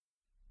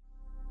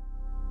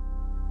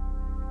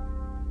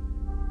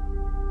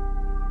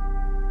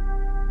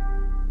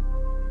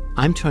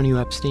I'm Tonio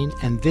Epstein,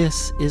 and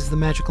this is the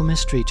Magical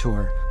Mystery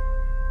Tour.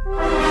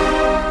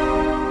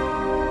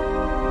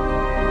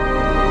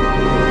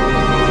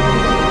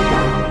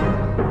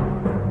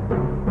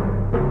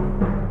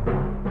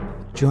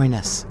 Join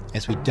us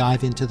as we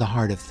dive into the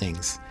heart of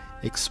things,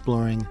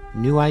 exploring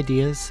new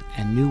ideas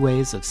and new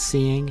ways of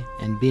seeing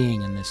and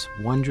being in this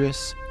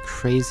wondrous,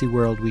 crazy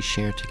world we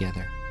share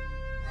together.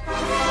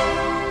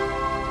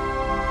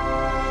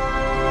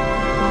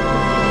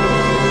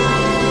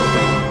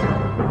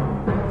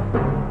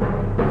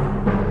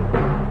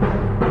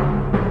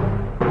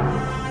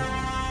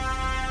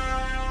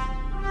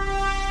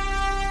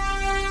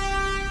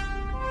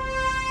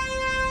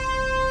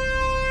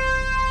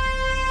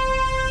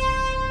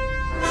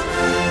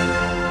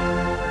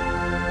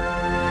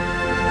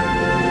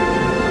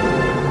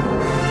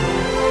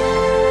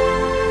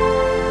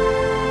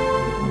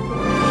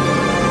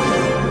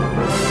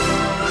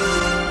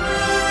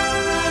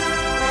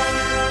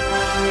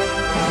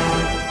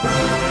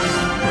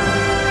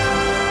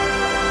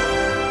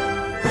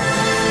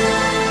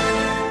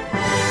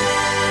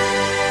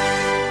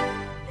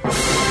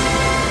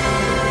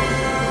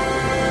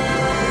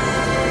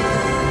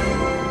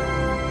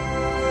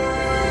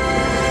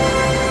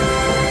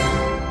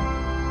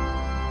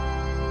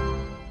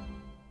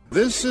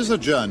 This is a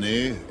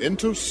journey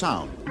into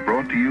sound.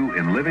 Brought to you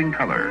in living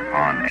color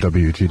on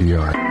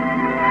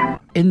WTDI.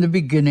 In the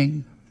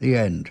beginning, the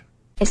end.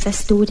 It's a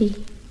story,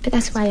 but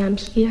that's why I'm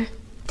here,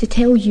 to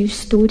tell you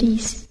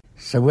stories.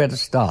 So where to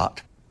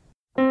start?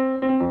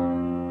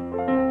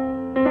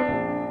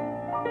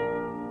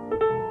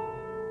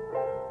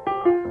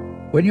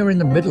 When you're in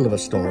the middle of a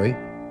story,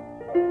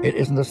 it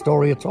isn't a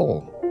story at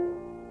all,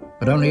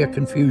 but only a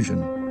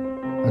confusion,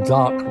 a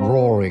dark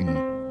roaring,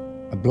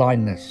 a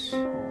blindness,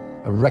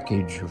 a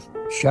wreckage of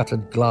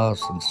shattered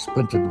glass and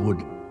splintered wood,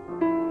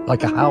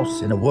 like a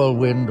house in a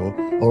whirlwind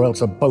or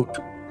else a boat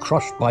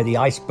crushed by the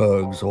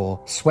icebergs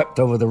or swept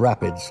over the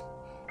rapids,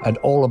 and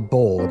all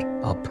aboard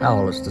are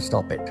powerless to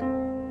stop it.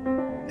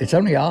 It's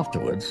only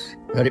afterwards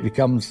that it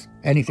becomes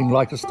anything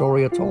like a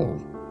story at all,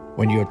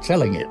 when you're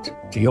telling it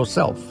to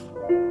yourself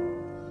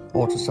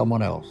or to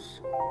someone else.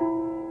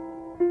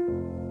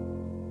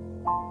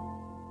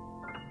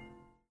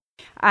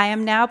 I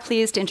am now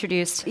pleased to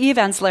introduce Eve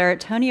Ensler,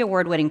 Tonio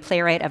Award-winning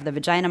playwright of the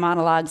Vagina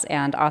Monologues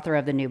and author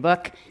of the new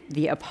book,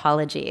 The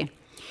Apology.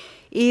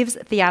 Eve's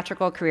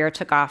theatrical career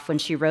took off when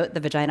she wrote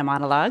the Vagina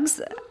Monologues,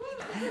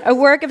 a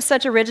work of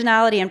such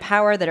originality and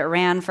power that it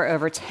ran for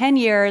over 10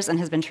 years and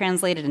has been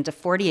translated into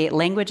 48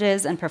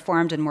 languages and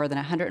performed in more than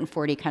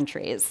 140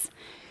 countries.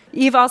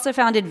 Eve also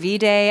founded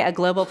V-Day, a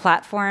global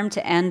platform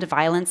to end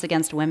violence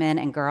against women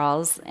and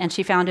girls, and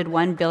she founded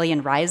 1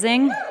 Billion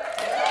Rising.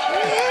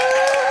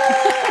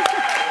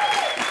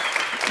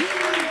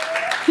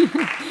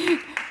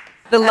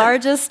 The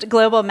largest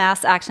global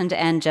mass action to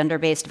end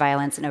gender-based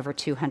violence in over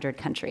 200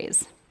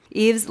 countries.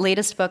 Eve's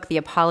latest book, The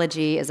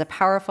Apology, is a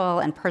powerful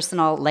and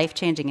personal,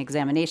 life-changing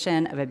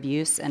examination of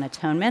abuse and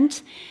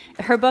atonement.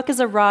 Her book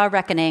is a raw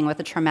reckoning with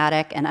a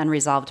traumatic and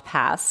unresolved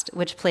past,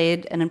 which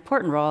played an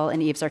important role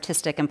in Eve's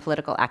artistic and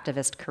political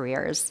activist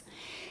careers.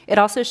 It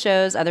also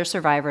shows other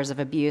survivors of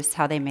abuse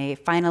how they may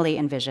finally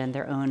envision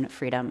their own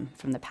freedom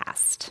from the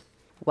past.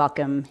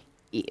 Welcome,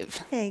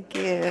 Eve. Thank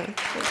you.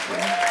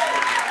 Thank you.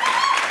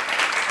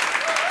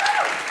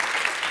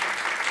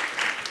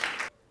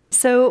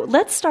 So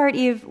let's start,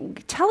 Eve.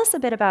 Tell us a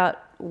bit about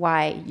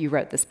why you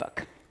wrote this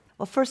book.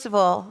 Well, first of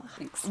all,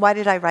 Thanks. Why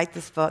did I write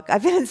this book?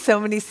 I've been in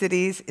so many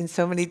cities in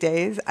so many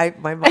days.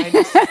 My mind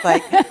is just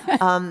like...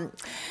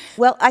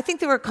 well, I think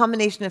there were a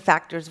combination of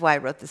factors why I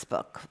wrote this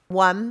book.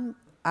 One,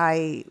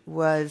 I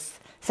was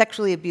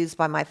sexually abused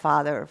by my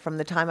father from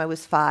the time I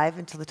was 5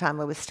 until the time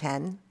I was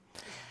 10.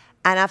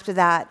 And after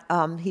that,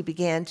 he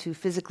began to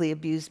physically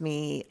abuse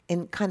me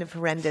in kind of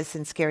horrendous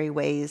and scary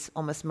ways,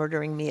 almost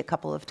murdering me a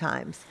couple of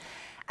times.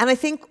 And I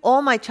think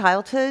all my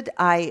childhood,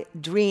 I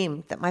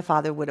dreamed that my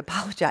father would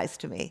apologize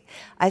to me.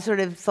 I sort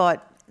of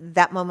thought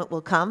that moment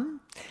will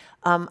come.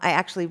 I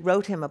actually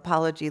wrote him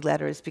apology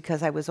letters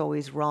because I was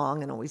always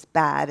wrong and always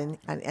bad,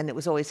 and it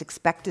was always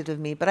expected of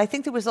me. But I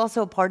think there was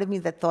also a part of me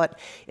that thought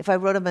if I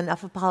wrote him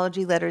enough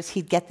apology letters,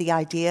 he'd get the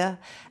idea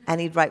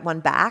and he'd write one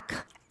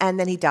back. And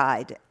then he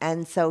died.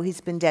 And so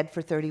he's been dead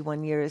for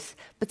 31 years.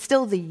 But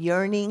still, the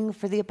yearning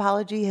for the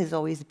apology has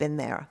always been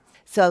there.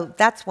 So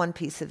that's one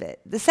piece of it.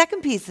 The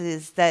second piece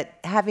is that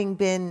having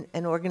been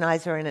an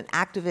organizer and an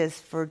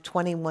activist for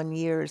 21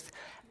 years,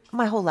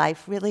 my whole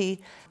life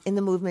really, in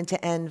the movement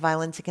to end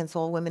violence against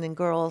all women and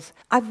girls,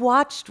 I've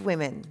watched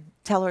women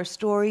tell our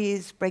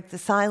stories, break the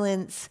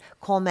silence,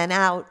 call men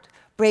out,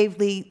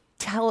 bravely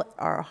tell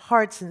our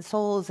hearts and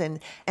souls and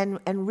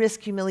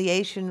risk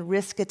humiliation,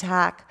 risk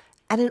attack.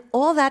 And in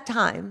all that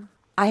time,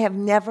 I have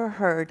never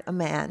heard a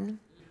man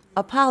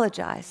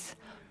apologize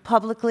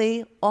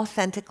publicly,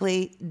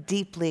 authentically,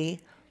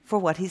 deeply for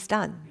what he's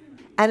done.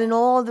 And in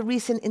all the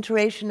recent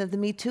iteration of the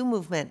Me Too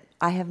movement,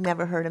 I have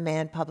never heard a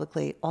man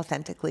publicly,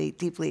 authentically,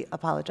 deeply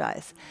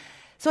apologize.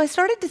 So I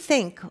started to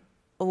think,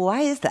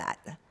 why is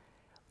that?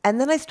 And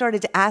then I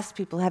started to ask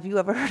people, have you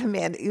ever heard a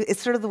man?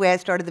 It's sort of the way I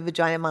started the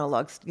vagina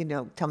monologues,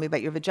 tell me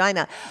about your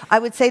vagina. I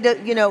would say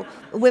to,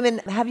 women,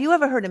 have you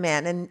ever heard a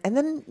man? And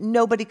then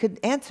nobody could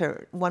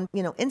answer one,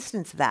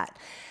 instance of that.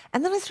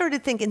 And then I started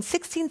to think, in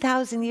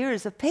 16,000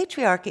 years of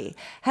patriarchy,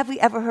 have we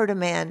ever heard a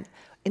man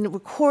in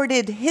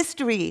recorded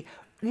history,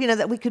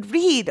 that we could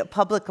read a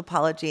public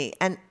apology?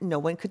 And no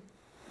one could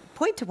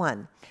point to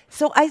one.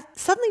 So I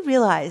suddenly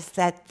realized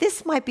that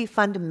this might be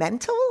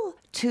fundamental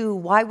to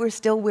why we're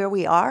still where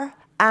we are,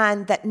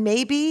 and that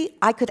maybe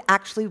I could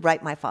actually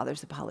write my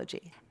father's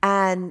apology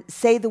and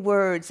say the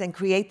words and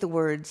create the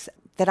words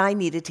that I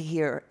needed to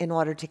hear in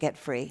order to get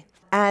free.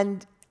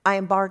 And I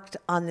embarked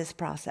on this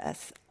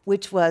process,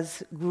 which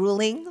was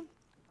grueling,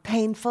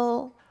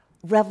 painful,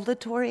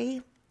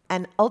 revelatory,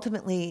 and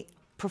ultimately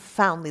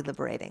profoundly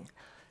liberating.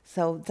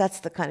 So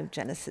that's the kind of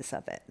genesis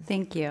of it.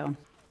 Thank you.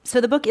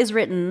 So the book is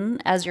written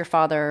as your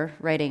father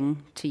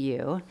writing to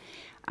you.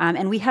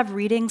 And we have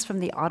readings from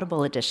the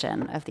Audible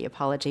edition of The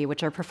Apology,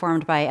 which are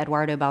performed by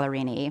Eduardo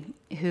Ballerini,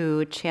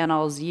 who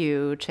channels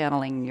you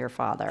channeling your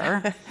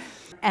father.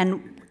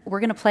 And we're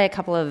going to play a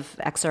couple of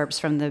excerpts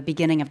from the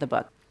beginning of the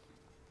book.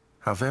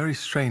 How very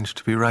strange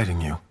to be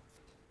writing you.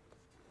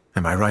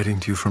 Am I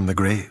writing to you from the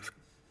grave?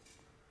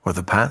 Or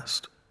the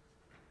past?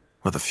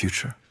 Or the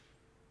future?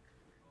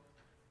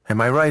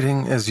 Am I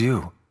writing as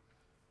you?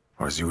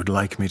 Or as you would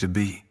like me to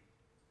be?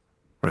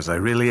 Or as I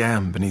really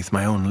am beneath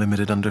my own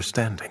limited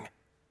understanding?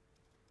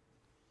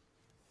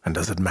 And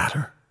does it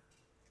matter?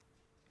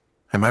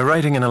 Am I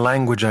writing in a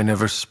language I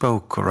never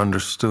spoke or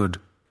understood,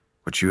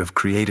 which you have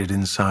created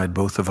inside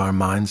both of our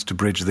minds to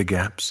bridge the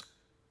gaps,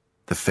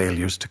 the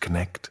failures to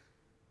connect?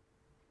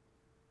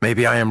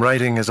 Maybe I am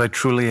writing as I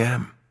truly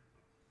am,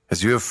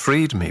 as you have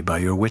freed me by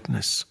your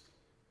witness.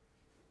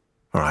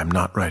 Or I'm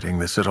not writing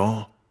this at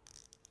all,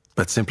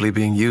 but simply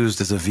being used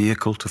as a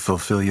vehicle to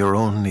fulfill your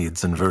own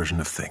needs and version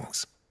of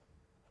things.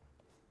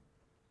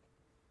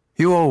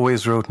 You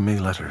always wrote me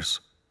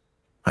letters.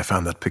 I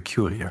found that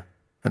peculiar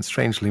and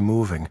strangely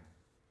moving.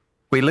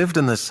 We lived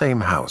in the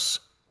same house,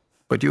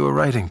 but you were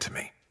writing to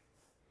me.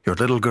 Your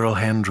little girl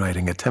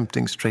handwriting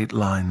attempting straight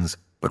lines,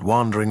 but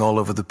wandering all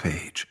over the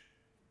page.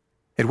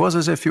 It was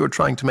as if you were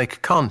trying to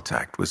make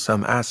contact with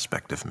some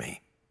aspect of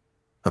me,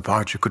 a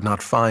part you could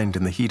not find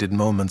in the heated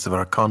moments of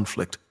our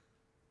conflict,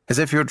 as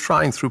if you were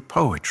trying through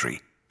poetry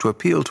to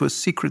appeal to a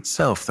secret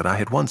self that I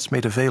had once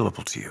made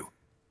available to you.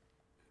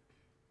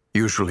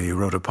 Usually you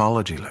wrote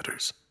apology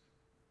letters.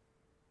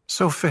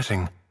 So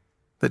fitting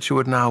that you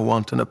would now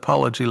want an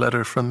apology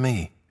letter from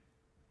me.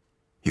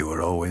 You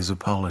were always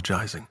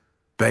apologizing,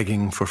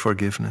 begging for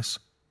forgiveness.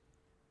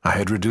 I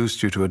had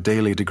reduced you to a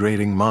daily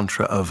degrading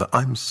mantra of,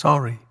 I'm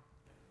sorry.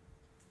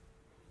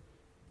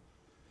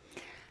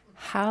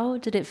 How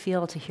did it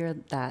feel to hear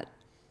that?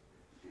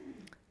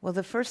 Well,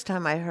 the first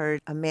time I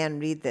heard a man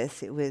read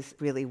this, it was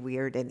really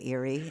weird and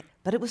eerie.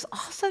 But it was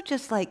also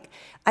just like,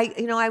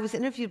 I was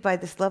interviewed by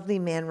this lovely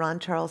man, Ron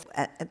Charles,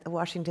 at the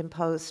Washington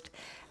Post,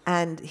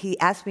 and he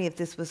asked me if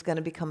this was going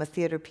to become a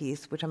theater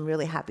piece, which I'm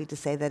really happy to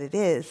say that it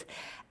is.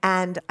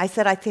 And I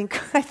said, I think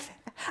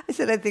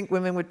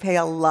women would pay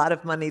a lot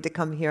of money to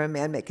come hear a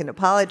man make an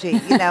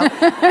apology,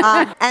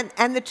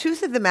 and the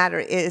truth of the matter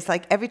is,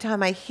 like, every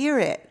time I hear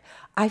it,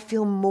 I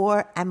feel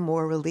more and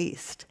more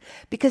released,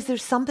 because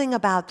there's something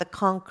about the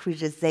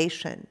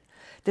concretization.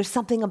 There's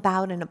something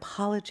about an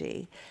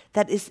apology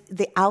that is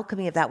the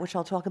alchemy of that, which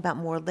I'll talk about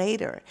more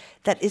later,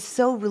 that is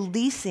so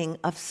releasing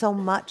of so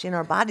much in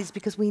our bodies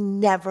because we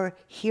never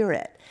hear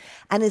it.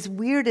 And as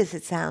weird as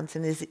it sounds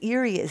and as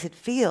eerie as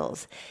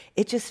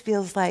it just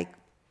feels like,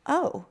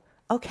 oh,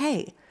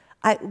 okay.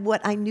 What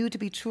I knew to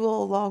be true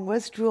all along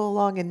was true all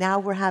along, and now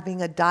we're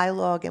having a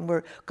dialogue and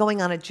we're going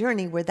on a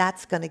journey where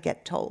that's going to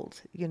get told,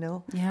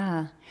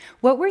 Yeah.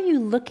 What were you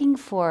looking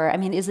for? I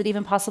mean, is it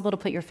even possible to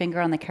put your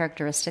finger on the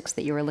characteristics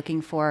that you were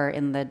looking for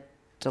in the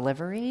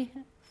delivery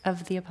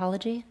of the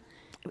apology?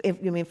 If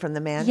you mean from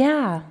the man?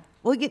 Yeah.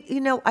 Well,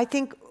 I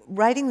think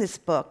writing this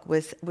book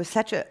was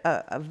such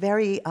a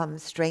very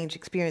strange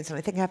experience, and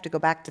I think I have to go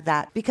back to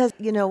that because,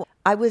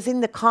 I was in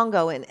the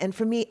Congo, and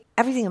for me,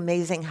 everything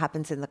amazing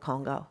happens in the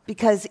Congo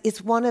because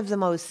it's one of the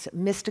most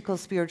mystical,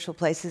 spiritual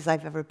places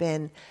I've ever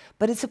been,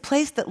 but it's a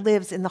place that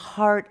lives in the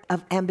heart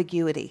of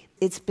ambiguity.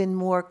 It's been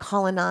more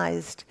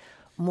colonized,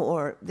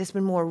 there's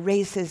been more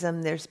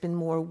racism, there's been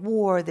more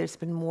war, there's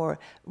been more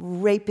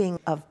raping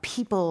of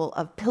people,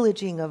 of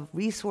pillaging of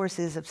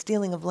resources, of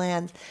stealing of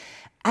land.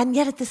 And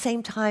yet at the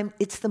same time,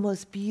 it's the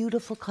most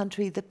beautiful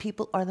country. The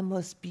people are the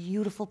most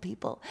beautiful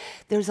people.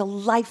 There's a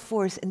life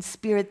force and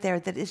spirit there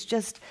that is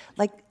just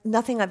like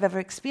nothing I've ever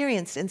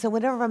experienced. And so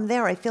whenever I'm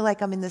there, I feel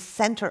like I'm in the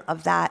center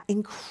of that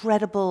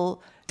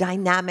incredible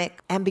dynamic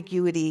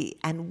ambiguity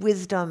and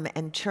wisdom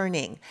and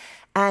churning.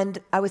 And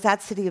I was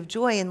at City of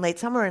Joy in late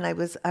summer, and I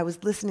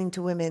was listening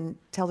to women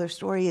tell their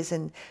stories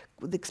and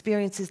the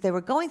experiences they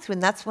were going through.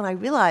 And that's when I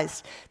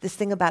realized this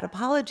thing about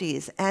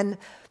apologies. And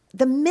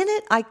the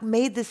minute I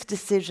made this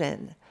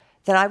decision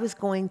that I was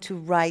going to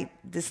write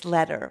this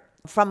letter,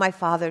 from my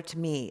father to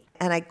me.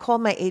 And I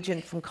called my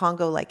agent from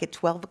Congo like at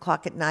 12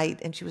 o'clock at night,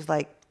 and she was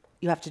like,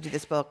 you have to do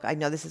this book. I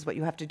know this is what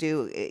you have to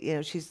do. You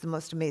know, she's the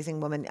most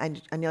amazing woman.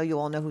 I know you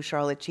all know who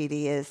Charlotte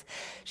Chidi is.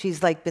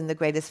 She's like been the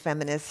greatest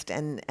feminist,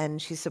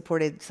 and she's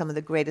supported some of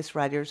the greatest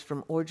writers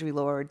from Audre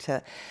Lorde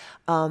to,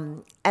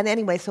 and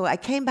anyway, so I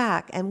came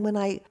back, and when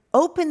I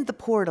opened the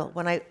portal,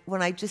 when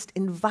I just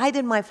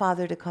invited my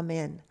father to come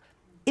in,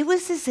 it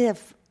was as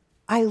if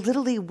I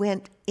literally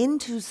went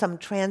into some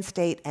trance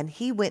state, and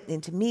he went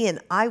into me, and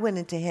I went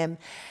into him.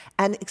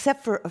 And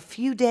except for a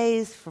few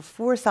days, for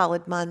 4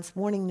 solid months,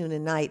 morning, noon,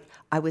 and night,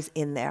 I was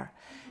in there.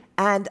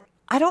 And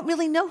I don't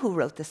really know who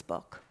wrote this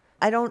book.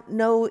 I don't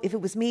know if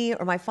it was me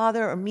or my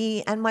father or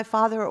me and my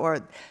father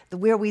or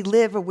where we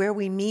live or where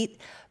we meet.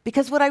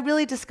 Because what I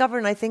really discovered,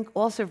 and I think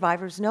all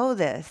survivors know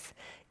this,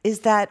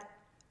 is that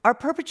our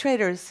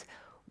perpetrators,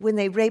 when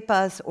they rape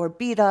us or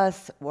beat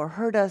us or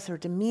hurt us or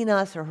demean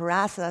us or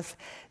harass us,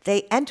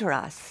 they enter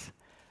us.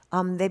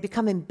 They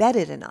become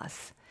embedded in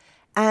us.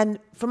 And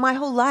for my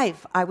whole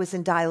life, I was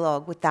in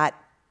dialogue with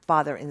that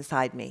father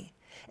inside me.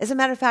 As a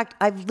matter of fact,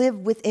 I've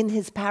lived within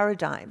his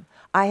paradigm.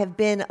 I have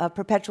been a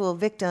perpetual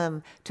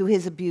victim to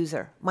his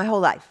abuser my whole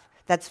life.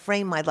 That's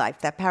framed my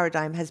life. That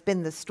paradigm has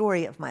been the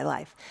story of my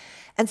life.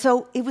 And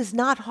so it was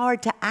not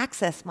hard to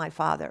access my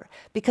father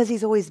because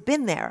he's always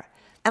been there.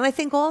 And I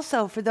think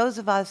also for those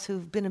of us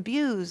who've been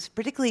abused,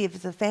 particularly if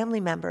it's a family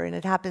member and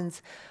it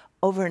happens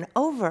over and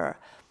over,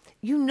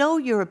 you know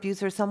your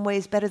abuser some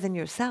ways better than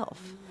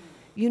yourself.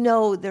 You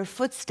know their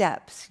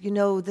footsteps. You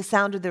know the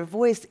sound of their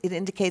voice. It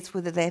indicates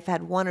whether they've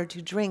had 1 or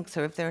 2 drinks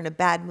or if they're in a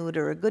bad mood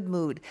or a good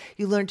mood.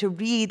 You learn to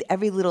read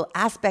every little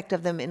aspect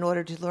of them in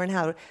order to learn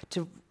how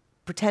to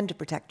pretend to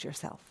protect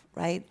yourself,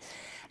 right?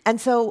 And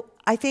so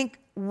I think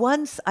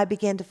once I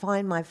began to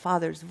find my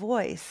father's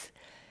voice,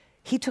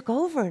 he took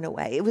over in a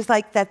way. It was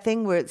like that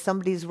thing where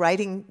somebody's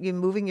writing, you're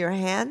moving your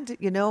hand,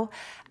 you know?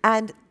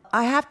 And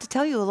I have to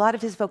tell you, a lot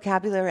of his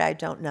vocabulary I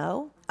don't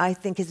know. I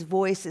think his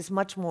voice is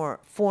much more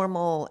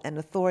formal and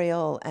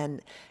authorial,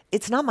 and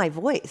it's not my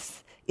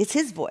voice, it's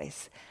his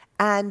voice.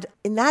 And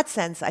in that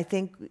sense, I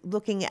think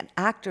looking at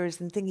actors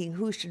and thinking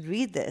who should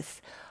read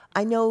this,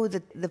 I know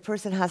that the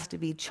person has to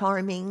be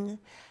charming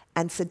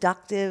and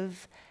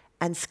seductive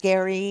and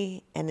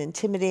scary and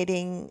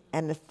intimidating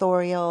and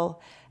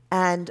authorial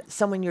and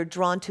someone you're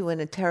drawn to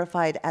and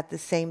terrified at the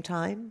same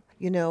time.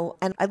 You know,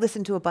 and I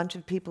listened to a bunch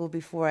of people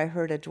before I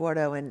heard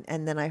Eduardo, and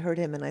then I heard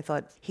him, and I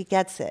thought, he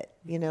gets it,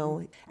 you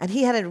know. And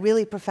he had a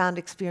really profound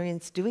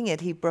experience doing it.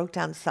 He broke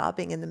down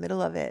sobbing in the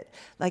middle of it,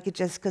 like it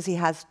just because he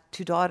has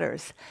 2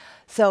 daughters.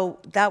 So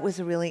that was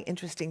a really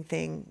interesting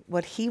thing,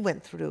 what he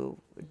went through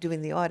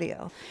doing the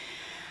audio.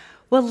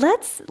 Well,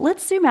 let's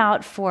zoom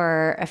out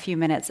for a few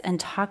minutes and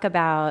talk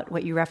about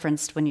what you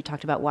referenced when you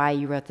talked about why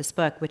you wrote this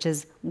book, which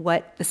is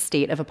what the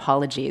state of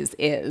apologies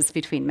is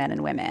between men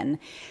and women.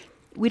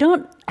 We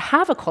don't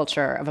have a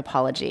culture of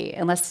apology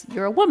unless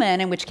you're a woman,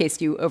 in which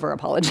case you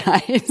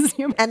over-apologize.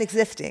 And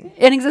existing.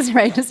 And existing,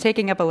 right, just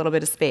taking up a little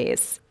bit of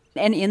space.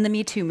 And in the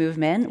Me Too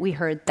movement, we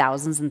heard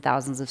thousands and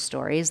thousands of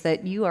stories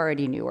that you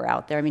already knew were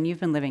out there. I mean,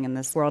 you've been living in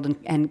this world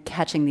and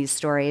catching these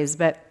stories,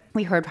 but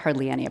we heard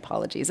hardly any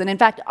apologies. And in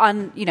fact,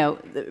 on,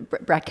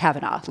 Brett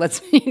Kavanaugh,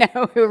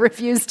 who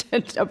refused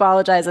to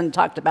apologize and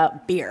talked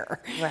about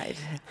beer. Right.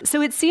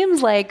 So it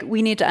seems like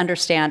we need to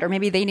understand, or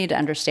maybe they need to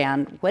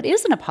understand, what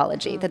is an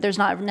apology, that there's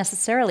not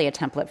necessarily a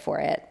template for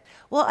it.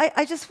 Well,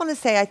 I just want to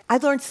say I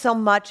learned so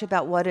much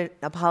about what an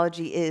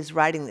apology is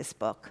writing this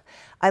book.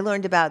 I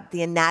learned about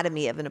the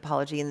anatomy of an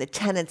apology and the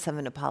tenets of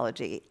an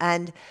apology.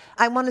 And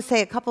I want to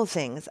say a couple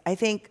things. I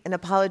think an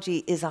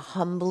apology is a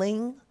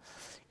humbling.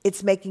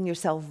 It's making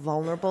yourself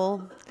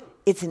vulnerable.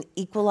 It's an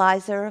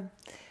equalizer.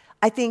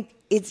 I think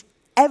it's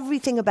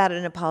everything about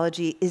an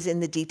apology is in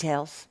the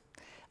details.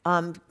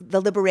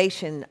 The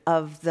liberation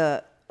of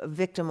the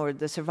victim or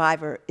the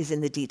survivor is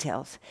in the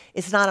details.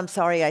 It's not, I'm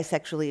sorry I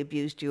sexually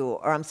abused you,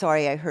 or I'm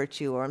sorry I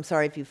hurt you, or I'm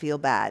sorry if you feel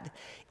bad.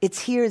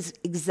 It's here's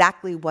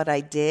exactly what I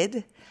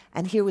did,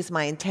 and here was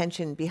my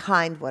intention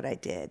behind what I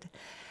did.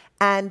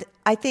 And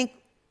I think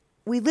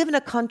we live in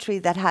a country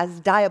that has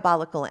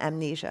diabolical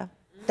amnesia.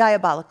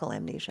 Diabolical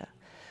amnesia.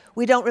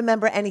 We don't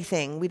remember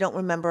anything. We don't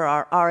remember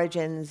our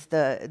origins,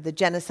 the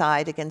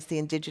genocide against the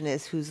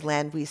indigenous whose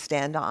land we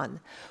stand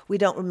on. We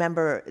don't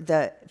remember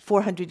the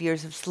 400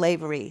 years of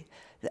slavery,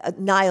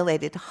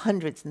 annihilated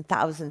hundreds and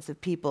thousands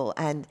of people,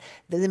 and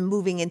then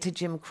moving into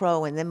Jim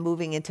Crow and then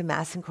moving into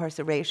mass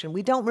incarceration.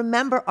 We don't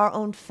remember our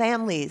own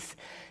families.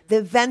 The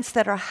events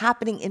that are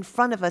happening in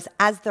front of us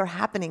as they're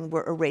happening,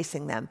 we're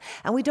erasing them.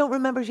 And we don't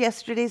remember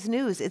yesterday's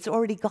news. It's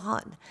already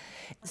gone.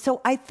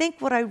 So I think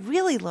what I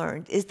really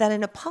learned is that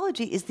an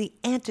apology is the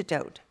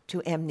antidote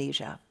to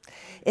amnesia.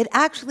 It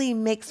actually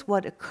makes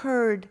what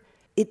occurred,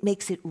 it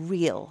makes it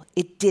real.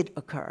 It did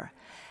occur.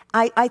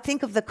 I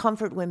think of the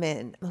comfort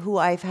women who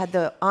I've had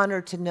the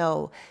honor to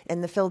know in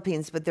the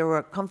Philippines, but there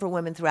were comfort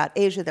women throughout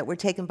Asia that were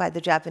taken by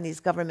the Japanese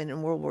government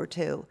in World War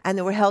II. And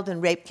they were held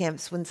in rape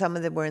camps when some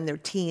of them were in their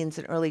teens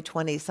and early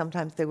 20s.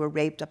 Sometimes they were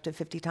raped up to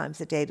 50 times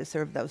a day to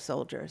serve those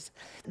soldiers.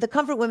 The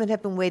comfort women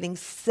have been waiting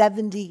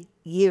 70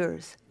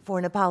 years for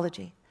an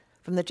apology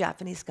from the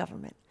Japanese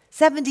government.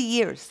 70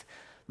 years.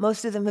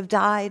 Most of them have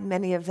died.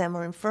 Many of them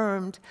are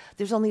infirmed.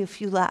 There's only a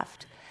few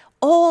left.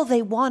 All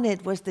they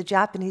wanted was the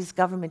Japanese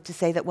government to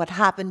say that what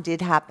happened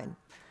did happen.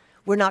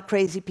 We're not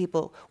crazy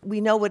people.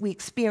 We know what we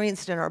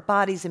experienced in our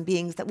bodies and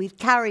beings that we've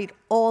carried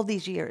all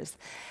these years.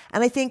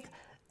 And I think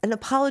an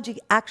apology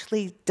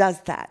actually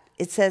does that.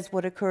 It says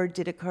what occurred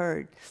did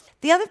occur.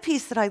 The other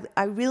piece that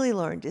I really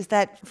learned is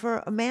that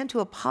for a man to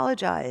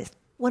apologize,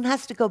 one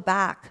has to go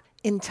back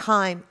in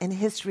time and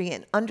history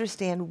and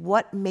understand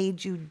what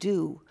made you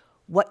do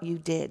what you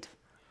did.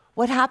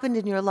 What happened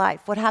in your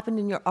life? What happened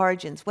in your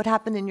origins? What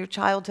happened in your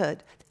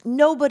childhood?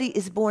 Nobody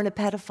is born a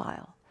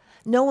pedophile.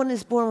 No one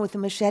is born with a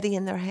machete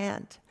in their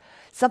hand.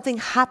 Something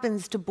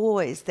happens to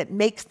boys that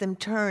makes them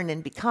turn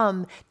and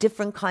become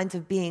different kinds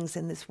of beings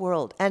in this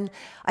world. And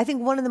I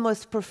think one of the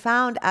most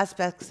profound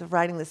aspects of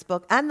writing this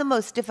book, and the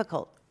most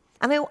difficult,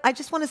 and I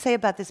just want to say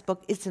about this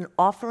book, it's an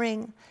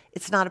offering.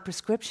 It's not a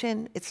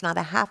prescription. It's not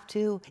a have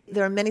to.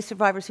 There are many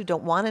survivors who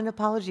don't want an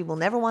apology, will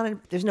never want it.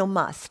 There's no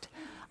must.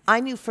 I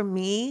knew for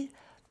me,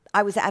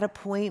 I was at a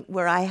point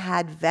where I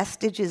had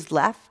vestiges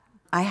left.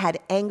 I had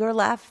anger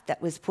left that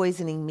was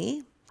poisoning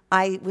me.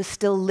 I was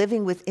still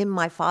living within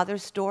my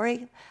father's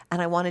story,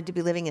 and I wanted to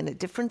be living in a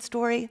different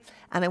story,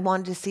 and I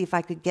wanted to see if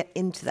I could get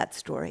into that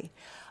story.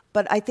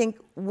 But I think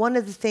one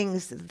of the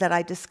things that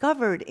I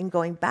discovered in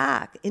going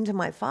back into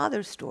my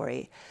father's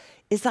story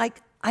is I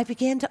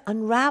began to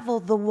unravel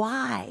the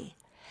why.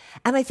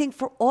 And I think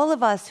for all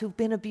of us who've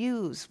been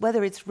abused,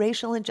 whether it's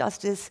racial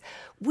injustice,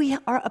 we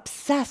are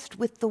obsessed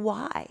with the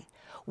why.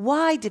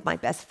 Why did my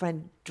best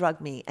friend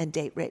drug me and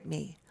date rape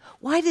me?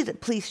 Why did the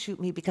police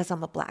shoot me because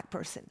I'm a black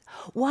person?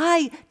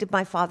 Why did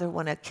my father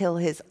want to kill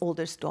his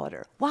oldest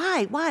daughter?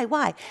 Why?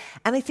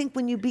 And I think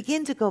when you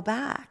begin to go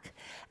back,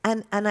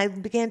 and I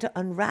began to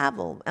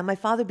unravel, and my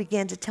father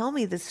began to tell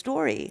me the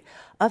story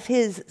of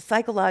his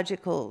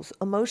psychological,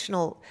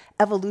 emotional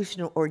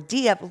evolution, or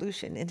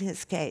de-evolution in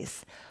his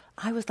case,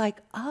 I was like,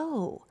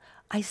 oh,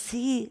 I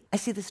see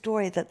the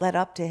story that led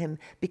up to him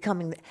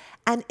becoming,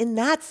 and in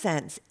that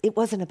sense, it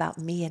wasn't about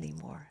me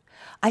anymore.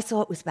 I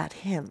saw it was about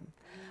him.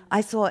 I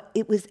saw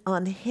it was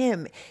on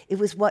him. It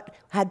was what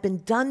had been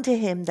done to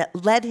him that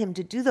led him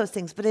to do those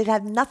things, but it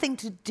had nothing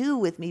to do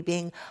with me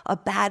being a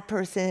bad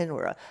person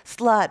or a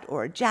slut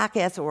or a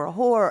jackass or a whore,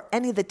 or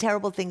any of the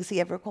terrible things he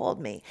ever called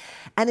me.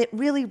 And it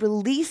really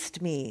released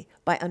me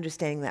by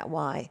understanding that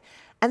why.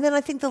 And then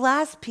I think the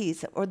last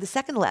piece, or the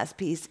second last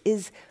piece,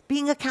 is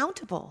being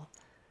accountable.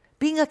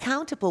 Being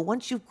accountable,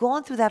 once you've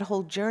gone through that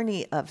whole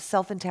journey of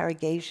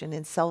self-interrogation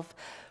and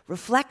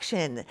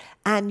self-reflection,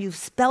 and you've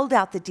spelled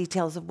out the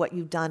details of what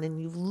you've done,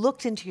 and you've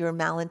looked into your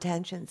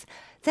malintentions,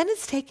 then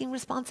it's taking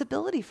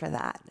responsibility for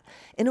that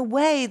in a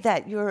way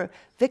that your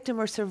victim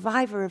or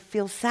survivor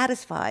feels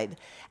satisfied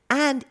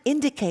and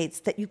indicates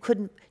that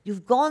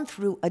you've gone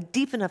through a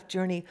deep enough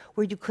journey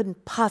where you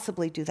couldn't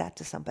possibly do that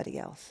to somebody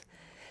else.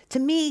 To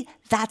me,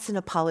 that's an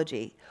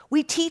apology.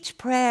 We teach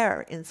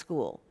prayer in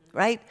school.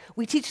 Right?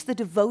 We teach the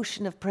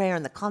devotion of prayer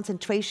and the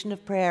concentration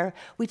of prayer.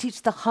 We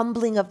teach the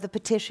humbling of the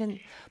petition,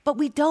 but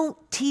we don't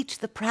teach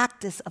the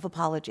practice of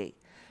apology.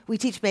 We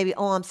teach maybe,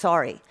 oh, I'm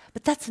sorry,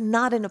 but that's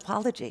not an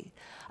apology.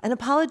 An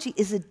apology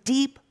is a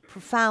deep,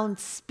 profound,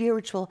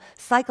 spiritual,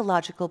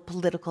 psychological,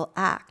 political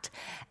act.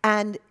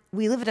 And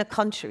we live in a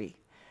country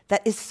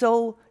that is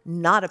so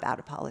not about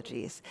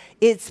apologies.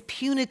 It's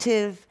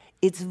punitive,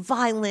 it's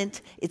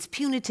violent, it's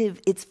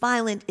punitive, it's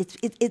violent,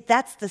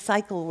 that's the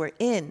cycle we're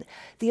in.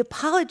 The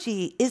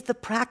apology is the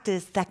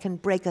practice that can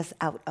break us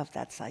out of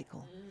that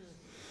cycle.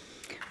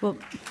 Well,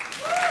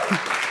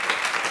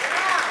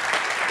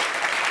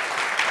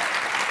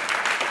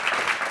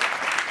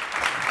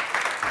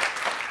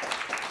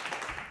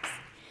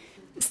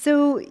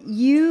 so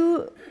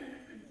you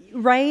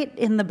write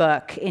in the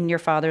book, in your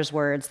father's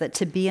words, that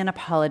to be an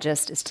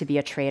apologist is to be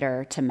a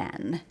traitor to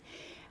men.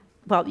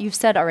 Well, you've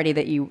said already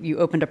that you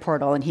opened a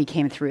portal and he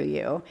came through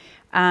you.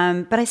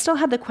 But I still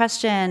had the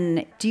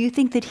question, do you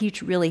think that he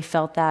really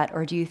felt that,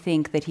 or do you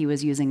think that he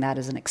was using that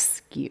as an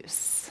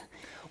excuse?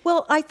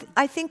 Well, I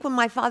think when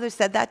my father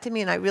said that to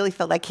me, and I really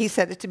felt like he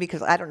said it to me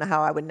because I don't know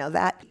how I would know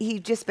that, he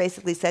just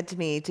basically said to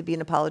me, to be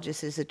an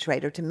apologist is a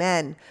traitor to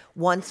men.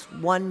 Once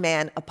one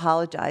man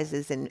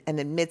apologizes and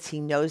admits he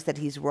knows that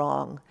he's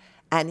wrong,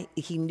 and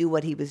he knew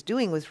what he was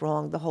doing was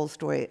wrong, the whole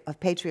story of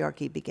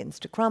patriarchy begins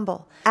to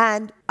crumble.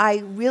 And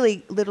I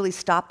really literally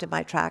stopped in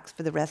my tracks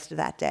for the rest of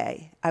that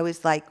day. I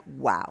was like,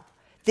 wow,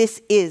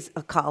 this is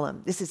a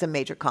column. This is a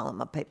major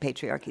column of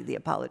patriarchy, the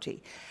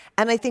apology.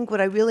 And I think what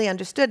I really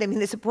understood, I mean,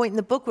 there's a point in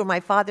the book where my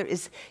father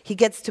he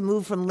gets to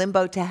move from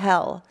limbo to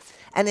hell.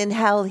 And in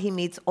hell, he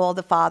meets all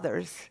the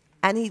fathers.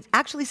 And he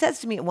actually says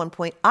to me at one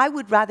point, I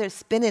would rather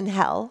spin in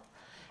hell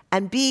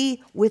and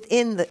be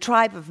within the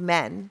tribe of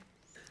men,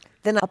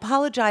 then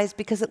apologize,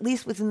 because at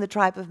least within the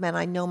tribe of men,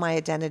 I know my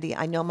identity,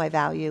 I know my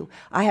value,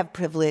 I have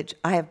privilege,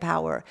 I have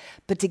power.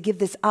 But to give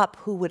this up,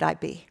 who would I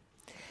be?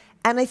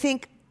 And I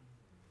think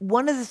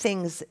one of the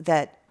things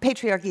that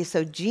patriarchy is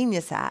so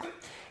genius at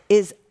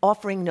is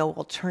offering no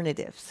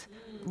alternatives,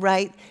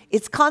 right?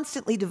 It's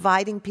constantly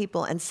dividing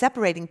people and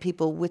separating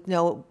people with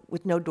no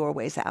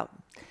doorways out.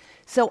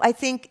 So I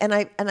think, and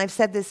I've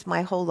said this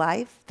my whole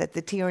life, that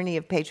the tyranny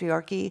of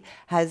patriarchy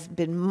has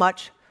been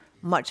much,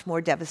 much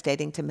more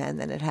devastating to men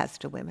than it has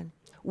to women.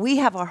 We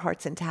have our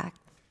hearts intact.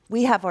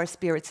 We have our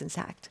spirits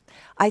intact.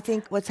 I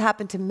think what's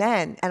happened to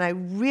men, and I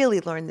really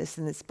learned this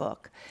in this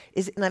book,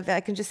 is, and I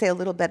can just say a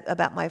little bit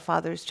about my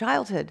father's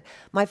childhood.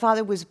 My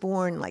father was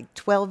born like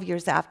 12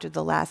 years after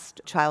the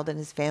last child in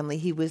his family.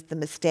 He was the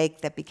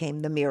mistake that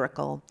became the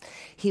miracle.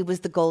 He was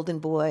the golden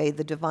boy,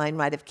 the divine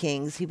right of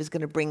kings. He was going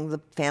to bring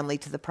the family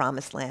to the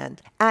promised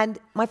land. And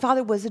my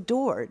father was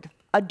adored.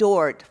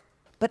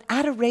 But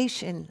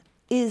adoration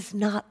is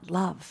not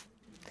love.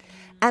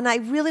 And I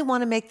really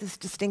want to make this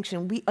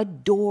distinction. We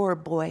adore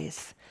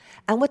boys.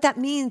 And what that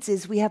means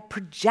is we have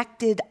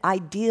projected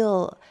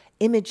ideal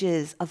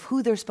images of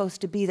who they're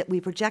supposed to be that we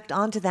project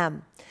onto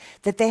them,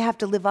 that they have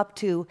to live up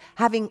to,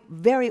 having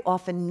very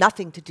often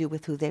nothing to do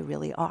with who they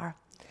really are.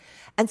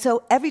 And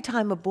so every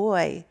time a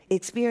boy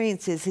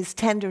experiences his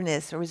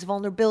tenderness or his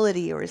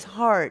vulnerability or his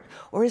heart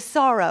or his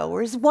sorrow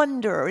or his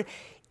wonder,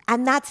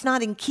 and that's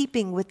not in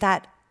keeping with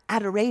that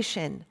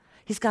adoration,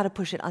 he's got to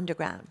push it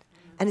underground.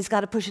 And he's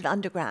got to push it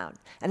underground.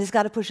 And he's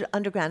got to push it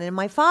underground. And in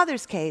my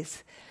father's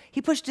case,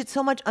 he pushed it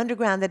so much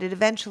underground that it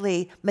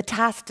eventually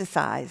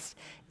metastasized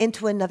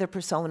into another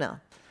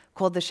persona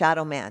called the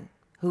shadow man,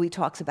 who he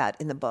talks about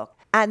in the book.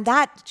 And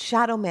that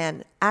shadow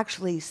man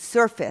actually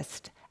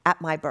surfaced at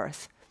my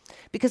birth.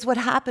 Because what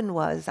happened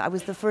was, I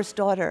was the first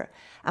daughter,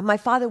 and my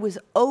father was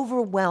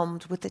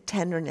overwhelmed with the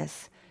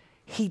tenderness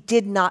he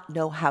did not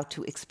know how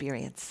to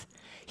experience.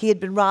 He had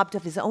been robbed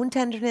of his own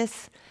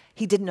tenderness.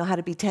 He didn't know how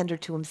to be tender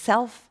to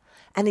himself.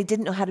 And he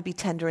didn't know how to be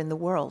tender in the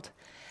world.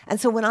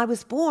 And so when I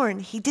was born,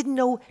 he didn't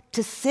know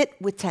to sit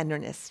with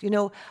tenderness. You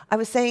know, I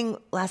was saying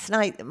last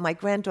night, my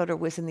granddaughter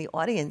was in the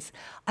audience.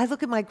 I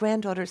look at my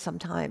granddaughter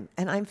sometime,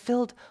 and I'm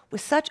filled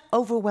with such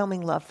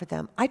overwhelming love for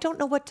them. I don't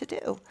know what to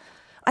do.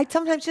 I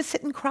sometimes just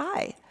sit and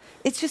cry.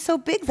 It's just so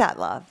big, that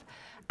love.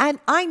 And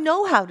I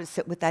know how to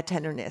sit with that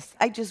tenderness.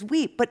 I just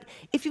weep. But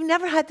if you've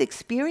never had the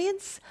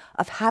experience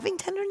of having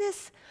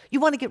tenderness,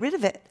 you want to get rid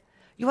of it.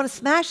 You want to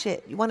smash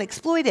it. You want to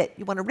exploit it.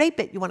 You want to rape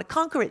it. You want to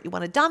conquer it. You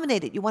want to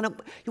dominate it. You want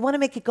to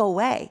make it go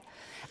away.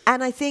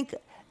 And I think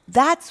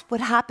that's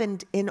what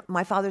happened in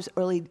my father's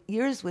early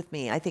years with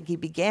me. I think he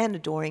began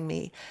adoring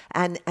me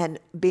and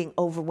being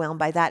overwhelmed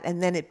by that.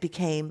 And then it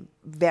became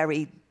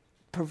very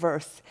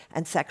perverse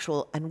and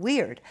sexual and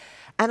weird.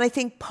 And I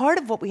think part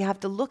of what we have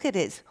to look at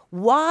is,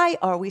 why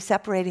are we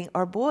separating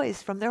our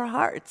boys from their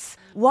hearts?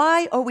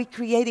 Why are we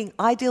creating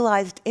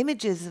idealized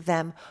images of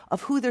them,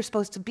 of who they're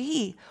supposed to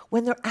be,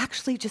 when they're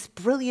actually just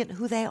brilliant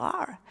who they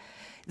are?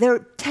 They're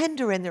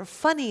tender and they're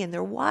funny and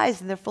they're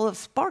wise and they're full of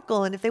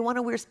sparkle. And if they want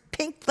to wear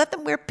pink, let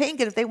them wear pink.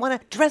 And if they want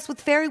to dress with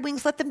fairy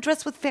wings, let them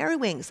dress with fairy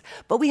wings.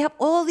 But we have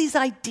all these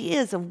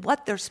ideas of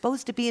what they're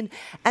supposed to be.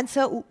 And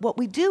so what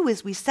we do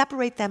is we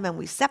separate them and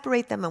we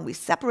separate them and we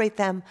separate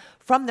them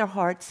from their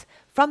hearts,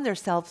 from their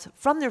selves,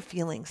 from their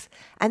feelings.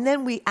 And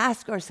then we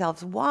ask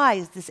ourselves, why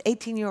is this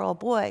 18-year-old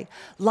boy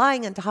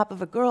lying on top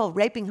of a girl,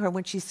 raping her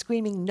when she's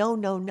screaming, no,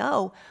 no,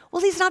 no?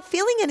 Well, he's not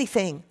feeling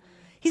anything.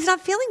 He's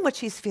not feeling what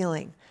she's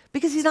feeling.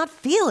 Because he's not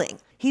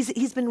feeling.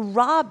 He's been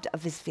robbed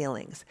of his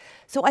feelings.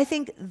 So I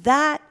think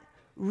that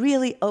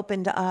really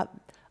opened up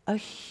a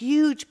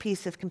huge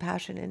piece of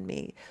compassion in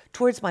me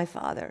towards my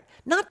father.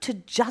 Not to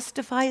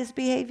justify his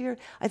behavior.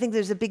 I think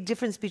there's a big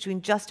difference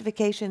between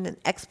justification and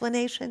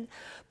explanation.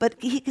 But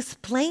he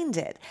explained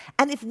it.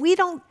 And if we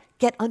don't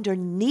get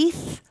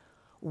underneath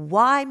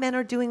why men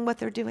are doing what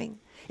they're doing,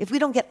 if we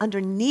don't get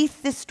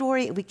underneath this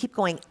story, if we keep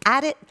going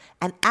at it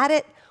and at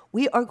it,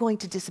 we are going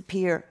to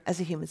disappear as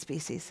a human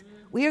species.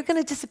 We are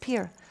going to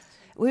disappear.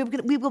 We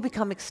will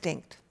become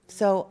extinct.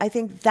 So I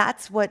think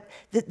that's what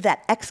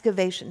that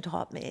excavation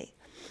taught me.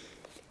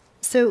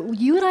 So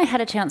you and I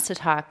had a chance to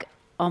talk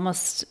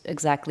almost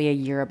exactly a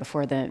year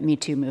before the Me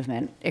Too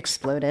movement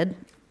exploded.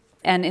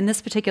 And in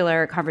this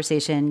particular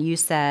conversation, you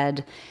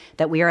said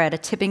that we are at a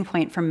tipping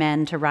point for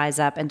men to rise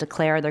up and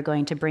declare they're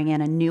going to bring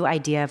in a new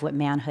idea of what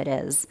manhood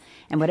is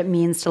and what it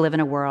means to live in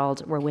a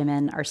world where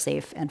women are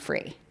safe and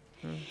free.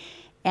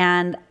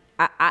 And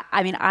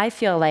I mean, I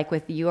feel like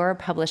with your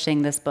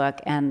publishing this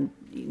book and,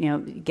 you know,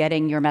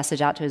 getting your message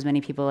out to as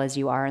many people as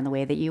you are in the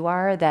way that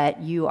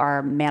you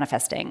are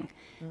manifesting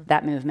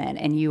that movement,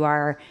 and you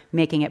are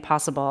making it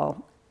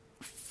possible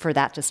for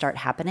that to start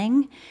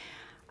happening.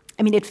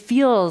 I mean, it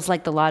feels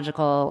like the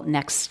logical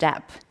next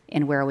step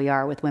in where we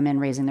are with women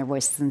raising their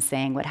voices and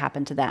saying what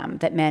happened to them,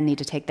 that men need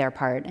to take their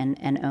part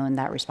and own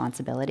that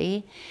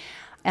responsibility.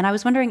 And I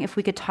was wondering if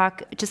we could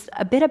talk just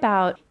a bit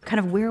about kind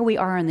of where we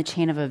are in the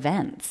chain of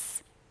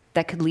events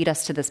that could lead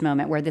us to this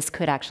moment where this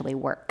could actually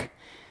work.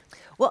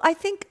 Well, I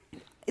think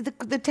the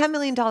 $10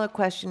 million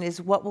question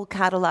is what will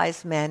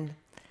catalyze men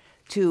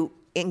to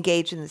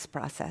engage in this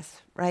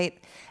process,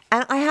 right?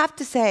 And I have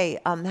to say,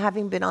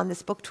 having been on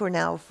this book tour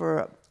now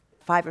for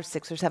 5 or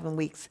 6 or 7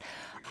 weeks,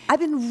 I've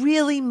been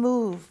really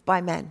moved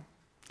by men.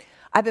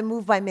 I've been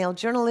moved by male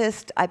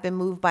journalists. I've been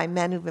moved by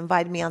men who've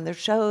invited me on their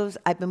shows.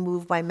 I've been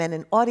moved by men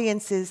in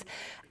audiences.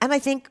 And I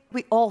think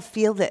we all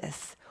feel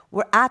this.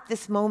 We're at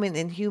this moment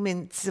in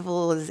human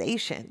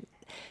civilization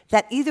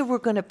that either we're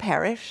going to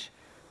perish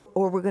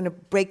or we're going to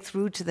break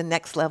through to the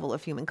next level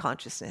of human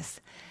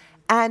consciousness.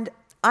 And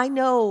I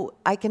know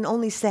I can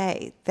only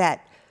say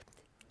that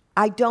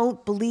I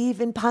don't believe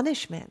in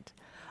punishment.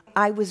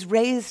 I was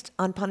raised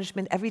on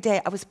punishment every day.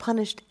 I was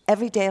punished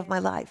every day of my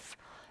life.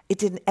 It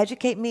didn't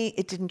educate me.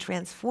 It didn't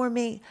transform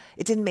me.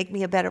 It didn't make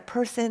me a better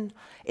person.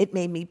 It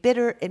made me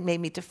bitter. It made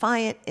me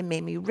defiant. It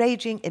made me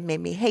raging. It made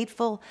me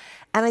hateful.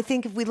 And I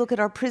think if we look at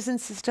our prison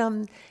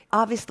system,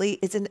 obviously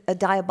it's a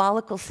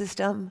diabolical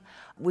system,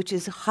 which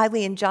is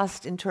highly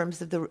unjust in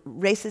terms of the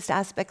racist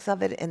aspects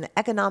of it and the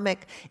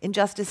economic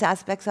injustice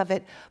aspects of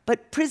it.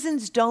 But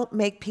prisons don't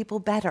make people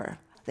better.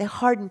 They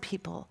harden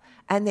people,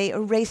 and they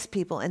erase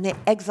people, and they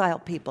exile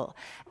people.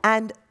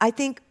 And I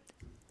think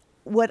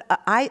what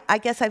I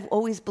guess I've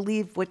always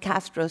believed what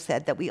Castro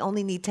said, that we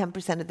only need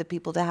 10% of the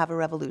people to have a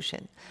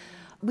revolution.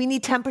 We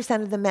need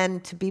 10% of the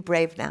men to be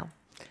brave now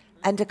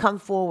and to come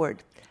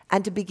forward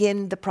and to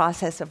begin the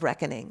process of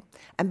reckoning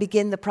and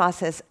begin the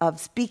process of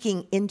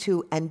speaking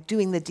into and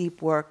doing the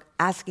deep work,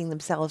 asking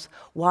themselves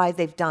why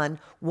they've done,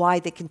 why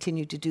they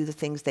continue to do the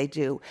things they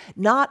do.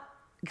 Not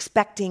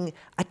expecting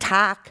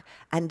attack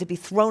and to be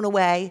thrown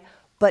away,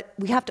 but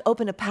we have to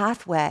open a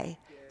pathway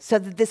so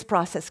that this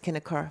process can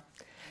occur.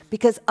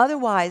 Because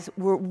otherwise,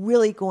 we're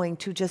really going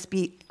to just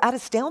be at a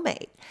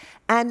stalemate.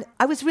 And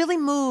I was really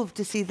moved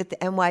to see that the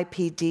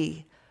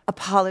NYPD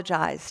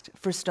apologized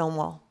for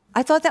Stonewall.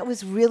 I thought that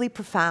was really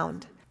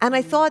profound. And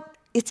I thought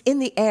it's in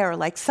the air,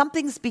 like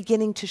something's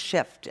beginning to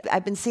shift.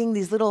 I've been seeing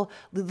these little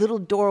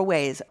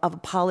doorways of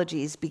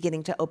apologies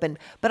beginning to open.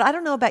 But I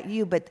don't know about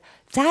you, but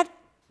that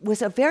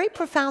was a very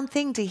profound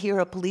thing to hear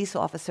a police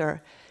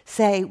officer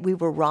say, we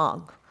were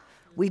wrong.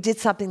 We did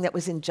something that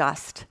was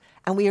unjust.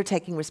 And we are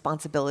taking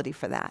responsibility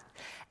for that.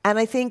 And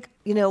I think,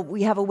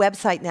 we have a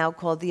website now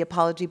called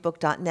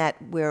theapologybook.net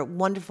where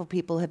wonderful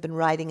people have been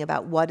writing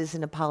about what is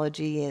an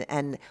apology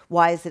and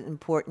why is it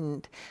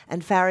important.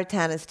 And Farah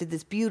Tanis did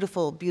this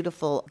beautiful,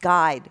 beautiful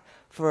guide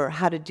for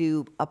how to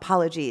do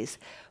apologies.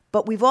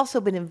 But we've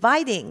also been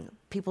inviting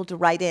people to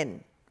write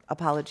in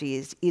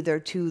apologies, either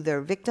to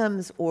their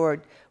victims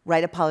or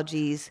write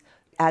apologies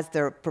as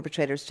their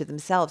perpetrators to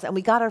themselves. And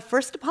we got our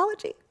first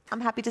apology,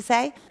 I'm happy to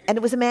say. And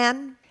it was a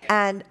man.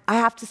 And I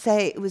have to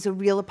say, it was a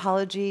real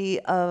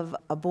apology of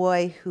a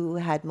boy who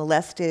had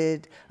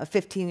molested a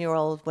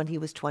 15-year-old when he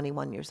was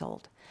 21 years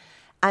old.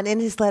 And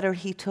in his letter,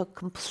 he took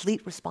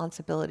complete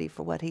responsibility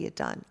for what he had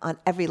done on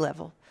every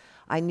level.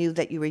 I knew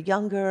that you were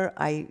younger,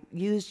 I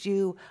used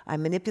you, I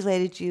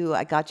manipulated you,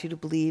 I got you to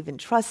believe and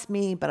trust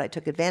me, but I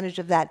took advantage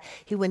of that.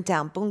 He went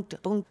down, boom,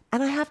 boom.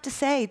 And I have to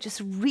say,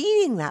 just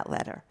reading that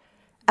letter,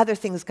 other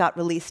things got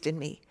released in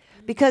me.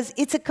 Because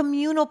it's a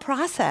communal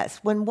process.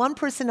 When one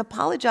person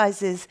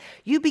apologizes,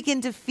 you begin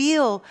to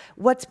feel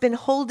what's been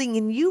holding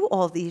in you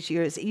all these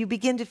years. You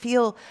begin to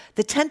feel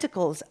the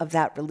tentacles of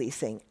that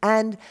releasing.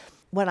 And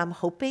what I'm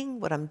hoping,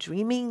 what I'm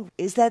dreaming,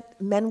 is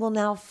that men will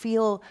now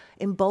feel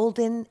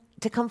emboldened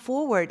to come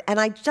forward. And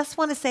I just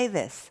want to say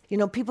this.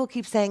 People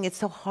keep saying it's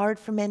so hard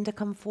for men to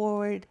come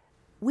forward.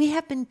 We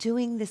have been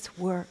doing this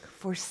work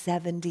for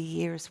 70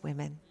 years,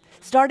 women.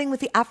 Starting with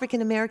the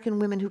African-American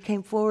women who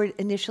came forward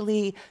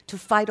initially to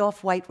fight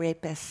off white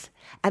rapists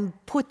and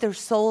put their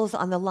souls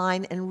on the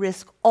line and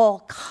risk all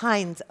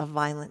kinds of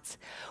violence.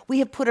 We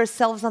have put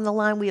ourselves on the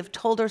line. We have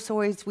told our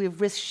stories. We have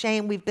risked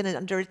shame. We've been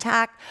under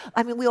attack.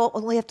 We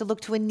only have to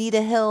look to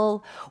Anita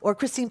Hill or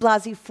Christine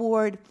Blasey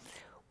Ford.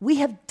 We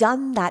have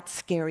done that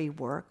scary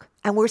work,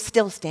 and we're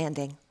still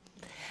standing.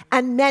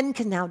 And men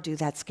can now do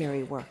that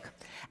scary work.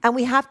 And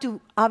we have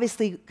to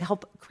obviously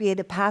help create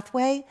a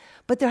pathway,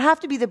 but there have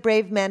to be the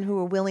brave men who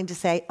are willing to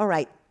say, all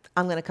right,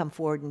 I'm going to come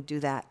forward and do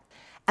that.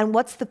 And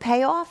what's the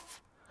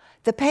payoff?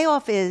 The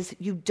payoff is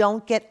you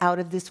don't get out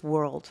of this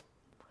world.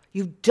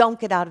 You don't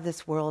get out of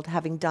this world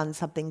having done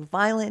something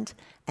violent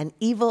and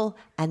evil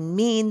and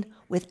mean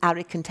without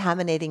it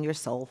contaminating your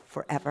soul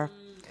forever.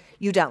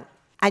 You don't.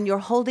 And you're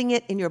holding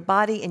it in your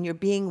body and your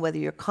being, whether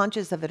you're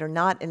conscious of it or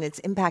not, and it's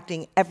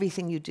impacting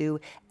everything you do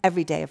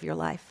every day of your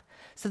life.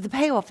 So the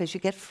payoff is you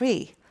get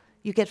free.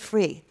 You get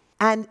free.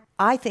 And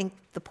I think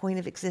the point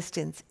of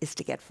existence is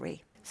to get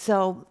free.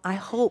 So I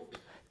hope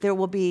there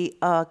will be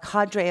a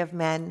cadre of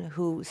men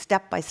who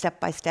step by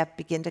step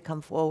begin to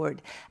come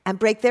forward and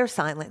break their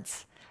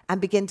silence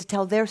and begin to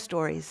tell their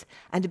stories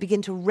and to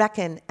begin to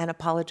reckon and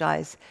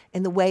apologize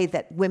in the way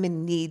that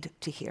women need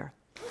to hear.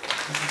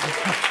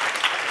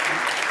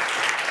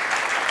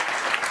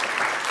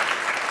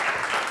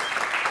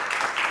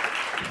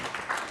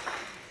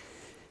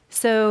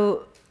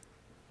 So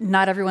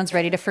not everyone's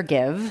ready to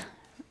forgive,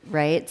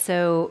 right?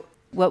 So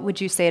What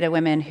would you say to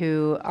women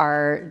who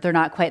they're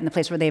not quite in the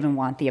place where they even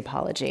want the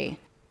apology?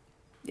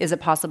 Is it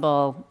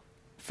possible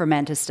for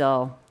men to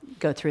still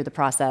go through the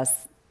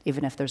process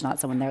even if there's not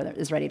someone there that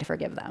is ready to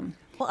forgive them?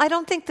 Well, I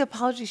don't think the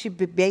apology should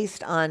be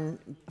based on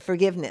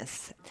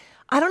forgiveness.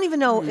 I don't even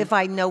know if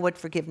I know what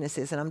forgiveness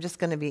is, and I'm just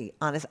going to be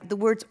honest. The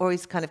words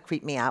always kind of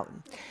creep me out.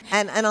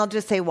 And I'll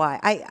just say why.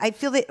 I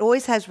feel that it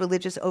always has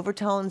religious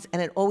overtones,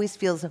 and it always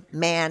feels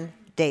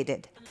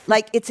mandated,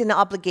 like it's an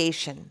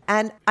obligation.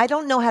 And I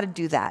don't know how to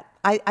do that.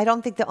 I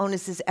don't think the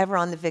onus is ever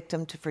on the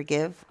victim to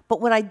forgive. But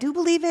what I do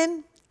believe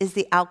in is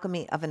the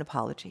alchemy of an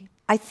apology.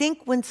 I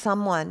think when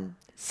someone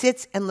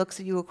sits and looks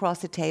at you across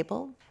the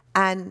table,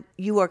 and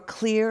you are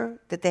clear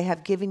that they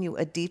have given you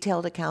a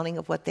detailed accounting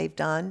of what they've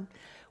done,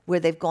 where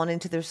they've gone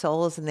into their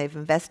souls and they've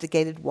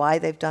investigated why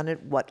they've done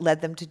it, what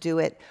led them to do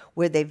it,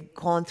 where they've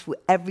gone through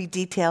every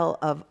detail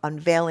of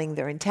unveiling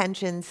their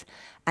intentions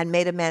and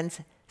made amends,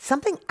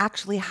 something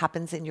actually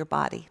happens in your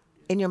body,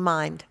 in your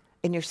mind,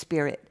 in your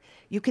spirit.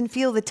 You can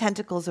feel the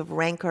tentacles of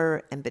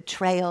rancor and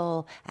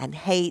betrayal and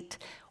hate.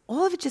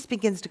 All of it just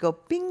begins to go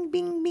bing,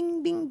 bing,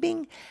 bing, bing,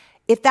 bing.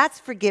 If that's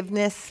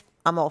forgiveness,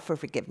 I'm all for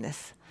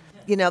forgiveness.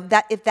 You know,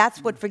 that if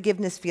that's what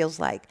forgiveness feels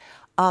like.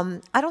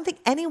 I don't think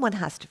anyone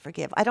has to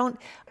forgive.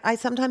 I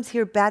sometimes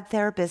hear bad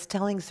therapists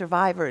telling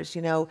survivors,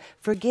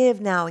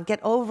 forgive now and get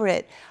over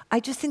it. I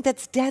just think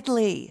that's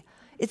deadly.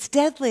 It's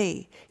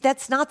deadly.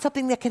 That's not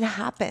something that can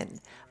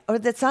happen, or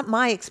that's not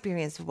my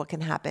experience of what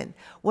can happen.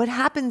 What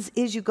happens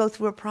is you go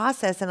through a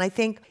process, and I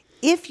think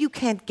if you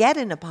can't get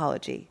an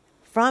apology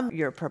from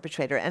your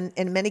perpetrator, and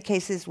in many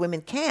cases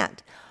women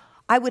can't,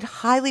 I would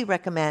highly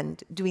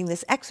recommend doing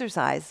this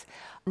exercise.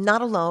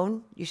 Not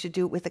alone. You should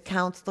do it with a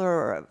counselor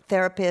or a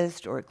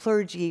therapist or a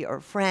clergy or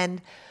a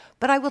friend.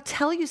 But I will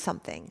tell you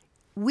something.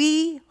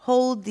 We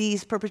hold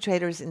these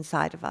perpetrators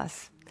inside of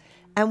us.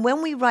 And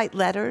when we write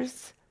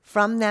letters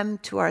from them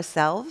to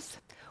ourselves,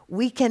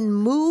 we can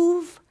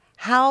move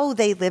how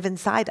they live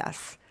inside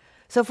us.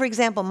 So, for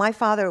example, my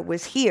father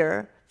was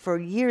here for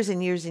years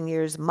and years and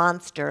years,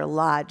 monster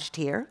lodged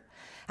here.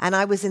 And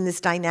I was in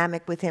this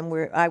dynamic with him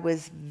where I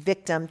was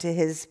victim to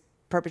his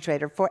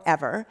perpetrator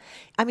forever.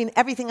 I mean,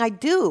 everything I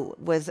do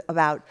was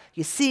about,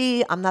 you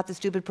see, I'm not the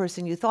stupid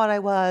person you thought I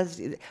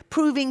was,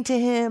 proving to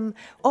him,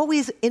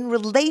 always in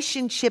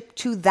relationship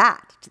to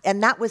that.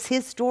 And that was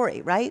his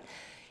story, right?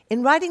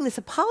 In writing this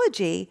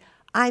apology,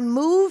 I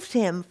moved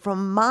him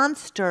from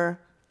monster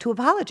to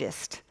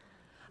apologist.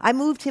 I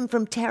moved him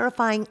from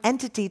terrifying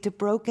entity to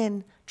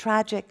broken,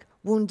 tragic,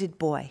 wounded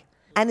boy.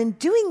 And in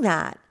doing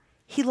that,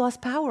 he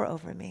lost power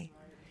over me.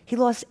 He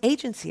lost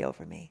agency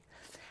over me.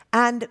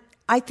 And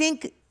I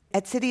think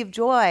at City of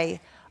Joy,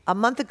 a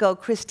month ago,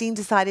 Christine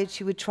decided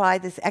she would try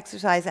this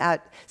exercise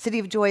out. City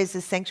of Joy is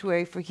a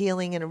sanctuary for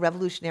healing in a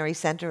revolutionary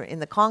center in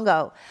the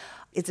Congo.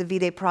 It's a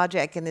V-Day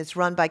project, and it's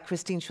run by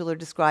Christine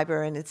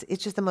Schuler-Describer, and it's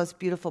just the most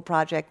beautiful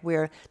project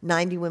where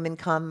 90 women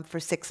come for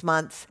 6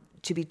 months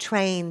to be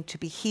trained, to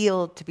be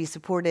healed, to be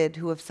supported,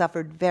 who have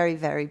suffered very,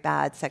 very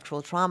bad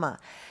sexual trauma.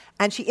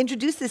 And she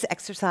introduced this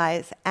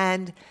exercise,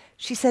 and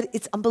she said,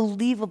 it's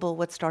unbelievable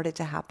what started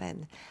to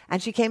happen.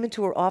 And she came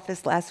into her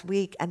office last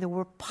week, and there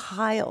were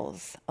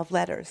piles of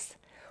letters.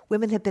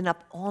 Women had been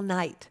up all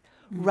night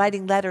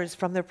writing letters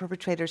from their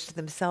perpetrators to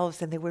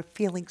themselves, and they were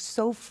feeling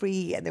so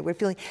free, and they were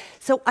feeling...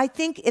 So I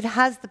think it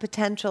has the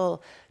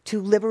potential to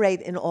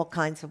liberate in all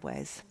kinds of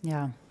ways.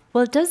 Yeah.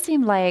 Well, it does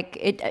seem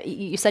like,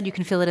 you said you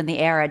can feel it in the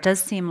air. It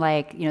does seem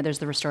like, there's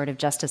the restorative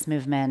justice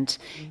movement,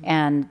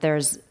 and there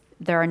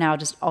are now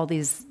just all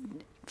these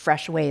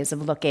fresh ways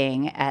of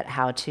looking at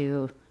how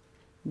to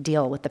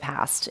deal with the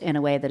past in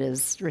a way that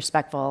is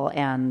respectful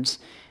and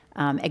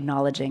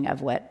acknowledging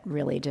of what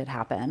really did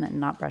happen and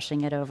not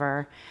brushing it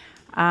over.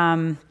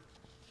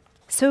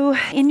 So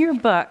in your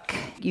book,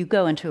 you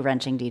go into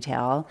wrenching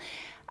detail.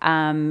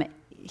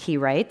 He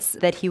writes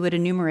that he would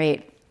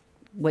enumerate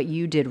what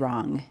you did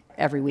wrong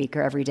every week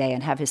or every day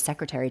and have his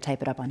secretary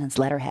type it up on his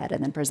letterhead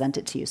and then present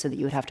it to you so that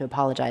you would have to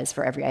apologize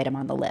for every item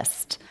on the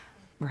list.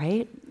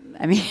 Right?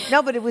 I mean,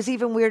 no, but it was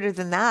even weirder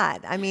than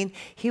that. I mean,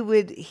 he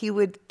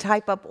would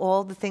type up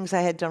all the things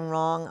I had done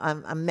wrong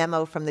on a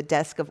memo from the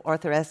desk of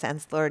Arthur S.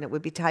 Ensler, and it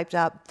would be typed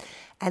up.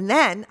 And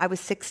then I was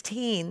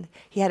 16.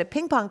 He had a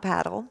ping pong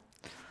paddle,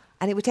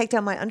 and he would take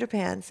down my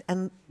underpants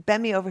and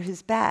bend me over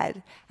his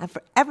bed. And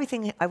for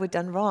everything I would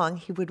done wrong,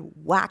 he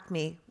would whack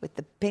me with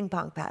the ping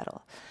pong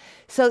paddle.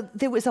 So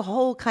there was a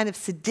whole kind of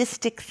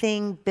sadistic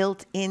thing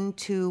built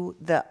into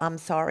the "I'm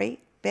sorry"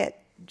 bit,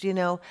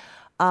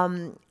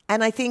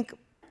 and I think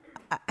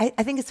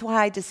it's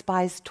why I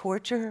despise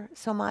torture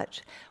so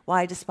much,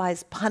 why I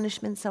despise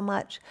punishment so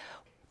much.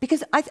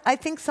 Because I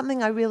think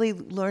something I really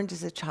learned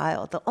as a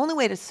child, the only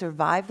way to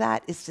survive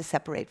that is to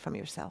separate from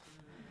yourself.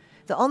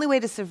 The only way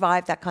to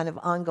survive that kind of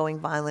ongoing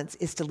violence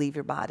is to leave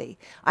your body.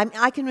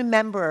 I can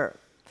remember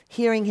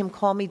hearing him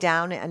call me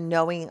down and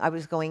knowing I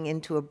was going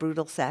into a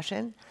brutal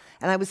session.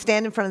 And I would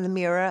stand in front of the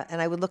mirror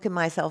and I would look at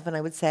myself and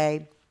I would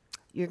say,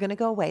 "You're going to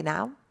go away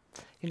now.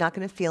 You're not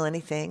going to feel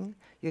anything.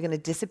 You're going to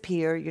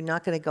disappear. You're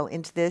not going to go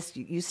into this.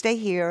 You stay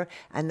here,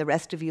 and the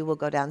rest of you will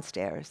go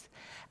downstairs.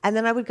 And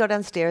then I would go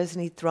downstairs,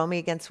 and he'd throw me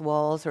against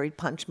walls, or he'd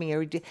punch me,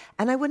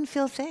 and I wouldn't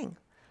feel a thing.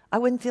 I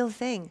wouldn't feel a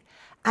thing.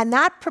 And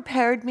that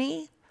prepared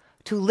me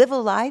to live a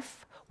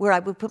life where I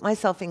would put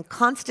myself in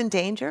constant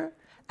danger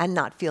and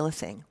not feel a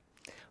thing,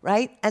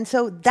 right? And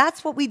so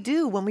that's what we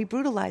do when we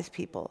brutalize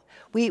people.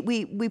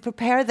 We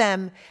prepare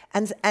them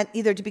and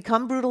either to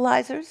become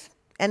brutalizers,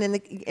 and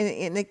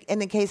in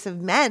the case of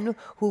men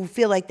who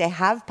feel like they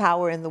have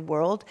power in the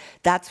world,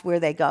 that's where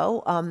they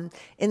go.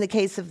 In the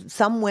case of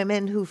some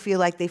women who feel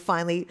like they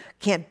finally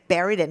can't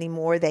bear it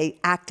anymore, they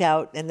act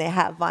out and they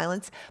have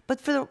violence.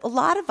 But for a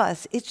lot of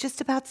us, it's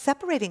just about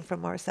separating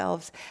from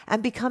ourselves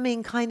and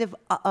becoming kind of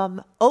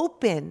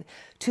open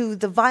to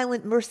the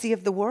violent mercy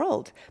of the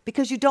world,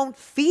 because you don't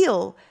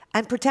feel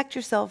and protect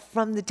yourself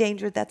from the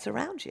danger that's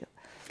around you.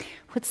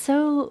 What's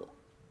so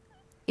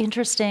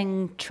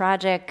interesting,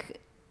 tragic,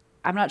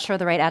 I'm not sure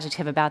the right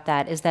adjective about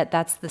that, is that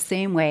that's the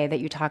same way that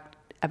you talked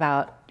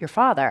about your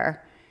father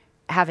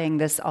having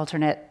this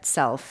alternate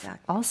self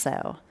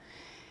also.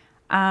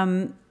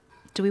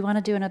 Do we want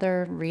to do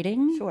another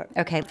reading? Sure.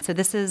 Okay, so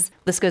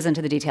this goes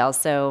into the details,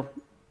 so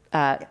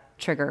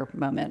trigger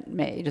moment,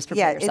 may just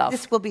prepare yourself.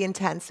 This will be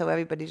intense, so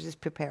everybody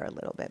just prepare a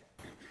little bit.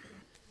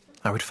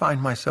 I would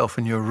find myself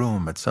in your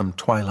room at some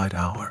twilight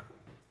hour.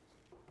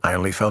 I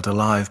only felt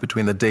alive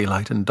between the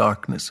daylight and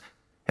darkness,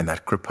 in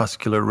that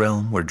crepuscular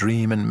realm where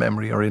dream and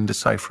memory are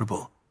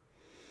indecipherable.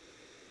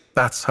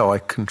 That's how I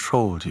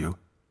controlled you.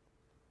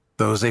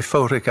 Those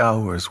aphotic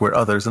hours where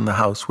others in the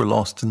house were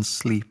lost in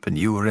sleep and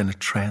you were in a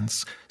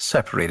trance,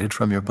 separated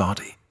from your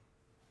body.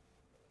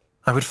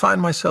 I would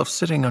find myself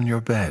sitting on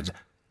your bed,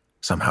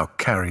 somehow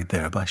carried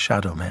there by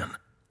shadow men.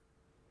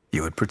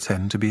 You would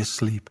pretend to be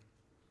asleep,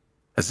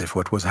 as if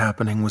what was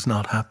happening was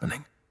not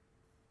happening.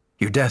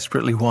 You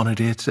desperately wanted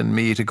it and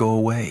me to go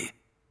away.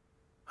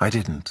 I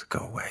didn't go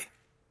away.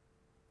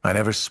 I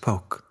never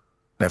spoke,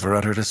 never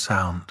uttered a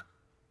sound.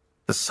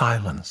 The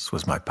silence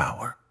was my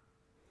power.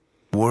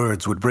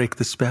 Words would break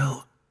the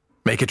spell,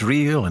 make it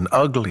real and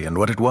ugly and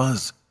what it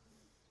was.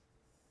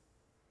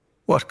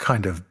 What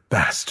kind of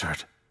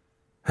bastard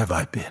have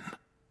I been?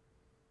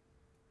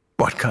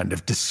 What kind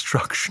of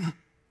destruction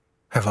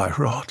have I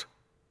wrought?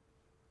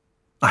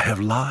 I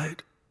have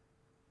lied,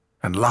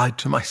 and lied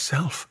to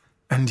myself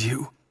and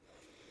you.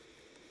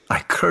 I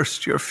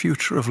cursed your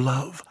future of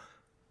love.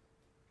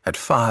 At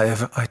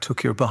 5, I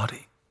took your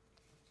body.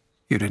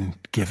 You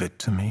didn't give it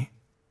to me.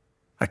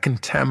 I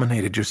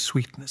contaminated your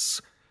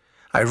sweetness.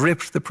 I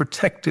ripped the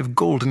protective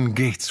golden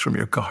gates from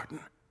your garden.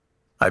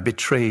 I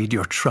betrayed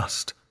your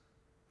trust.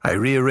 I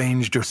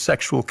rearranged your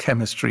sexual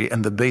chemistry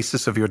and the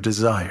basis of your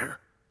desire.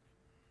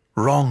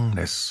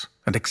 Wrongness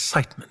and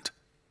excitement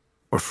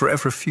were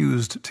forever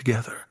fused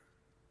together.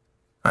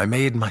 I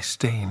made my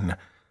stain.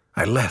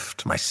 I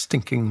left my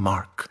stinking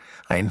mark.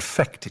 I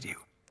infected you.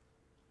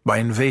 By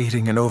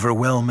invading and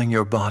overwhelming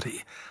your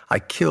body, I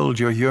killed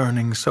your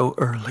yearning so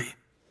early.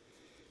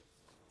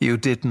 You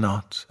did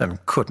not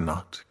and could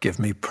not give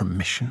me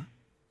permission.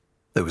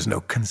 There was no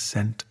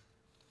consent.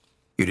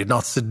 You did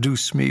not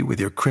seduce me with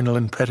your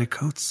crinoline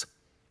petticoats.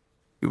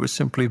 You were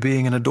simply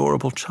being an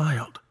adorable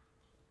child.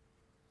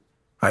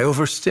 I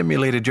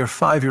overstimulated your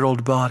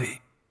 5-year-old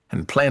body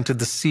and planted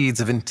the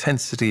seeds of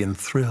intensity and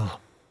thrill.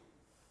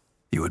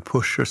 You would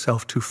push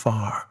yourself too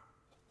far,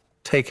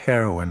 take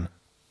heroin,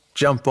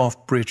 jump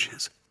off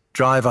bridges,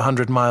 drive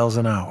 100 miles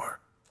an hour.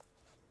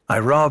 I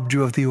robbed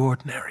you of the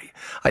ordinary.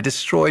 I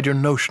destroyed your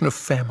notion of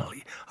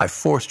family. I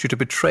forced you to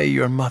betray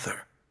your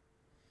mother.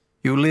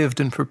 You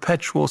lived in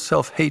perpetual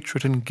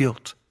self-hatred and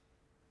guilt.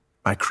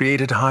 I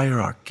created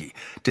hierarchy,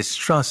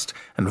 distrust,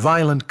 and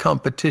violent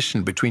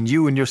competition between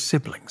you and your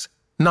siblings.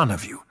 None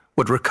of you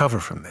would recover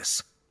from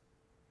this.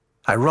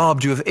 I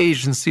robbed you of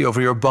agency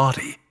over your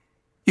body.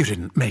 You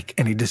didn't make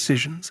any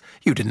decisions.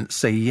 You didn't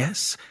say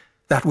yes.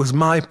 That was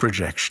my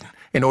projection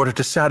in order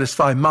to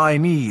satisfy my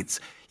needs.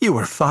 You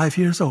were 5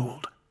 years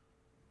old.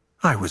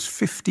 I was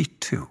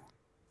 52.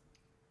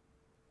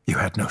 You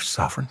had no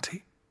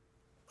sovereignty.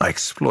 I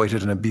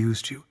exploited and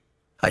abused you.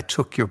 I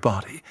took your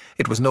body.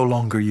 It was no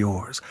longer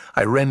yours.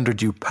 I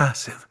rendered you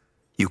passive.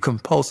 You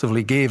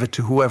compulsively gave it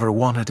to whoever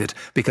wanted it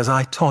because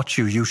I taught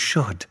you you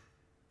should.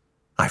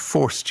 I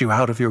forced you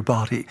out of your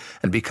body,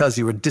 and because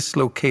you were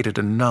dislocated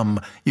and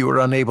numb, you were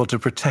unable to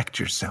protect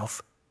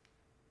yourself.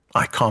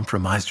 I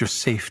compromised your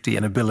safety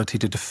and ability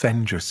to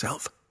defend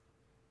yourself.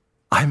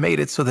 I made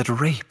it so that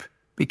rape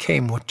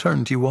became what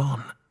turned you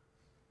on.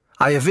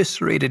 I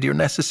eviscerated your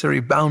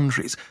necessary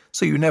boundaries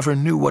so you never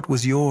knew what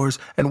was yours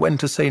and when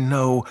to say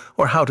no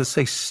or how to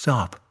say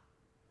stop.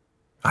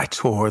 I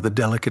tore the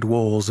delicate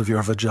walls of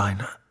your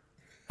vagina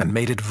and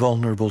made it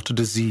vulnerable to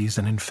disease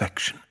and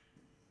infection.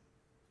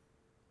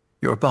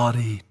 Your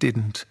body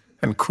didn't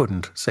and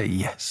couldn't say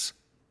yes.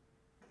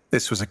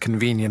 This was a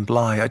convenient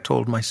lie I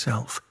told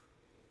myself.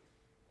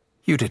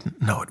 You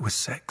didn't know it was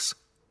sex.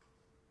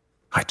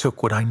 I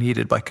took what I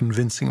needed by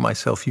convincing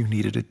myself you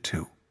needed it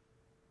too.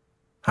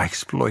 I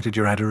exploited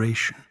your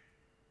adoration.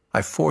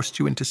 I forced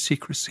you into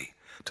secrecy,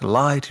 to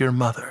lie to your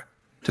mother,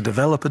 to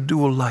develop a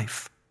dual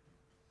life.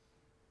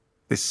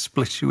 This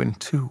split you in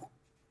two.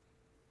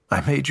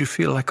 I made you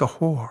feel like a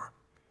whore.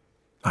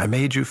 I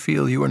made you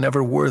feel you were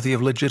never worthy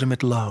of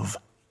legitimate love.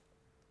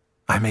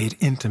 I made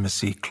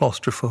intimacy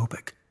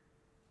claustrophobic.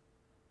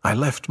 I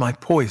left my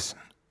poison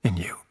in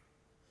you.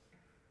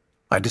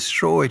 I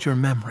destroyed your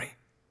memory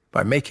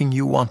by making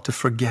you want to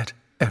forget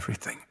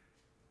everything.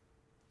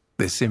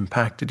 This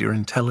impacted your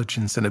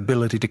intelligence and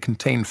ability to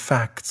contain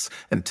facts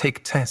and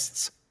take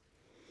tests.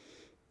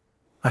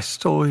 I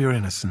stole your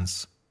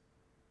innocence.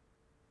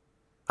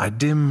 I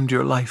dimmed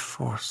your life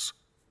force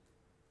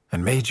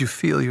and made you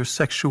feel your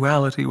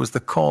sexuality was the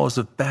cause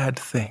of bad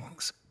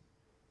things.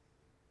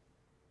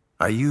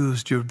 I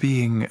used your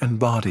being and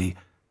body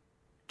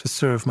to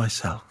serve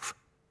myself.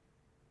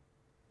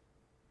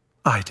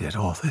 I did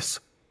all this.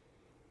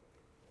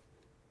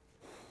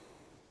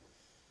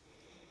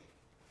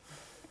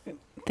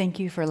 Thank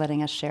you for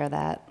letting us share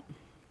that.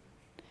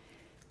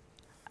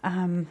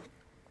 There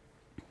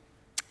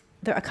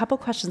are a couple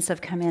questions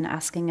have come in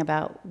asking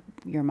about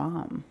your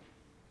mom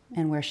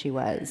and where she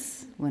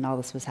was when all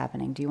this was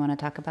happening. Do you want to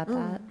talk about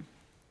that?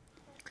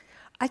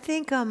 I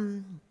think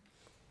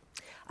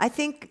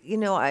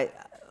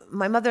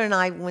my mother and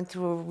I went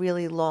through a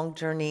really long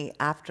journey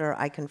after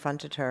I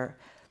confronted her.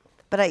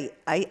 But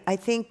I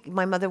think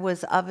my mother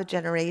was of a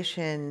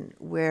generation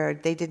where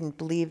they didn't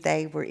believe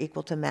they were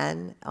equal to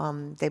men.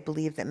 They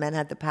believed that men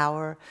had the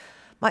power.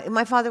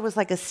 My father was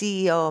like a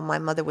CEO, and my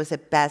mother was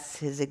at best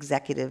his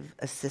executive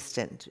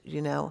assistant,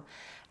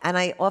 And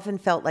I often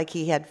felt like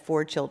he had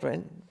 4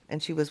 children,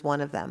 and she was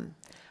one of them.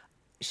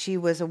 She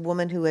was a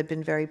woman who had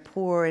been very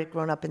poor, had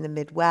grown up in the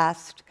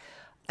Midwest,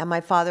 and my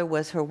father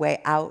was her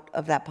way out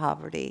of that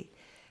poverty.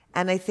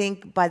 And I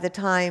think by the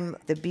time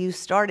the abuse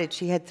started,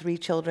 she had 3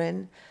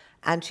 children,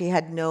 and she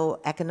had no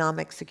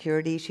economic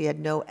security. She had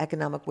no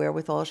economic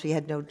wherewithal. She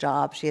had no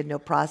job. She had no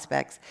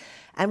prospects.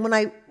 And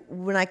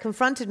when I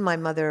confronted my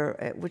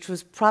mother, which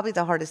was probably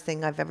the hardest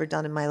thing I've ever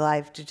done in my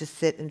life, to just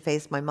sit and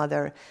face my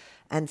mother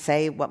and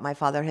say what my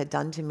father had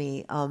done to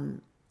me,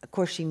 of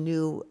course, she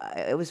knew.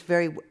 It was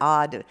very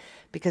odd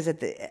because at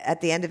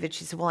the end of it,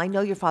 she said, well, I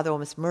know your father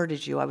almost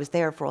murdered you. I was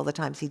there for all the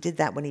times he did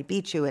that when he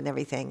beat you and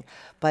everything.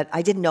 But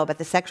I didn't know about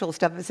the sexual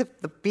stuff, as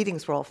if the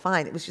beatings were all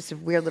fine. It was just a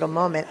weird little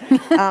moment.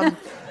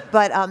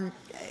 But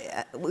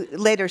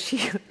later,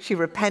 she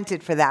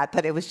repented for that,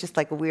 but it was just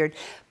like a weird.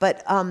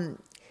 But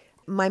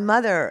my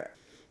mother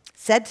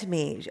said to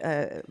me,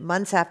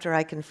 months after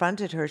I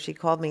confronted her, she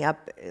called me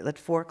up at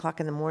 4 o'clock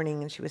in the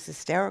morning, and she was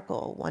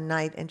hysterical one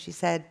night, and she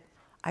said,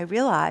 I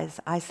realize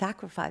I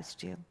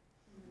sacrificed you.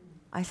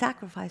 I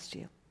sacrificed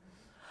you.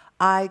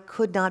 I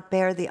could not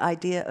bear the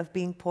idea of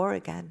being poor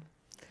again.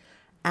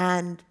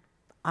 And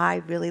I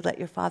really let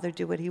your father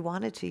do what he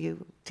wanted to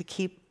you to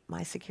keep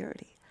my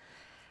security.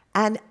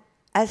 And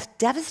as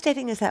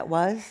devastating as that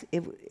was,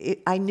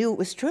 I knew it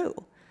was true.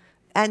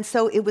 And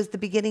so it was the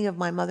beginning of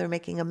my mother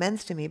making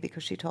amends to me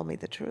because she told me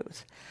the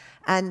truth.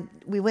 And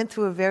we went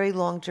through a very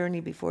long journey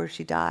before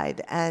she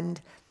died.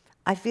 And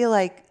I feel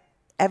like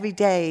every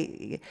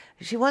day,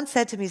 she once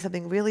said to me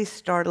something really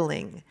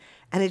startling,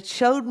 and it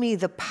showed me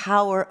the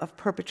power of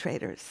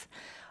perpetrators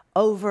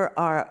over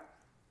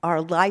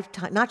our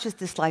lifetime, not just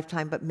this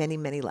lifetime, but many,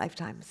 many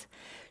lifetimes.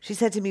 She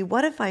said to me,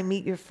 what if I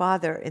meet your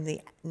father in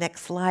the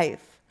next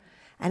life,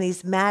 and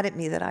he's mad at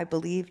me that I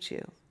believed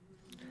you?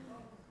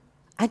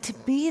 And to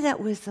me,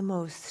 that was the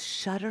most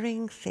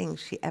shuddering thing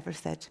she ever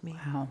said to me.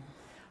 Wow.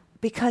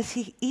 Because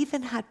he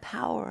even had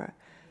power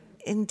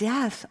in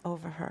death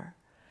over her.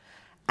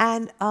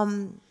 And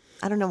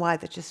I don't know why,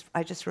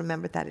 I just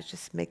remembered that. It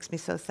just makes me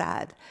so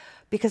sad.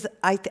 Because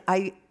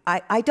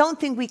I don't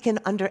think we can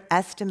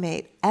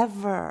underestimate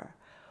ever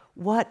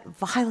what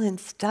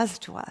violence does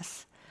to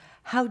us.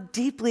 How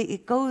deeply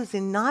it goes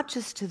in not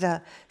just to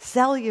the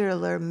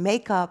cellular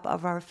makeup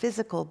of our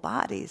physical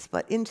bodies,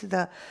 but into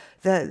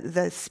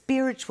the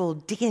spiritual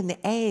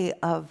DNA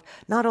of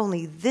not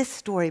only this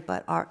story,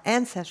 but our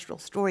ancestral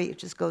story. It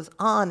just goes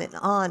on and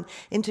on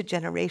into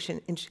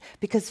generation,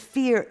 because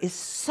fear is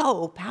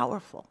so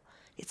powerful.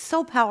 It's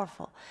so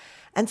powerful.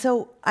 And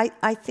so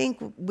I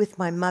think with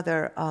my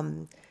mother,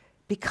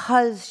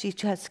 because she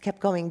just kept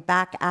going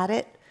back at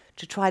it,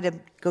 to try to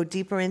go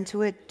deeper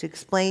into it, to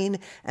explain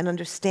and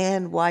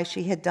understand why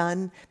she had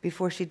done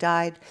before she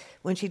died.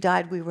 When she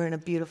died, we were in a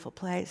beautiful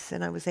place,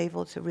 and I was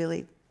able to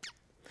really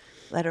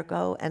let her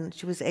go. And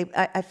she was able,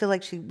 I feel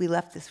like she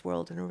left this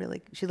world in a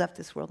really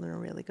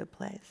good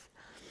place.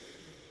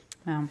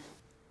 Wow.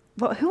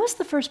 Well, who was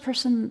the first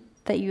person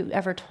that you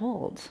ever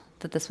told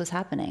that this was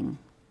happening?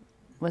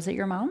 Was it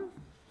your mom?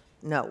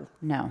 No.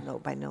 No. No,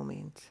 by no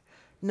means.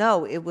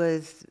 No, it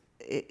was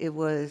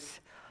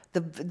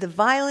the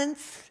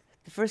violence.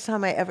 The first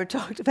time I ever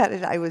talked about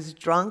it, I was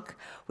drunk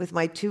with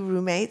my 2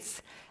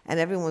 roommates, and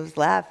everyone was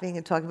laughing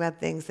and talking about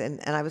things. And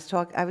I was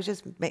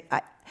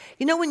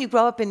You know, when you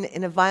grow up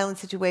in a violent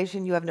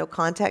situation, you have no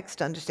context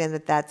to understand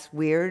that that's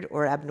weird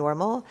or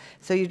abnormal.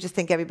 So you just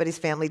think everybody's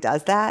family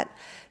does that.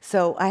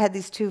 So I had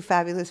these two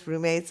fabulous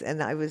roommates,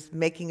 and I was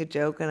making a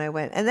joke, and I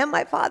went, and then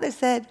my father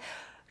said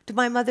to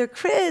my mother,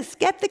 "Chris,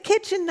 get the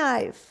kitchen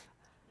knife."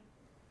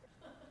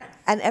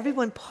 And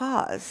everyone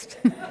paused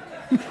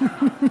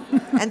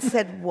and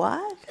said,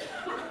 "What?"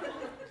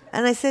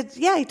 And I said,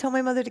 "Yeah, he told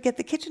my mother to get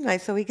the kitchen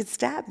knife so he could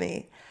stab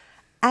me."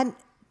 And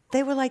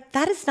they were like,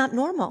 "That is not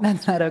normal.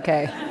 That's not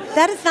okay.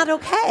 That is not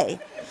okay."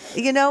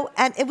 You know,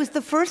 and it was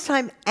the first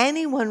time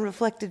anyone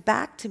reflected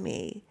back to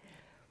me,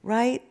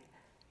 right,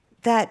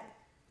 that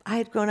I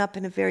had grown up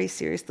in a very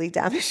seriously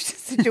damaged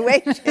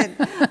situation.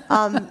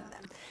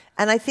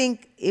 And I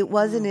think it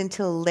wasn't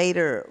until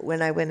later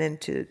when I went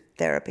into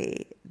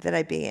therapy that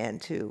I began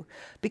to,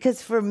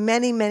 because for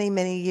many, many,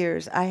 many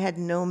years, I had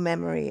no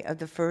memory of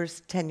the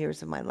first 10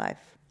 years of my life.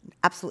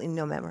 Absolutely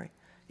no memory.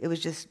 It was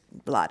just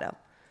blotto.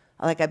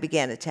 Like I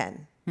began at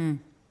 10.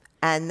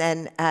 And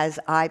then as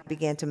I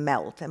began to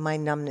melt, and my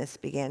numbness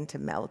began to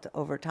melt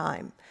over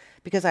time,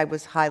 because I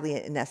was highly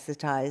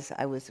anesthetized,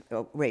 I was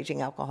a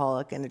raging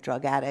alcoholic and a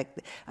drug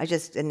addict, I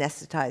just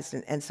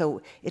anesthetized. And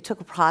so it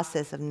took a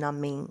process of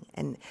numbing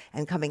and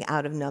coming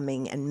out of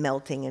numbing and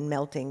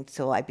melting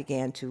till I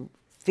began to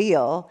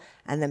feel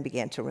and then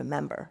began to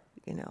remember,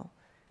 you know.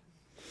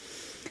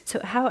 So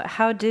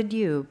how did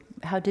you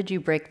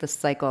break the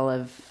cycle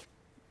of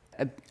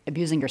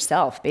abusing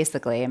yourself,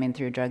 basically? I mean,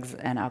 through drugs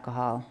and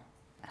alcohol.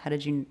 How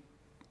did you?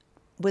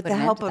 With the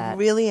help of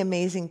really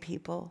amazing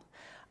people.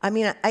 I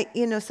mean,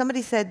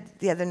 somebody said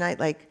the other night,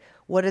 like,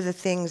 what are the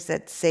things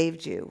that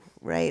saved you,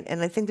 right?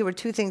 And I think there were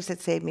two things that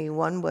saved me.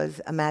 One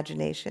was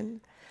imagination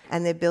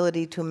and the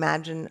ability to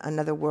imagine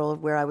another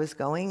world where I was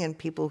going and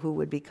people who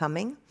would be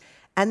coming.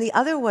 And the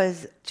other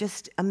was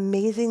just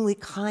amazingly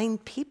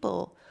kind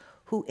people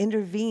who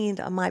intervened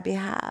on my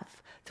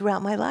behalf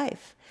throughout my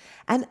life.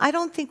 And I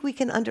don't think we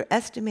can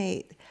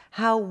underestimate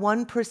how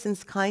one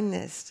person's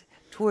kindness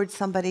towards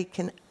somebody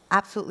can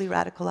absolutely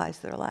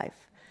radicalize their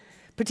life,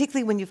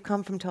 particularly when you've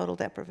come from total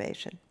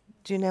deprivation.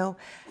 Do you know?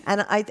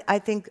 And I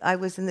think I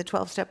was in the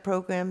 12-step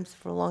programs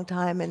for a long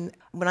time, and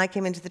when I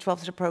came into the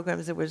 12-step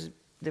programs, there was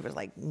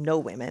like no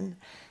women,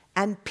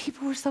 and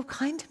people were so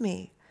kind to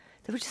me.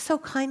 They were just so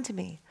kind to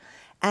me.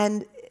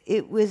 And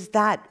it was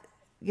that,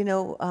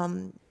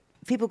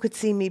 people could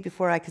see me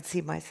before I could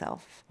see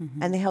myself,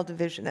 and they held a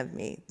vision of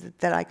me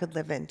that I could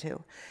live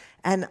into.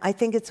 And I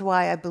think it's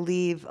why I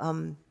believe,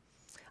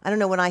 I don't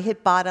know, when I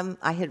hit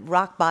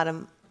rock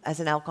bottom as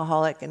an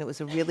alcoholic, and it was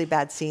a really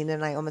bad scene,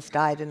 and I almost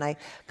died, and I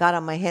got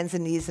on my hands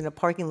and knees in a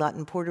parking lot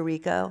in Puerto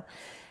Rico,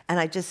 and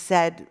I just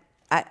said,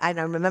 I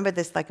remember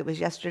this like it was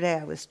yesterday.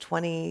 I was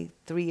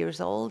 23 years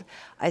old.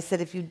 I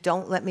said, if you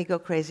don't let me go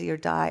crazy or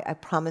die, I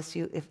promise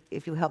you,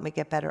 if you help me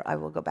get better, I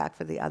will go back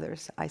for the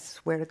others. I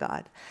swear to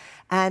God.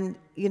 And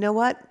you know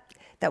what?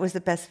 That was the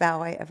best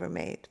vow I ever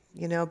made,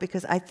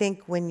 because I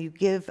think when you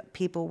give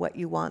people what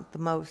you want the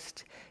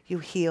most, you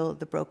heal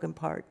the broken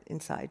part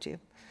inside you.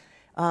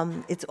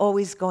 It's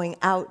always going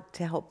out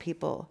to help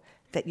people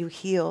that you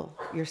heal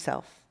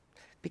yourself,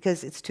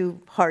 because it's too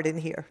hard in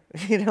here,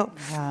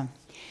 Yeah.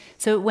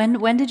 So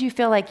when did you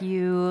feel like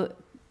you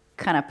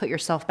kind of put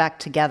yourself back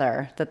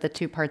together, that the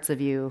two parts of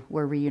you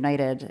were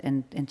reunited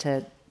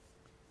into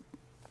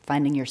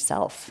finding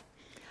yourself?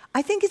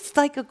 I think it's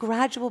like a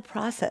gradual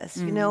process,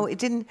 It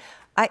didn't.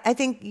 I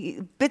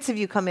think bits of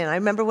you come in. I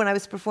remember when I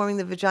was performing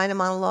the vagina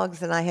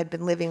monologues, and I had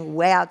been living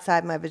way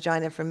outside my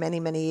vagina for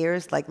many, many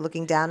years, like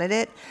looking down at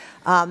it.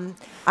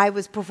 I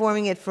was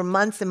performing it for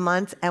months and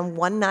months, and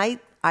one night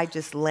I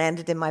just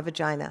landed in my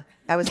vagina.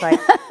 I was like,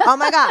 oh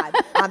my God,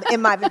 I'm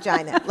in my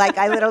vagina. Like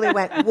I literally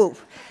went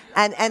woof.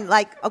 And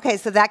like, okay,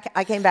 so that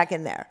I came back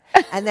in there.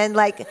 And then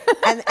like,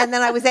 and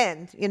then I was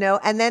in,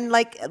 and then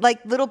like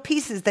little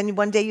pieces. Then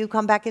one day you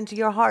come back into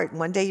your heart, and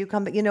one day you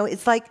come back,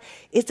 it's like,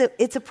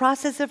 it's a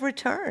process of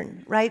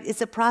return, right?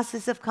 It's a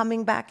process of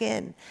coming back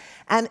in.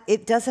 And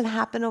it doesn't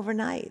happen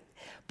overnight.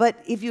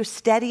 But if you're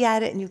steady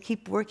at it and you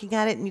keep working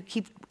at it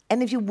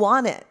and if you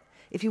want it,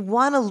 if you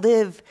want to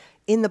live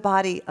in the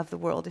body of the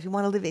world, if you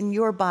want to live in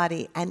your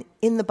body and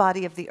in the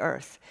body of the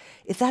earth,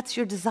 if that's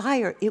your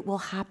desire, it will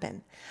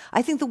happen.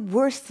 I think the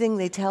worst thing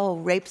they tell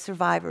rape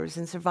survivors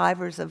and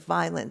survivors of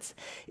violence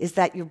is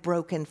that you're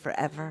broken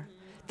forever.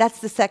 That's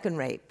the second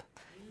rape.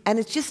 And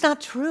it's just not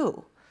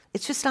true.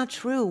 It's just not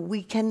true.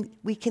 We can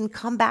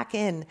come back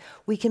in.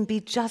 We can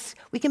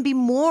be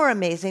more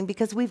amazing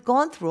because we've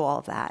gone through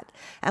all that.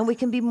 And we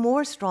can be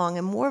more strong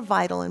and more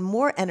vital and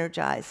more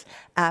energized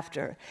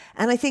after.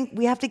 And I think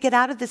we have to get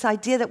out of this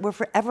idea that we're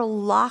forever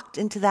locked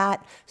into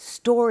that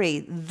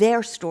story,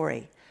 their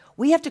story.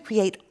 We have to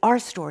create our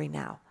story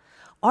now.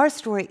 Our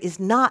story is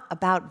not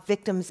about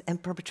victims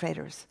and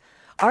perpetrators.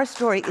 Our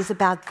story is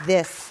about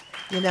this,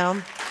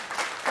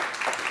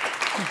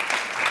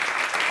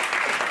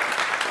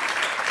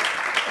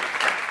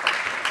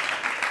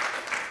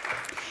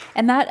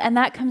 And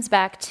that comes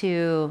back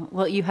to,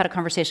 well, you had a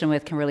conversation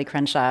with Kimberly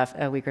Crenshaw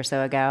a week or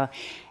so ago,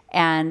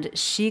 and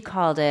she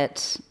called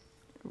it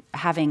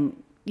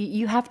having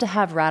you have to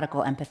have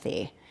radical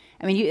empathy.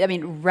 I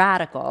mean,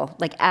 radical,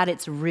 like at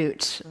its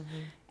root,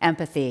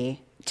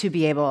 empathy to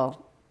be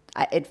able.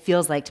 It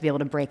feels like to be able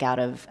to break out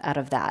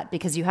of that,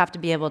 because you have to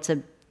be able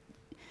to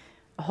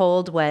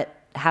hold what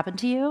happened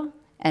to you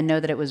and know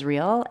that it was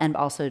real, and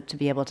also to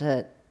be able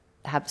to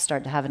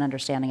start to have an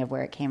understanding of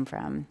where it came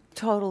from.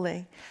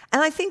 Totally.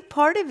 And I think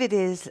part of it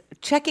is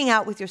checking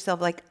out with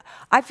yourself. Like,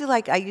 I feel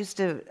like I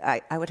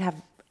would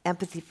have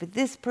empathy for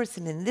this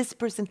person and this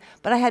person,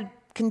 but I had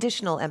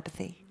conditional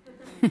empathy,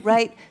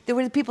 right? There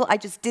were the people I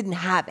just didn't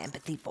have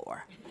empathy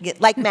for,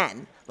 like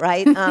men,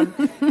 right?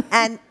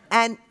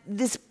 And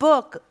this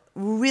book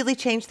really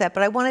changed that.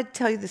 But I wanted to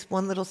tell you this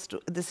one little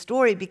this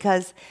story,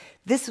 because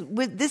this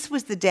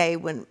was the day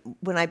when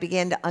I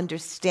began to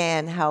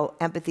understand how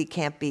empathy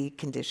can't be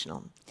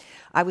conditional.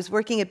 I was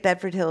working at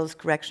Bedford Hills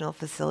Correctional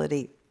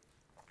Facility,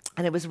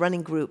 and it was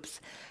running groups.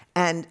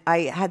 And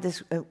I had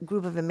this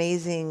group of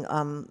amazing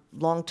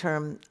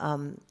long-term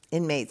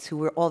inmates who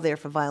were all there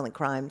for violent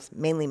crimes,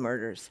 mainly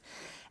murders.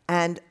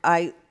 And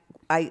I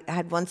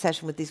had one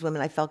session with these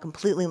women. I fell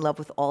completely in love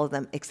with all of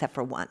them except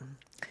for one.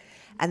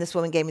 And this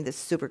woman gave me the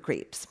super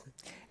creeps,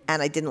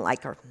 and I didn't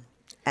like her.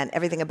 And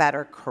everything about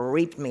her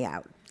creeped me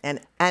out. And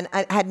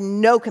I had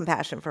no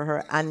compassion for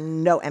her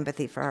and no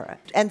empathy for her.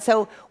 And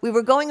so we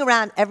were going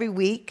around every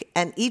week,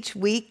 and each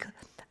week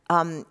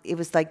it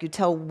was like you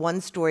tell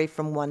one story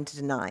from 1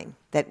 to 9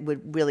 that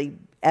would really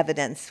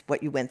evidence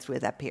what you went through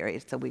at that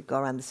period. So we'd go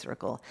around the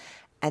circle.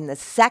 And the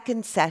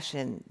second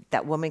session,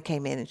 that woman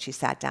came in and she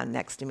sat down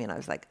next to me, and I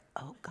was like,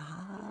 oh,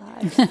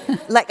 God.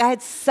 Like, I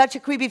had such a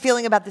creepy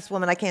feeling about this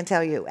woman, I can't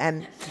tell you.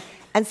 And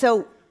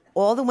so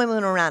all the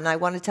women around, and I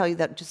want to tell you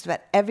that just about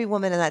every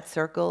woman in that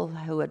circle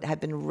who had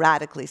been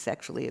radically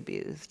sexually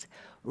abused,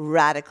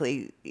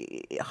 radically,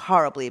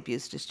 horribly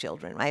abused as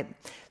children, right?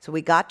 So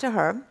we got to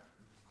her,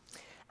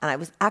 and I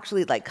was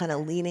actually like kind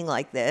of leaning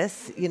like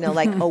this,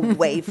 like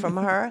away from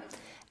her.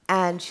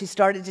 And she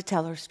started to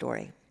tell her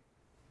story.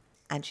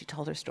 And she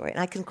told her story. And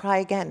I can cry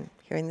again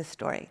hearing this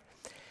story.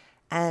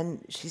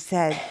 And she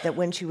said that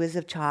when she was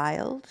a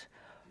child,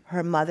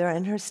 her mother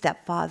and her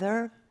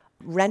stepfather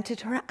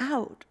rented her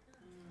out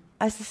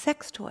as a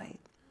sex toy.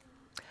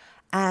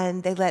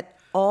 And they let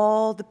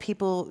all the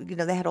people,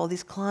 they had all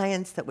these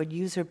clients that would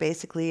use her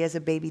basically as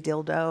a baby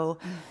dildo,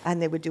 and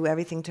they would do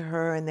everything to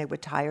her, and they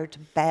would tie her to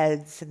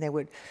beds, and they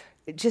would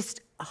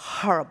just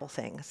horrible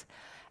things.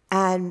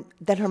 And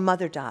then her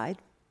mother died,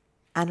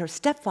 and her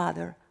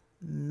stepfather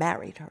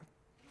married her.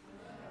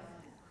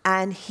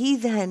 And he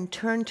then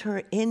turned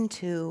her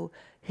into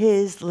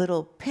his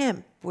little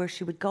pimp, where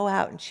she would go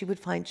out and she would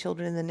find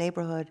children in the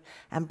neighborhood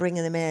and bring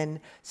them in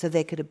so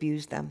they could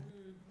abuse them.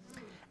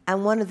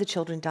 And one of the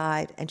children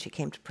died, and she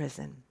came to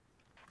prison.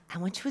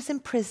 And when she was in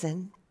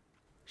prison,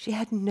 she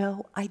had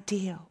no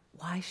idea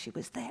why she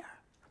was there,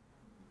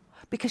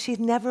 because she had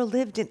never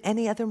lived in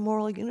any other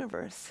moral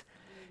universe.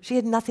 She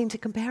had nothing to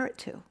compare it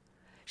to.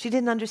 She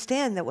didn't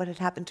understand that what had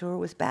happened to her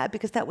was bad,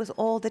 because that was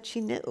all that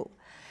she knew.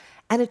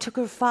 And it took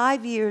her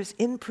 5 years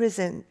in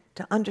prison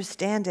to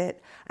understand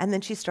it, and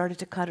then she started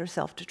to cut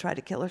herself to try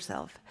to kill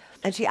herself.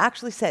 And she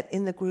actually said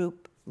in the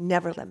group,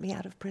 "Never let me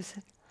out of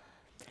prison."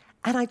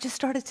 And I just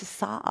started to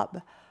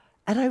sob.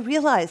 And I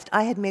realized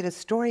I had made a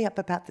story up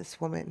about this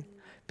woman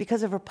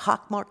because of her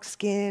pockmarked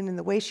skin and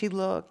the way she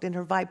looked and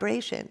her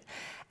vibration.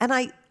 And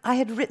I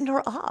had written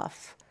her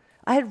off.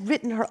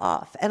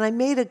 And I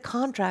made a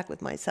contract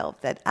with myself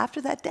that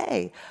after that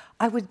day,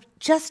 I would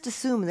just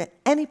assume that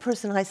any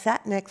person I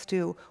sat next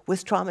to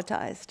was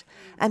traumatized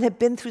and had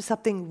been through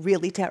something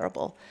really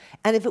terrible.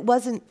 And if it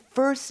wasn't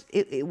first,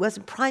 it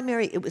wasn't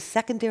primary, it was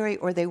secondary,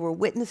 or they were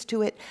witness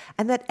to it,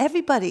 and that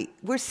everybody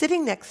we're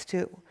sitting next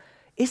to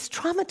is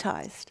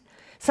traumatized.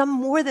 Some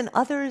more than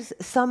others,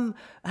 some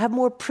have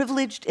more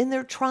privileged in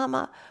their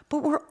trauma,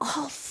 but we're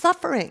all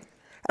suffering.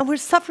 And we're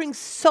suffering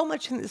so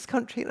much in this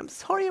country, and I'm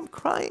sorry I'm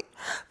crying,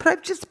 but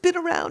I've just been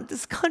around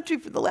this country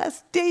for the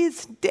last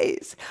days and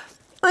days.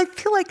 I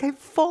feel like I've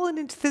fallen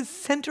into the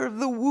center of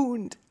the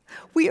wound.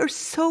 We are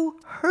so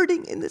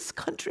hurting in this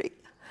country.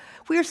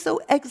 We are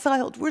so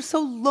exiled. We're so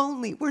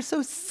lonely. We're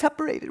so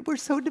separated. We're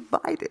so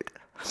divided.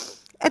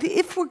 And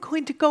if we're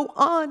going to go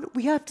on,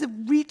 we have to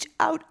reach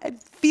out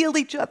and feel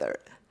each other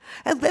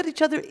and let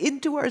each other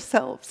into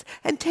ourselves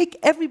and take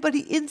everybody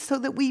in so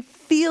that we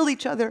feel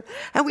each other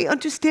and we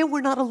understand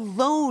we're not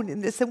alone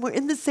in this, and we're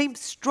in the same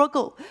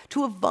struggle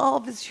to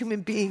evolve as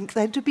human beings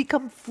and to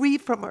become free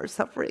from our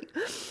suffering.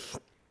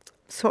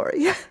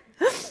 Sorry.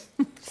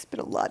 It's been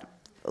a lot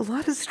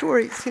of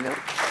stories,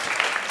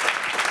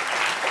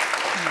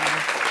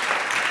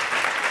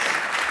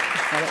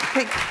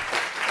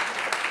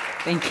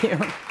 Thank you.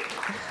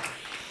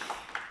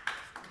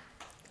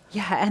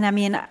 Yeah, and I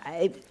mean,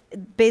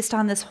 based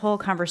on this whole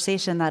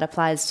conversation, that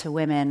applies to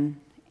women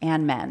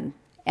and men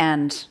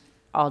and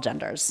all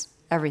genders,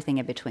 everything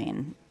in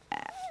between.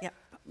 Yep.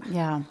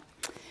 Yeah.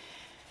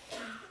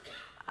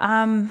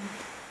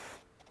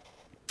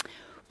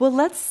 Well,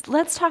 let's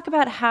talk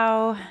about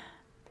how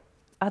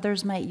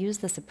others might use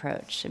this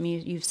approach. I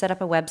mean, you've set up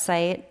a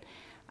website.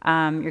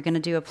 You're going to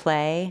do a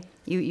play.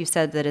 You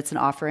said that it's an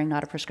offering,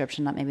 not a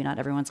prescription. Maybe not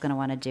everyone's going to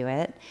want to do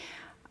it.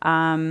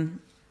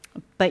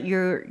 But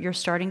you're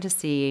starting to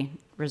see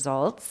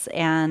results.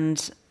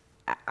 And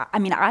I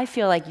mean, I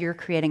feel like you're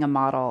creating a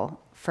model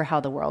for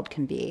how the world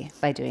can be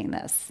by doing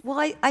this. Well,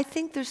 I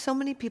think there's so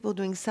many people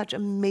doing such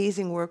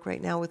amazing work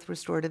right now with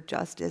restorative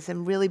justice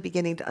and really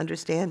beginning to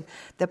understand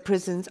that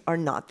prisons are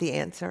not the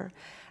answer.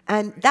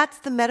 And that's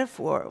the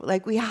metaphor.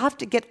 Like, we have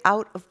to get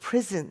out of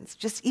prisons,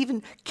 just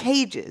even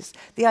cages.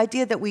 The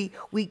idea that we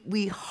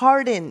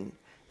harden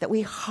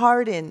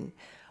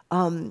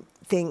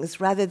things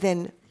rather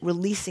than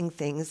releasing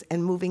things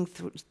and moving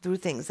through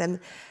things. And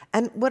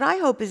what I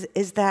hope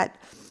is that,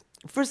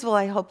 first of all,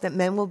 I hope that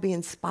men will be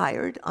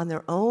inspired on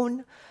their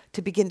own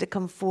to begin to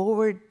come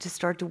forward, to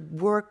start to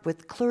work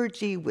with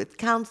clergy, with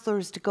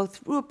counselors, to go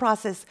through a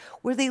process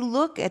where they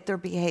look at their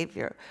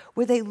behavior,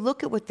 where they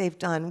look at what they've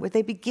done, where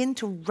they begin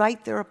to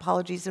write their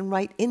apologies and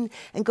write in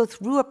and go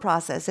through a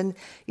process. And,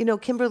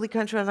 Kimberly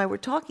Crenshaw and I were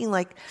talking,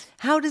 like,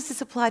 how does this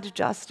apply to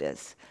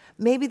justice?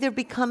 Maybe there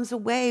becomes a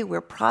way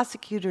where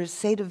prosecutors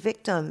say to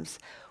victims,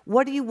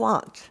 what do you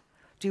want?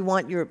 Do you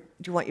want your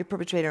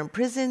perpetrator in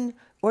prison,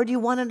 or do you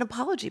want an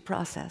apology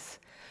process?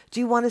 Do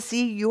you want to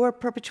see your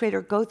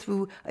perpetrator go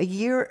through a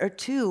year or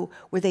two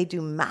where they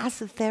do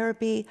massive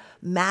therapy,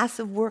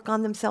 massive work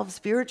on themselves,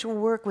 spiritual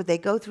work, where they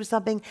go through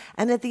something,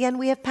 and at the end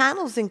we have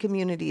panels in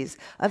communities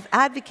of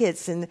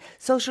advocates and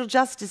social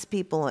justice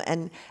people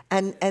and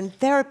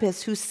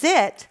therapists who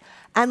sit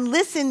and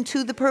listen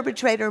to the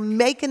perpetrator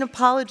make an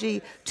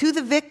apology to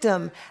the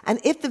victim. And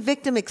if the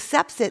victim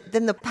accepts it,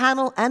 then the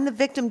panel and the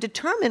victim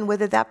determine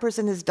whether that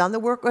person has done the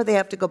work or they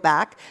have to go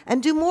back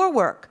and do more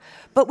work.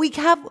 But we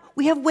have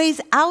ways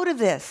out of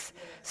this.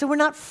 So we're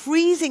not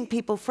freezing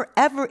people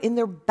forever in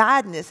their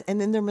badness and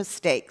in their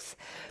mistakes.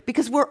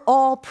 Because we're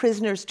all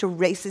prisoners to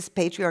racist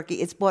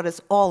patriarchy. It's brought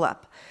us all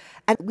up.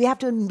 And we have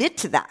to admit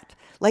to that.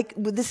 Like,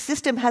 the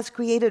system has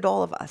created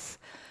all of us.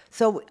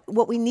 So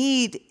what we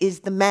need is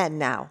the men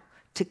now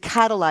to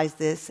catalyze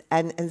this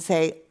and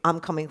say, I'm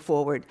coming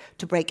forward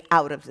to break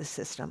out of the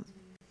system.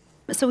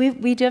 So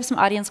we do have some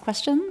audience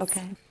questions.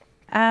 Okay.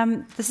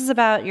 This is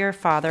about your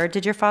father.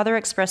 Did your father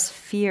express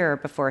fear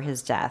before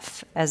his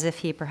death, as if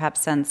he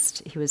perhaps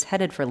sensed he was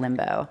headed for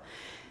limbo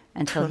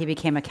until he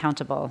became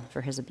accountable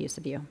for his abuse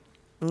of you?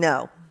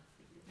 No.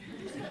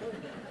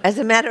 As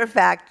a matter of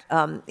fact,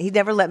 he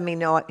never let me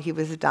know he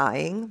was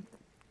dying.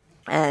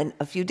 And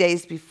a few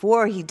days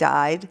before he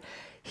died,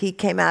 he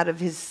came out of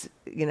his,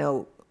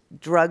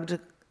 drugged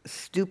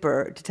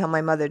stupor to tell my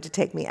mother to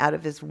take me out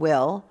of his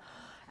will.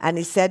 And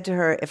he said to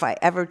her, if I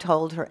ever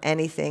told her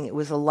anything, it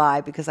was a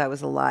lie because I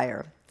was a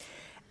liar.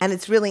 And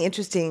it's really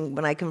interesting,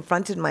 when I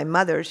confronted my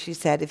mother, she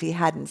said if he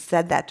hadn't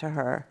said that to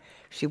her,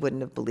 she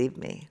wouldn't have believed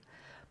me.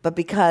 But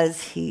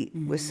because he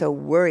was so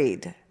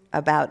worried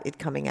about it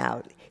coming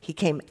out, he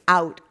came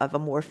out of a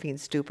morphine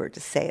stupor to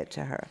say it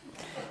to her.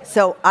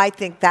 So I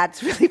think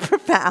that's really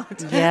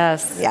profound.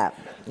 Yes. Yeah.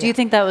 Do you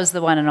think that was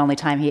the one and only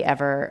time he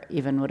ever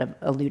even would have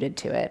alluded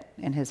to it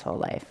in his whole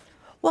life?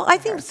 Well, I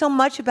think so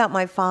much about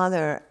my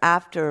father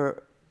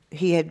after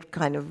he had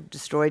kind of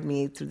destroyed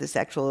me through the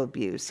sexual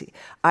abuse.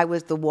 I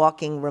was the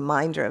walking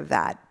reminder of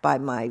that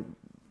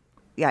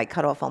I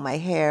cut off all my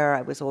hair.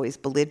 I was always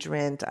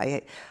belligerent.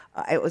 I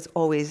was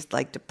always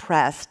like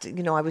depressed.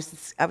 I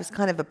was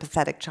kind of a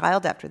pathetic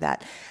child after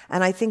that.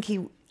 And I think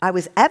I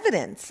was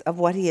evidence of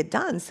what he had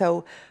done.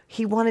 So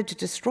he wanted to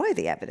destroy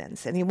the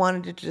evidence, and he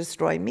wanted to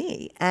destroy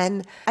me.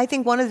 And I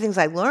think one of the things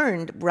I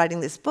learned writing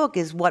this book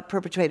is what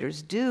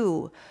perpetrators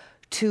do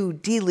to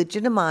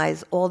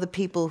delegitimize all the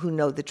people who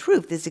know the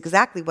truth. This is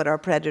exactly what our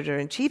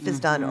predator-in-chief has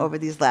done over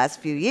these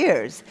last few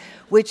years,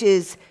 which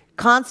is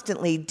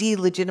constantly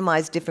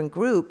delegitimize different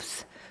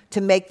groups to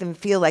make them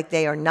feel like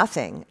they are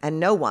nothing and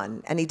no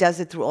one. And he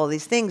does it through all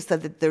these things so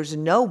that there's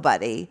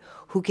nobody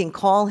who can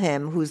call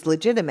him who's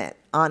legitimate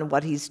on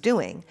what he's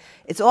doing.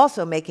 It's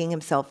also making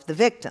himself the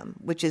victim,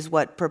 which is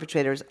what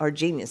perpetrators are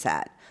genius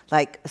at.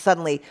 Like,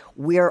 suddenly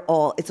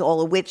it's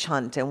all a witch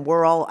hunt and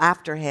we're all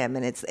after him.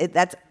 And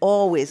that's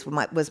always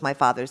was my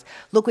father's,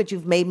 look what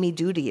you've made me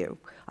do to you.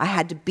 I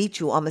had to beat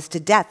you almost to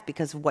death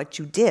because of what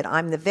you did.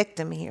 I'm the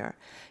victim here.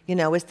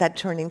 It's that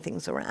turning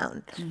things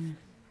around.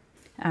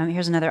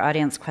 Here's another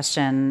audience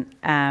question.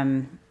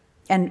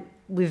 And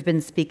we've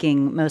been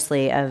speaking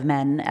mostly of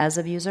men as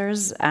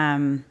abusers.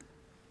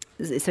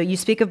 So you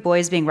speak of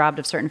boys being robbed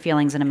of certain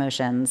feelings and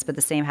emotions, but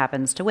the same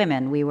happens to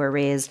women. We were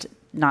raised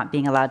not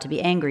being allowed to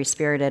be angry,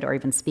 spirited, or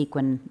even speak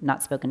when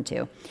not spoken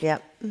to.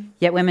 Yep.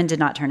 Yet women did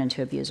not turn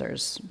into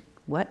abusers.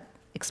 What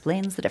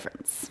explains the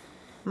difference?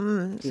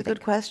 It's a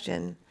good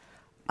question.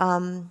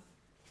 I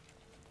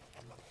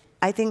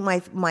think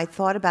my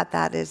thought about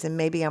that is, and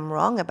maybe I'm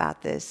wrong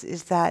about this,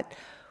 is that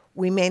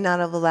we may not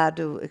have allowed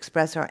to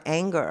express our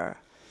anger,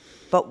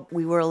 but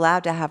we were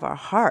allowed to have our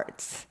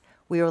hearts.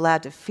 We were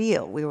allowed to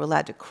feel. We were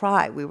allowed to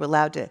cry. We were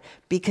allowed to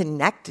be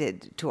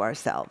connected to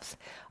ourselves.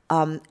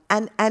 And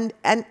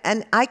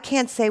I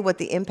can't say what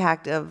the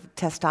impact of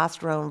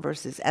testosterone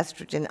versus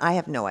estrogen. I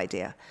have no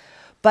idea.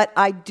 But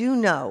I do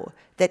know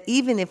that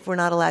even if we're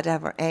not allowed to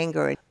have our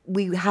anger,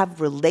 we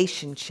have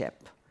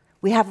relationship.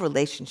 We have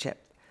relationship.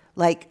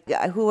 Like,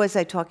 who was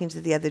I talking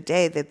to the other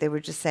day that they were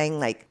just saying,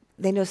 like,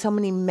 they know so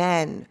many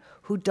men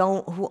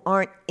who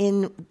aren't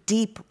in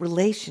deep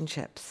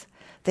relationships.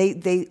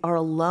 They are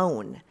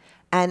alone.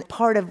 And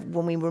part of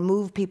when we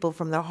remove people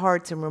from their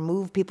hearts and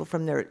remove people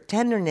from their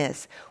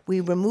tenderness, we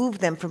remove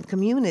them from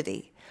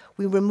community.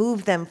 We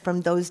remove them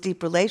from those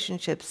deep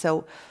relationships.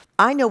 So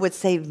I know what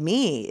saved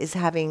me is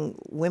having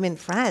women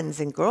friends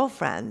and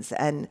girlfriends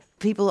and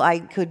people I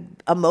could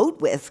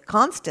emote with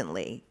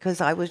constantly, because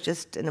I was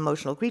just an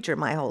emotional creature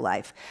my whole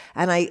life.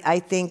 And I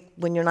think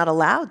when you're not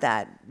allowed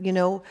that,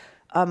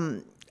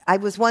 I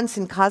was once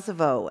in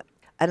Kosovo,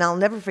 and I'll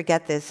never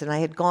forget this, and I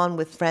had gone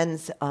with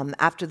friends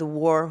after the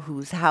war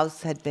whose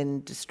house had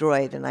been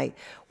destroyed, and I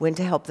went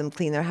to help them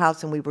clean their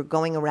house, and we were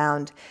going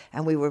around,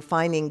 and we were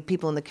finding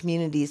people in the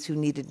communities who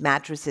needed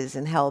mattresses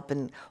and help,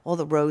 and all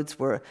the roads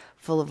were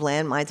full of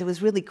landmines. It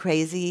was really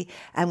crazy,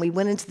 and we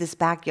went into this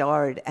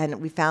backyard, and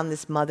we found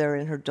this mother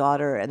and her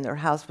daughter, and their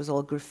house was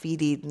all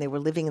graffitied, and they were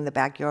living in the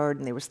backyard,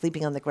 and they were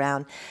sleeping on the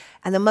ground,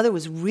 and the mother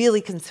was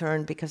really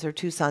concerned because her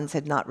 2 sons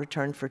had not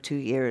returned for 2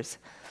 years.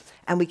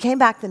 And we came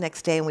back the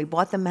next day and we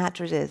bought the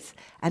mattresses.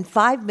 And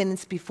 5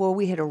 minutes before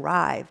we had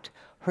arrived,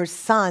 her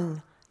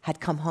son had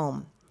come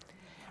home.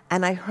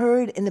 And I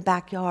heard in the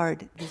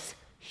backyard this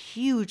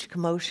huge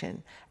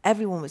commotion.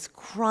 Everyone was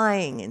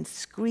crying and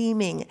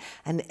screaming.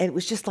 And it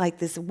was just like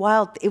this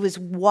it was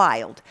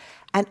wild.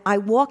 And I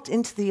walked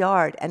into the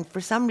yard, and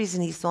for some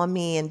reason he saw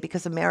me, and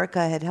because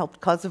America had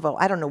helped Kosovo,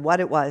 I don't know what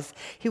it was,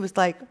 he was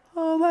like,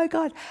 oh my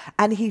God.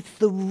 And he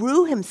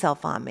threw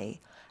himself on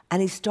me,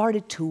 and he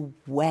started to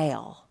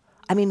wail.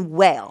 I mean,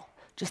 wail,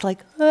 just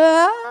like,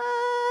 ah.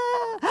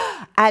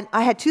 And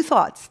I had 2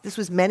 thoughts. This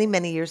was many,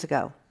 many years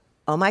ago.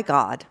 Oh my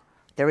God,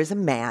 there is a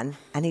man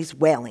and he's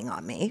wailing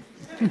on me.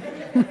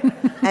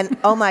 And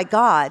oh my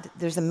God,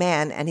 there's a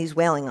man and he's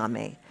wailing on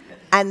me.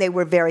 And they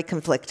were very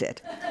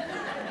conflicted.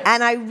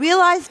 And I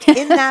realized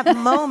in that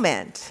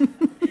moment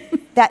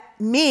that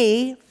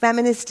me,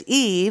 feminist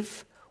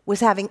Eve, was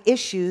having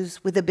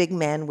issues with a big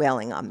man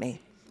wailing on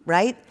me,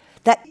 right?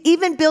 That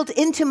even built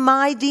into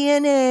my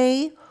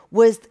DNA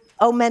was,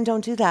 oh, men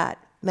don't do that.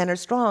 Men are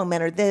strong,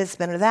 men are this,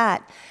 men are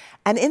that.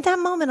 And in that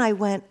moment I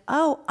went,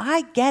 oh,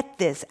 I get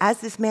this. As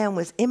this man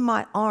was in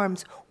my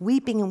arms,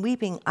 weeping and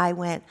weeping, I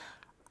went,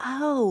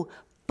 oh,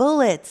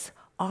 bullets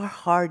are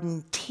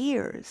hardened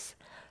tears.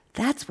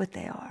 That's what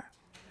they are.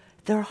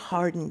 They're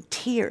hardened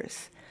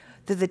tears.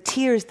 They're the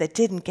tears that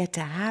didn't get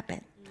to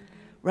happen,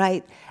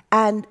 right?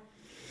 And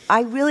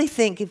I really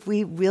think if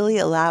we really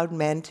allowed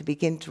men to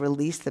begin to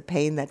release the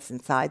pain that's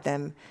inside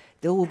them,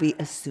 there will be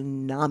a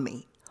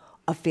tsunami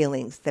of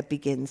feelings that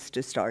begins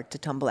to start to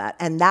tumble out.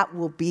 And that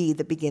will be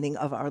the beginning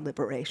of our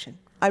liberation.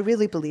 I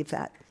really believe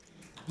that.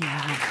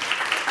 Yeah.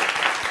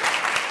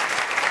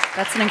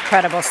 That's an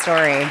incredible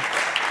story.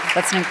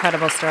 That's an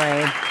incredible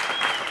story.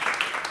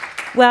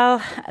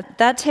 Well,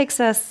 that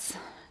takes us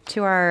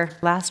to our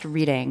last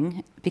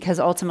reading, because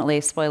ultimately,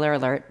 spoiler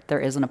alert, there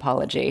is an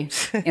apology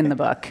in the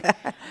book.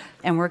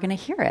 And we're going to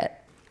hear it.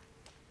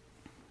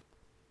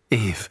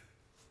 Eve,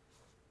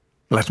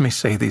 let me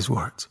say these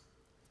words.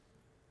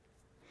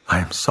 I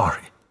am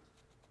sorry.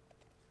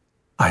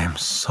 I am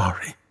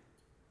sorry.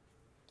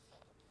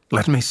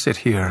 Let me sit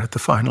here at the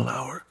final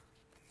hour.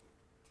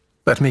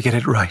 Let me get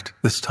it right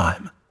this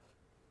time.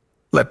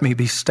 Let me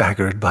be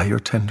staggered by your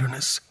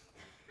tenderness.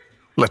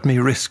 Let me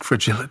risk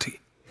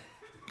fragility.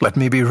 Let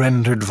me be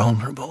rendered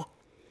vulnerable.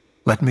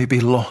 Let me be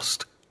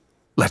lost.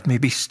 Let me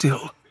be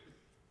still.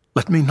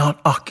 Let me not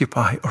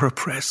occupy or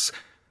oppress.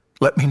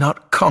 Let me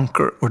not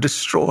conquer or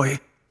destroy.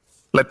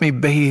 Let me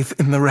bathe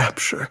in the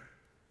rapture.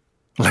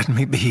 Let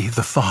me be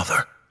the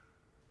father.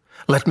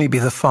 Let me be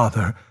the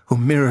father who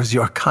mirrors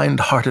your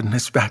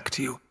kind-heartedness back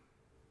to you.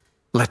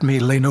 Let me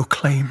lay no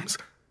claims.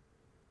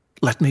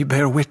 Let me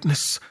bear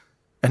witness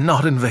and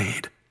not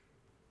invade.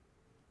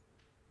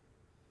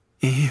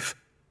 Eve,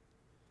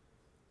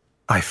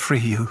 I free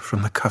you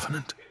from the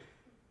covenant.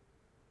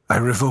 I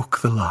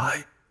revoke the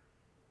lie.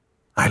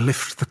 I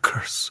lift the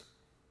curse.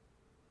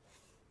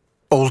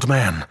 Old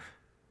man,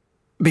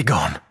 be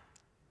gone.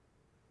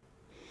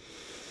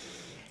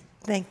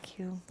 Thank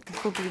you.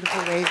 Those were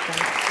beautiful ways,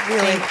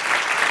 really.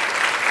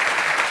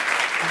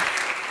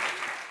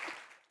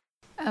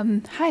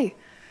 Hi.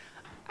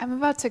 I'm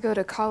about to go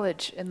to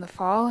college in the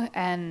fall,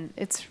 and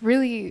it's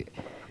really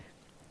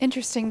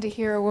interesting to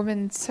hear a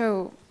woman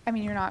so... I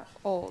mean, you're not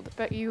old,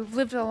 but you've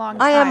lived a long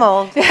time. I am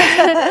old.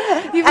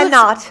 And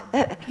not.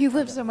 You've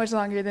lived so much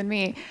longer than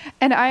me.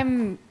 And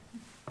I'm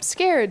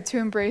scared to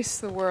embrace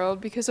the world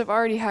because I've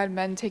already had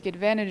men take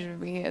advantage of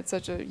me at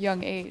such a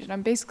young age. And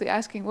I'm basically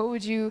asking, what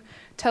would you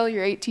tell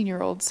your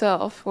 18-year-old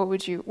self?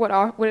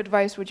 What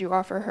advice would you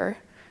offer her?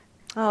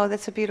 Oh,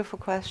 that's a beautiful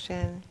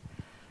question.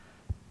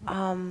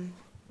 I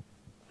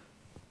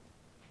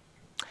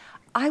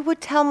would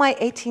tell my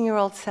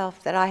 18-year-old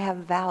self that I have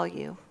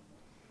value,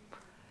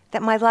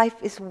 that my life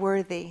is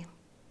worthy,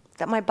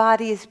 that my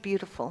body is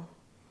beautiful,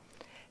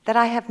 that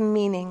I have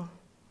meaning,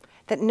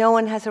 that no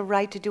one has a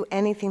right to do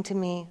anything to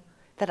me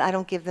that I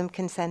don't give them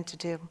consent to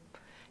do.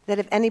 That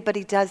if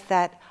anybody does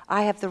that,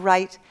 I have the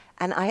right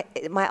and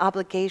my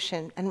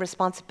obligation and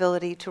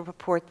responsibility to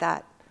report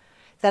that.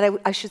 That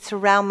I should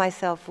surround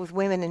myself with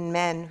women and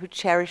men who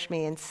cherish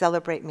me and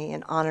celebrate me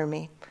and honor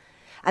me.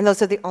 And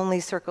those are the only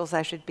circles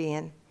I should be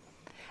in.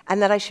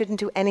 And that I shouldn't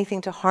do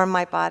anything to harm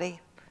my body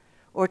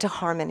or to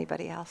harm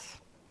anybody else.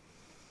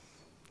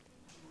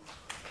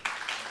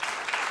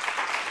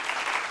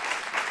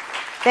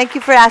 Thank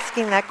you for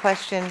asking that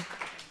question.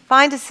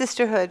 Find a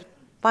sisterhood.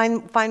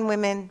 Find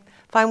women.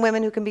 Find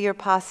women who can be your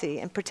posse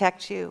and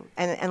protect you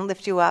and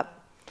lift you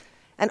up.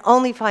 And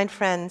only find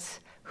friends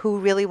who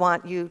really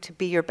want you to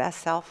be your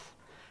best self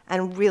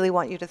and really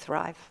want you to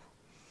thrive.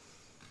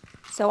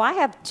 So I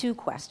have two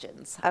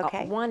questions.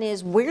 Okay. One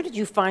is, where did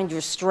you find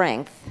your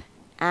strength?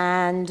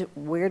 And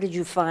where did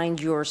you find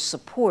your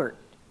support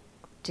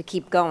to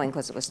keep going?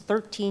 Because it was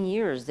 13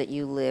 years that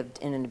you lived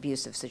in an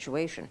abusive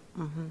situation.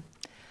 Mm-hmm.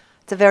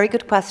 It's a very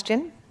good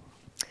question.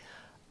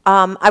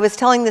 I was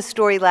telling this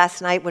story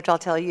last night, which I'll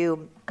tell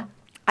you.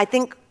 I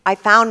think I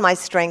found my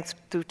strength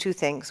through two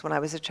things when I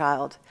was a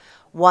child.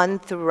 One,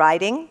 through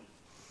writing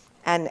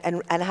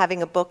and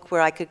having a book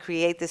where I could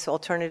create this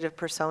alternative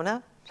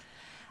persona.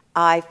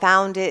 I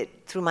found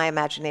it through my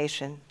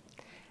imagination.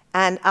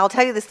 And I'll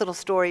tell you this little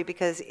story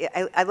because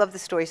I love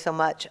this story so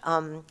much.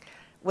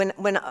 When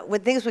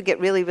things would get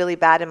really, really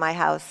bad in my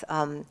house,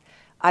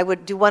 I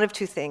would do one of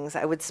two things.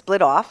 I would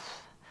split off.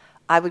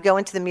 I would go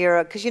into the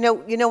mirror, because you know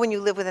when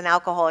you live with an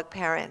alcoholic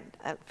parent,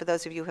 for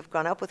those of you who have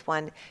grown up with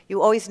one,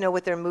 you always know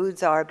what their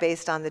moods are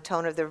based on the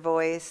tone of their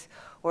voice,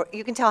 or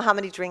you can tell how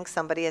many drinks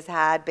somebody has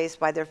had based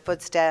by their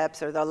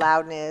footsteps or their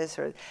loudness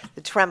or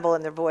the tremble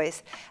in their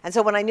voice. And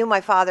so when I knew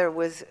my father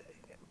was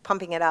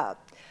pumping it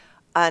up,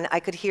 and I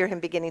could hear him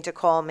beginning to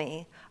call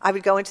me, I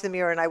would go into the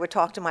mirror and I would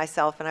talk to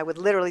myself, and I would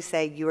literally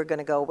say, "You are going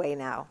to go away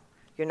now.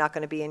 You're not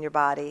going to be in your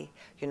body.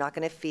 You're not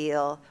going to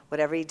feel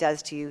whatever he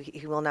does to you.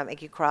 He will not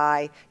make you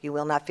cry. You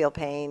will not feel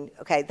pain."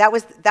 Okay, that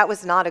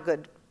was not a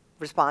good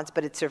response,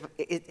 but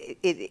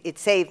it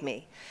saved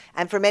me.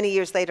 And for many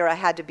years later, I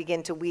had to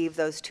begin to weave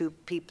those two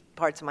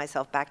parts of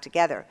myself back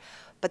together.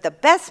 But the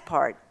best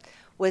part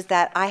was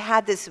that I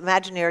had this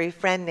imaginary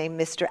friend named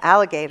Mr.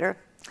 Alligator.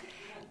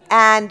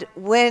 And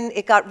when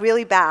it got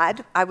really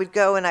bad, I would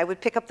go and I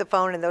would pick up the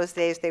phone. In those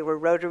days, they were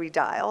rotary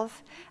dials.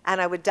 And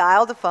I would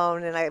dial the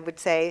phone and I would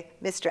say,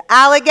 "Mr.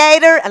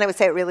 Alligator," and I would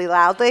say it really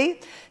loudly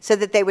so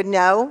that they would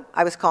know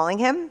I was calling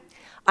him.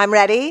 "I'm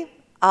ready.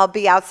 I'll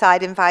be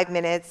outside in 5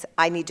 minutes.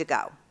 I need to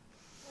go."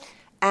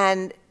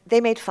 And they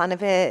made fun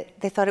of it.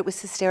 They thought it was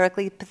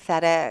hysterically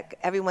pathetic.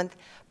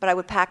 But I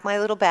would pack my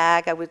little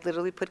bag. I would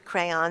literally put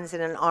crayons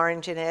and an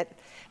orange in it.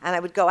 And I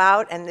would go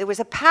out, and there was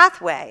a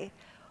pathway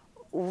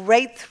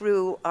right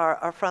through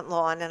our front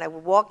lawn, and I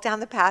would walk down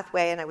the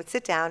pathway, and I would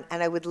sit down,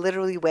 and I would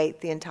literally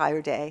wait the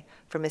entire day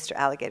for Mr.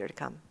 Alligator to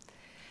come.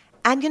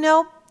 And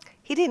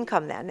he didn't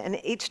come then,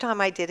 and each time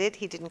I did it,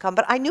 he didn't come,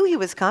 but I knew he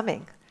was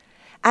coming.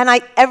 And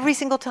I every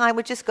single time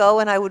would just go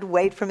and I would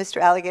wait for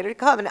Mr. Alligator to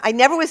come. And I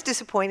never was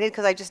disappointed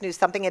because I just knew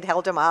something had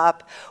held him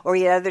up, or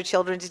he had other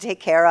children to take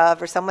care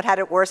of, or someone had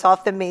it worse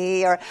off than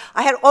me, or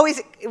I had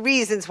always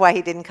reasons why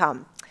he didn't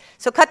come.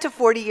 So cut to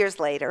 40 years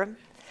later,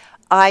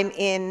 I'm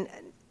in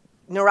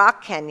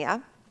Narok,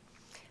 Kenya.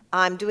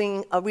 I'm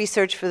doing a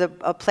research for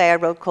a play I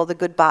wrote called The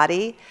Good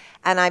Body,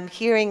 and I'm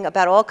hearing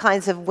about all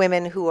kinds of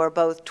women who are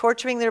both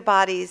torturing their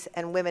bodies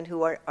and women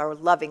who are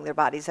loving their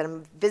bodies, and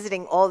I'm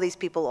visiting all these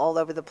people all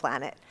over the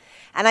planet.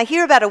 And I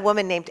hear about a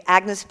woman named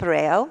Agnes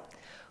Pareo,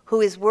 who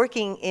is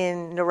working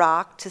in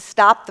Narok to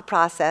stop the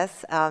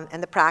process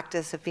and the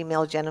practice of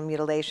female genital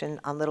mutilation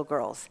on little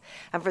girls.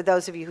 And for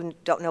those of you who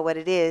don't know what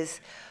it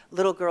is,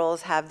 little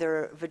girls have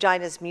their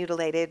vaginas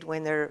mutilated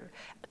when they're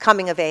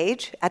coming of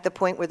age, at the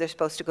point where they're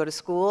supposed to go to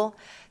school,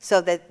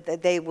 so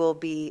that they will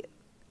be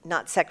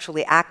not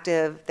sexually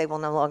active, they will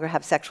no longer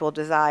have sexual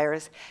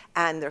desires,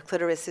 and their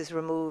clitoris is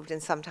removed,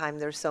 and sometimes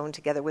they're sewn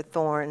together with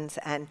thorns.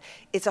 And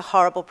it's a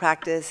horrible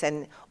practice,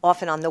 and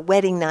often on the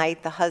wedding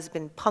night, the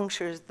husband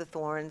punctures the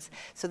thorns,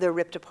 so they're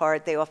ripped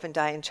apart. They often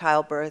die in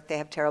childbirth. They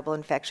have terrible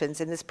infections.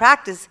 And this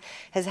practice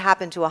has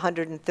happened to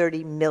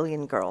 130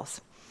 million girls.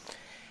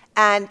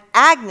 And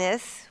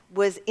Agnes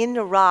was in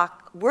Iraq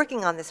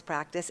working on this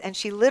practice, and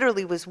she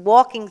literally was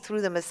walking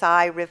through the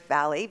Maasai Rift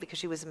Valley, because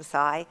she was a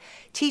Maasai,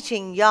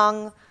 teaching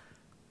young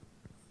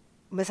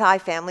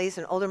Maasai families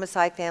and older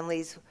Maasai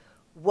families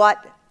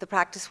what the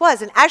practice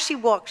was. And as she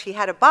walked, she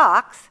had a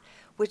box,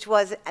 which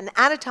was an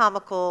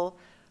anatomical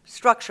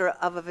structure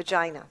of a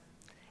vagina.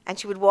 And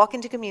she would walk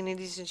into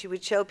communities and she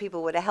would show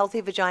people what a healthy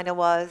vagina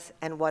was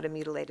and what a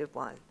mutilated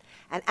one.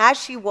 And as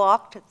she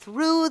walked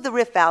through the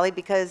Rift Valley,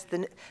 because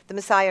the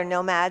Maasai are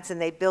nomads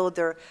and they build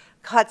their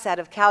huts out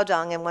of cow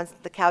dung, and once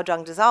the cow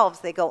dung dissolves,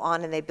 they go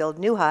on and they build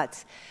new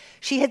huts,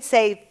 she had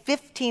saved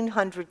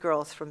 1,500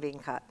 girls from being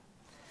cut.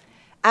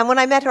 And when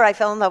I met her, I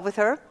fell in love with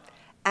her.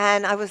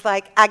 And I was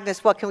like,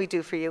 "Agnes, what can we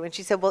do for you?" And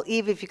she said, "Well,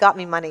 Eve, if you got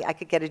me money, I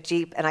could get a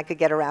Jeep and I could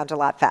get around a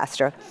lot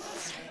faster."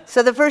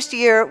 So the first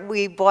year,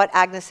 we bought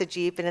Agnes a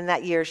Jeep, and in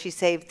that year, she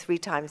saved 3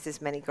 times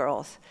as many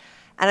girls.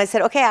 And I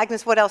said, okay,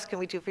 Agnes, what else can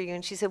we do for you?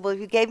 And she said, well, if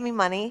you gave me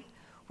money,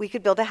 we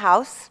could build a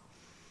house,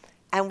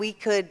 and we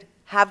could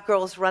have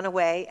girls run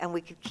away, and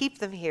we could keep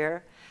them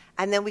here,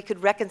 and then we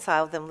could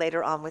reconcile them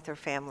later on with their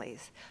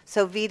families.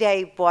 So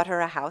V-Day bought her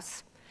a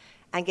house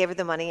and gave her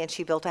the money, and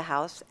she built a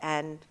house.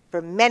 And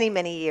for many,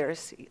 many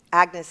years,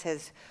 Agnes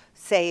has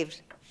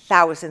saved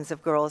thousands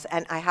of girls.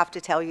 And I have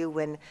to tell you,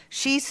 when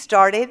she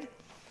started,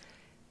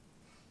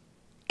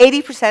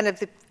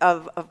 80%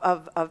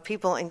 of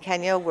people in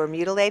Kenya were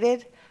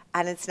mutilated,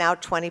 and it's now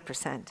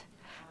 20%.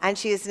 And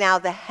she is now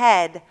the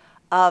head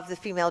of the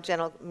Female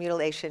Genital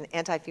Mutilation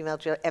Anti-Female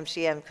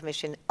MCM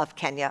Commission of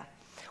Kenya.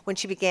 When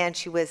she began,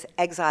 she was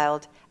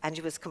exiled, and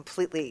she was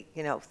completely,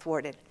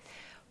 thwarted.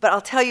 But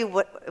I'll tell you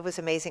what was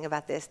amazing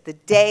about this. The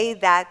day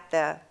that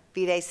the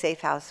V-Day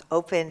Safe House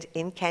opened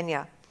in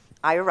Kenya,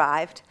 I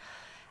arrived,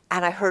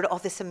 and I heard all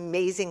this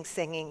amazing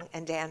singing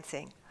and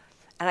dancing.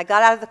 And I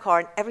got out of the car,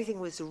 and everything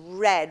was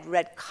red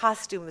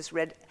costumes,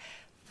 red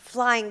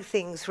flying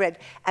things, red.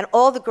 And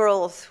all the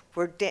girls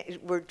were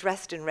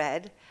dressed in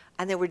red,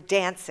 and they were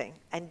dancing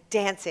and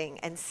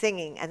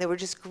singing, and they were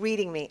just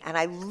greeting me. And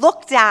I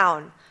looked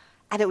down,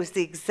 and it was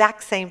the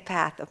exact same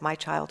path of my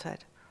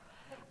childhood.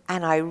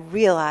 And I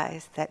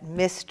realized that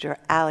Mr.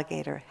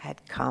 Alligator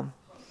had come.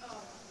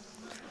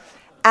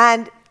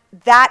 And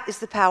that is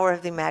the power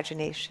of the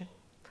imagination.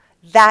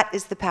 That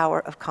is the power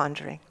of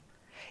conjuring.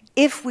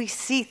 If we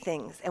see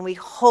things and we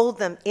hold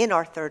them in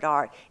our third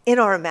art, in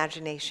our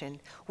imagination,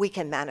 we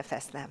can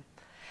manifest them.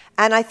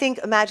 And I think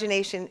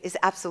imagination is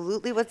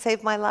absolutely what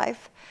saved my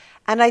life.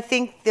 And I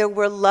think there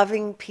were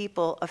loving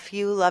people, a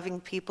few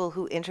loving people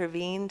who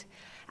intervened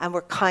and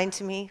were kind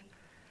to me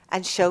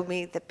and showed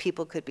me that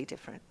people could be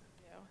different.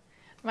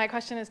 My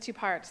question is 2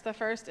 parts. The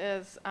first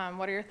is,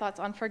 what are your thoughts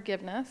on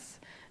forgiveness?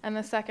 And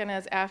the second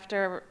is,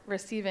 after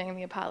receiving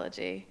the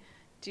apology,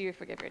 do you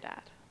forgive your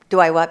dad? Do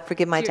I what?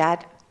 Forgive my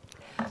dad?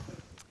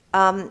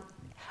 I'm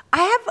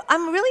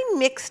really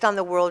mixed on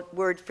the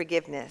word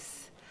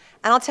forgiveness.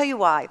 And I'll tell you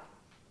why.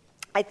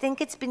 I think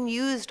it's been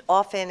used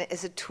often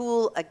as a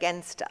tool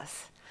against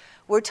us.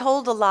 We're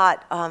told a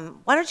lot,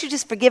 why don't you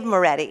just forgive him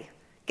already?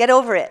 Get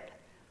over it.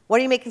 What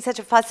are you making such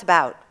a fuss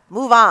about?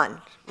 Move on,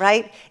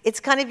 right? It's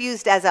kind of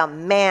used as a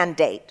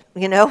mandate,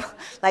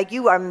 like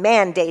you are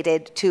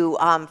mandated to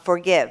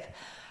forgive.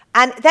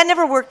 And that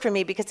never worked for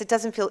me because it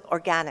doesn't feel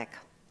organic.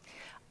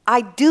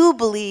 I do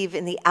believe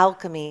in the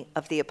alchemy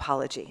of the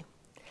apology.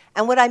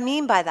 And what I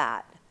mean by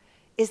that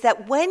is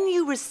that when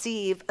you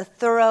receive a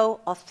thorough,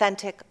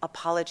 authentic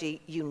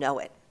apology, you know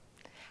it.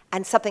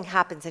 And something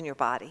happens in your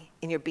body,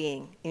 in your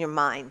being, in your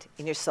mind,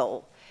 in your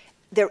soul.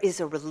 There is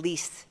a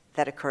release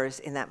that occurs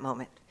in that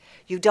moment.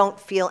 You don't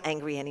feel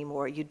angry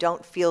anymore. You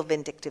don't feel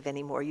vindictive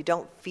anymore. You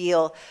don't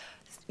feel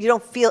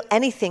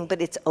anything,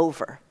 but it's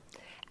over.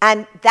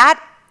 And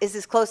that is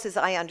as close as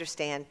I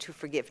understand to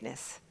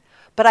forgiveness.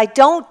 But I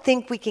don't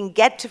think we can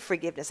get to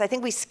forgiveness. I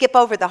think we skip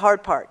over the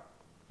hard part,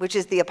 which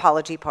is the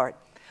apology part,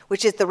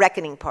 which is the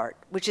reckoning part,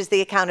 which is the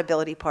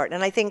accountability part.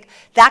 And I think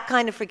that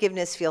kind of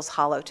forgiveness feels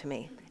hollow to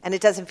me, and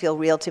it doesn't feel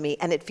real to me,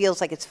 and it feels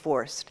like it's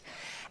forced.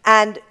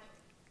 And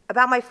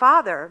about my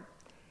father,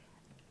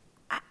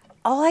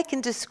 all I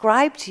can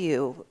describe to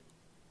you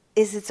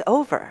is it's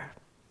over.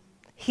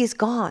 He's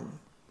gone.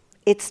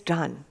 It's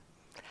done.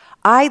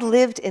 I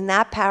lived in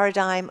that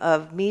paradigm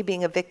of me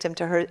being a victim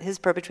to his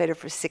perpetrator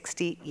for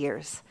 60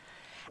 years.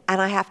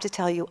 And I have to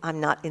tell you, I'm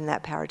not in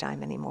that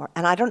paradigm anymore.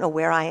 And I don't know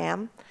where I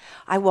am.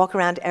 I walk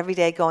around every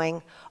day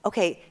going,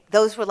 okay,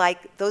 those were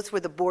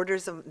the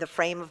borders of the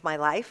frame of my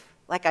life.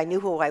 Like I knew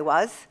who I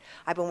was.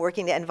 I've been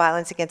working to end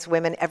violence against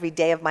women every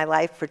day of my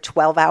life for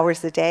 12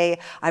 hours a day.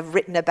 I've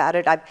written about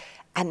it.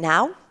 And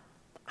now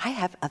I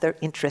have other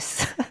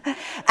interests.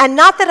 And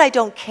not that I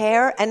don't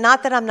care, and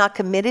not that I'm not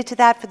committed to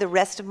that for the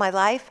rest of my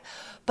life,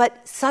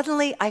 but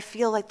suddenly I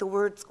feel like the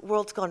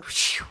world's gone,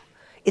 whew,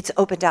 it's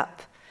opened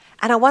up.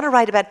 And I want to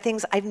write about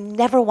things I've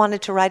never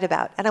wanted to write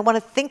about. And I want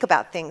to think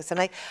about things. And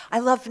I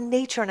love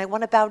nature, and I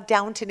want to bow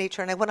down to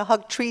nature, and I want to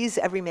hug trees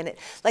every minute.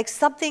 Like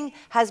something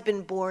has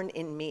been born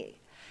in me.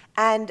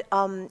 And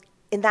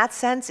in that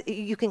sense,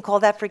 you can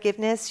call that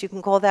forgiveness, you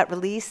can call that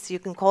release, you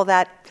can call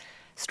that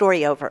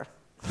story over.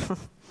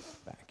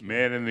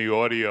 Man in the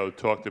audio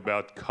talked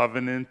about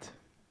covenant.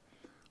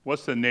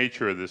 What's the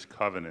nature of this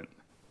covenant?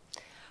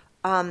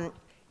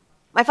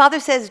 My father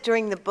says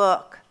during the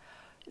book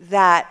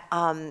that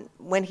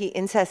when he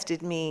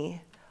incested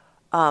me,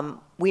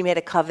 we made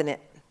a covenant.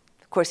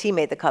 Of course, he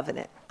made the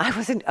covenant.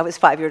 I was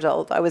 5 years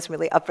old. I wasn't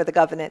really up for the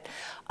covenant.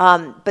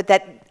 But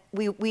that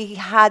we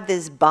had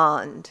this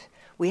bond.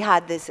 We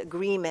had this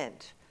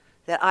agreement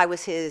that I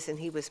was his and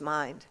he was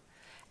mine.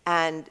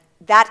 And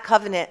that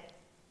covenant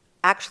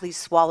actually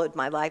swallowed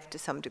my life to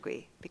some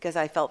degree because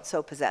I felt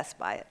so possessed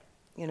by it,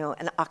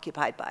 and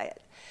occupied by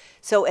it.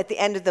 So at the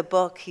end of the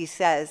book, he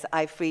says,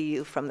 I free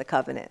you from the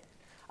covenant.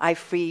 I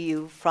free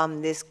you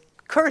from this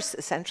curse,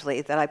 essentially,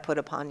 that I put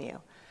upon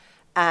you.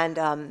 And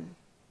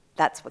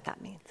that's what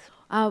that means.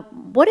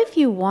 What if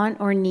you want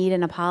or need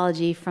an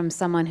apology from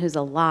someone who's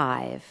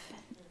alive?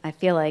 I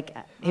feel like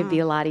it'd be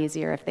a lot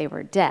easier if they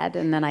were dead,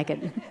 and then I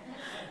could,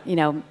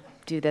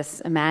 do this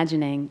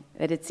imagining.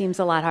 But it seems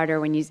a lot harder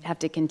when you have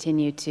to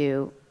continue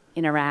to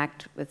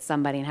interact with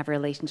somebody and have a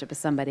relationship with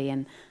somebody.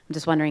 And I'm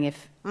just wondering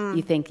if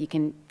you think you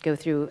can go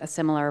through a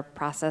similar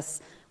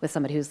process with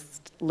somebody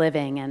who's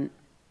living and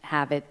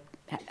have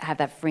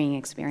that freeing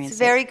experience.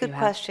 It's a very good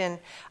question.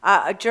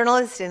 A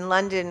journalist in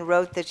London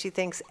wrote that she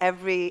thinks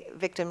every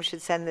victim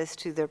should send this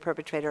to their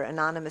perpetrator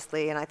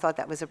anonymously, and I thought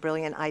that was a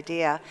brilliant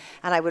idea,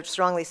 and I would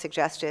strongly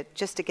suggest it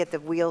just to get the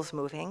wheels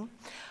moving.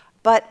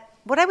 But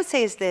what I would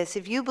say is this: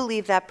 if you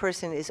believe that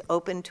person is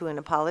open to an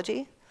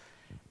apology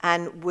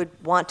and would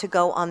want to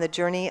go on the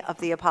journey of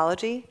the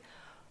apology,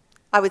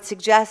 I would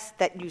suggest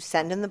that you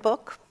send in the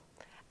book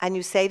and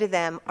you say to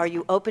them, are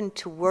you open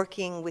to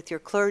working with your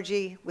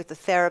clergy, with a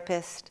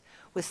therapist,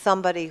 with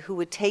somebody who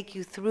would take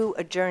you through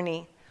a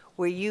journey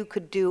where you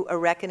could do a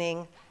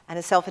reckoning and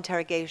a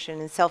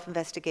self-interrogation and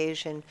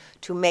self-investigation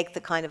to make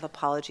the kind of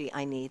apology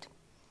I need.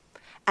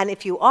 And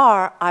if you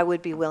are, I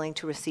would be willing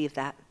to receive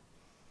that.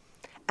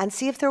 And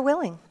see if they're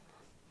willing.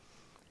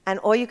 And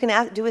all you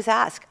can do is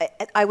ask.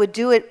 I would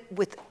do it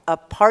with a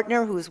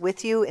partner who's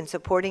with you and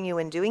supporting you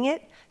in doing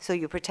it, so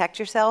you protect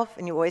yourself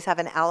and you always have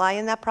an ally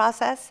in that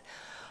process.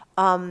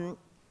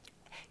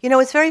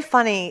 It's very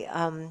funny.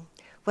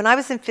 When I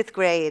was in 5th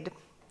grade,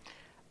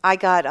 I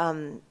got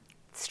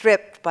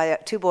stripped by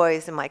 3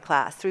 boys in my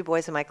class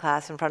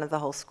in front of the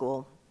whole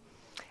school.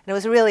 And it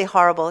was a really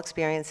horrible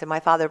experience, and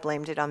my father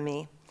blamed it on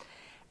me.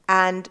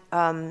 And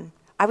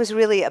I was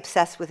really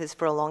obsessed with this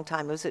for a long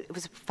time. It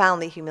was a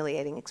profoundly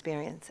humiliating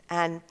experience.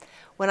 And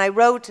when I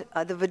wrote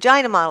the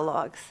vagina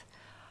monologues,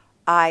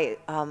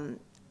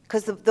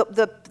 because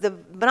the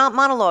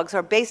monologues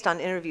are based on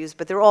interviews,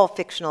 but they're all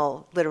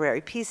fictional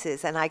literary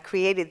pieces, and I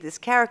created this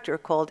character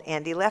called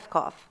Andy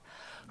Lefkoff,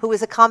 who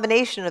was a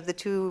combination of the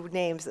 2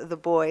 names of the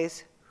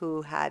boys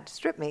who had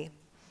stripped me.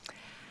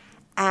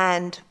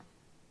 And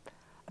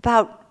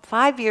about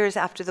 5 years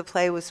after the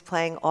play was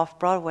playing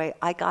off-Broadway,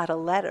 I got a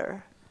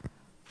letter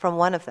from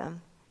one of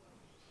them.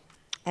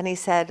 And he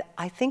said,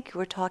 I think you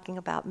were talking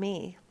about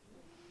me.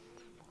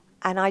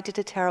 And I did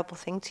a terrible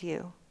thing to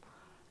you.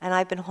 And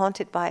I've been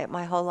haunted by it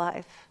my whole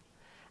life.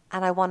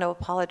 And I want to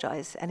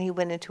apologize. And he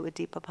went into a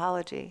deep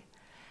apology.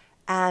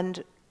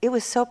 And it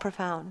was so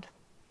profound.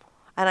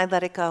 And I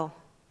let it go.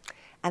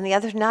 And the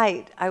other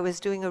night, I was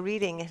doing a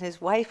reading, and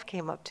his wife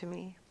came up to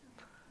me.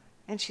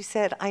 And she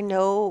said, I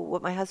know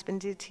what my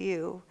husband did to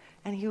you.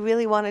 And he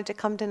really wanted to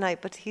come tonight,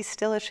 but he's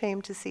still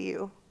ashamed to see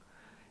you.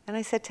 And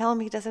I said, tell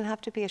him he doesn't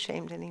have to be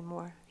ashamed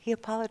anymore. He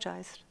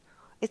apologized.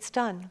 It's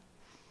done.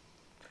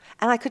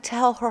 And I could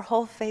tell her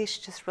whole face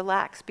just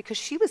relaxed because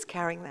she was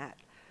carrying that.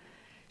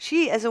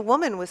 She, as a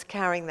woman, was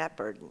carrying that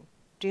burden.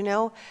 Do you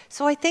know?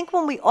 So I think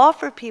when we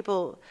offer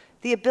people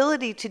the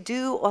ability to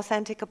do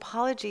authentic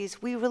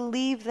apologies, we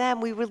relieve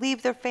them, we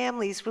relieve their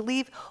families,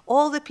 relieve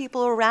all the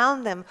people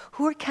around them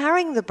who are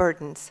carrying the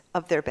burdens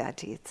of their bad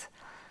deeds.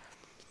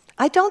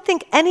 I don't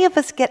think any of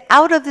us get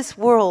out of this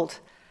world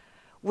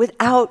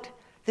without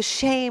the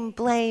shame,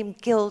 blame,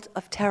 guilt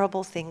of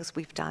terrible things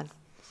we've done.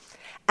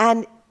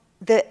 And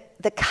the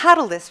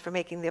catalyst for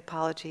making the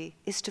apology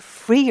is to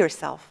free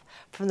yourself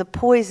from the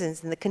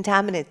poisons and the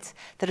contaminants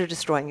that are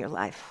destroying your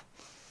life.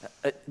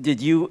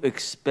 Did you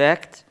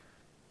expect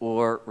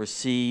or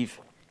receive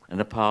an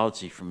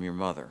apology from your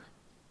mother?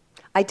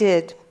 I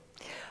did.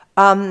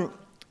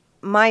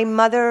 My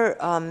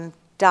mother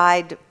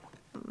died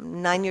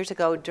 9 years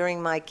ago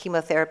during my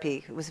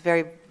chemotherapy. It was a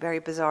very, very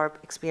bizarre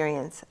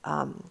experience.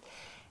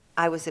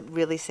 I was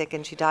really sick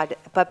and she died.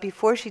 But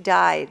before she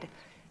died,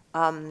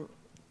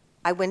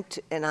 I went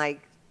and I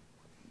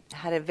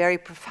had a very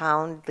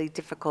profoundly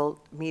difficult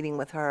meeting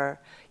with her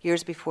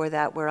years before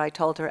that, where I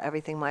told her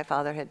everything my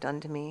father had done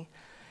to me.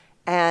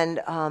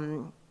 And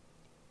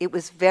it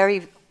was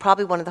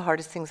probably one of the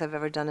hardest things I've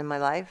ever done in my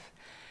life.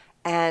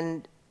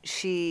 And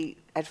she,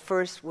 at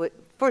first,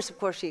 of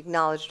course, she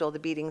acknowledged all the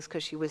beatings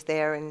because she was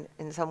there and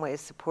in some ways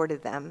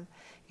supported them.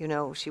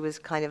 She was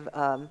kind of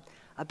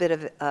a bit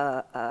of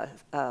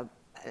an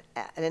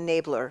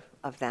enabler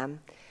of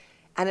them.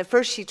 And at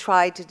first she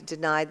tried to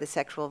deny the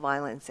sexual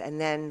violence, and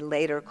then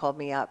later called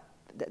me up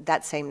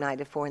that same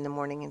night at 4 a.m,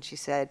 and she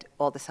said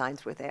all the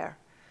signs were there.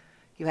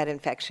 You had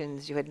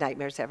infections, you had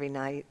nightmares every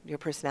night, your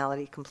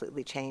personality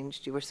completely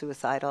changed, you were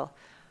suicidal.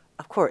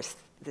 Of course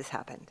this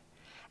happened.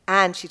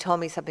 And she told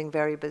me something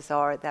very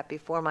bizarre, that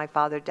before my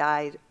father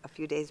died, a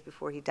few days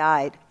before he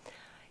died,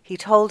 he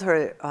told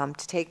her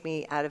to take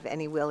me out of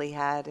any will he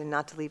had and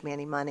not to leave me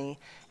any money.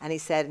 And he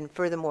said, and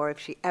furthermore, if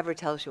she ever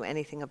tells you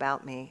anything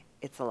about me,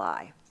 it's a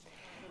lie.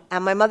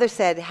 And my mother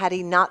said, had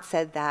he not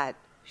said that,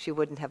 she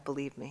wouldn't have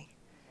believed me.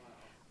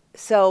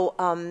 So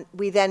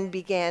we then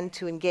began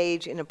to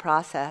engage in a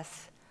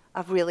process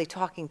of really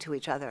talking to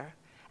each other,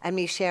 and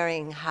me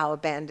sharing how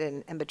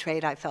abandoned and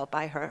betrayed I felt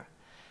by her,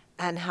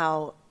 and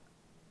how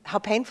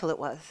painful it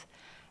was.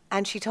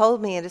 And she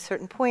told me at a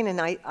certain point, and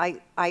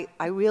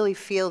I really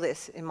feel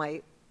this in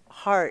my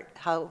heart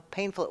how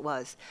painful it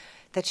was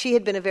that she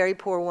had been a very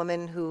poor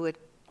woman who had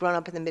grown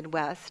up in the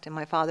Midwest, and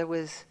my father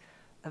was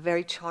a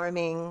very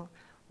charming,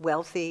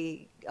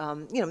 wealthy,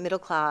 middle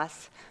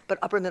class, but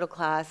upper middle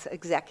class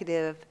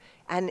executive,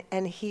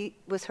 and he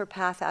was her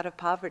path out of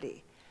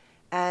poverty.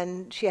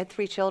 And she had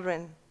 3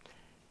 children,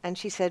 and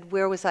she said,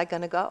 where was I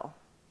going to go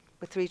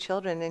with 3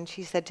 children? And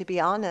she said, to be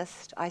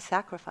honest, I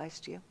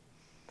sacrificed you.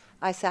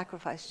 I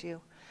sacrificed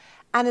you.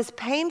 And as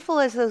painful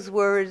as those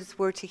words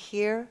were to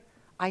hear,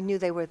 I knew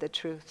they were the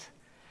truth.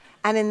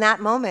 And in that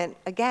moment,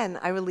 again,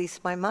 I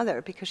released my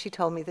mother because she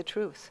told me the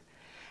truth.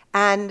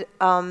 And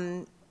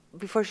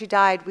before she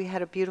died, we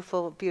had a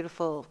beautiful,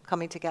 beautiful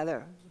coming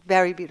together,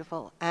 very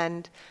beautiful.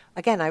 And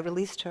again, I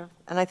released her,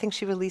 and I think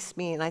she released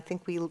me, and I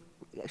think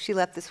she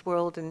left this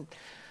world and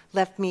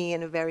left me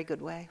in a very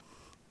good way.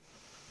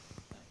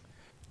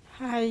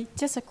 Hi,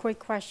 just a quick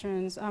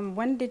question.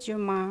 When did your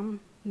mom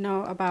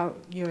know about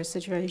your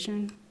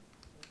situation?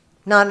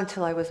 Not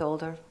until I was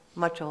older,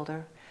 much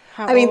older.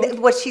 How I mean, old?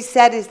 what she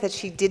said is that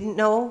she didn't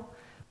know,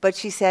 but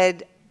she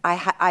said,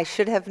 I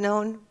should have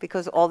known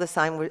because all the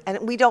signs were, and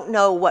we don't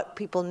know what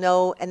people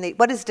know, and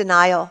what is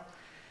denial,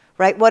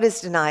 right? What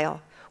is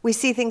denial? We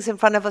see things in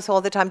front of us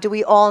all the time. Do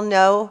we all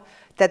know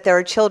that there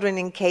are children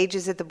in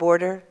cages at the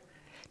border?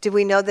 Do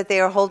we know that they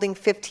are holding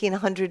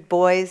 1,500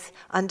 boys,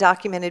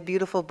 undocumented,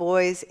 beautiful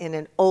boys, in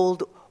an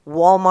old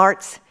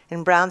Walmarts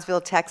in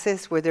Brownsville,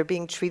 Texas, where they're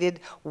being treated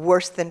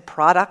worse than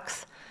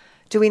products?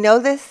 Do we know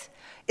this?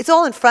 It's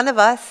all in front of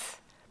us,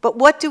 but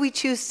what do we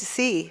choose to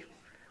see?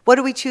 What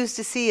do we choose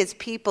to see as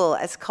people,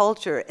 as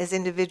culture, as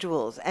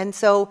individuals? And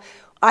so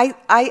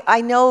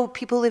I know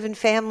people live in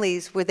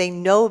families where they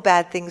know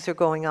bad things are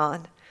going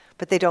on,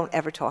 but they don't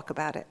ever talk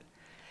about it.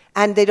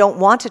 And they don't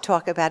want to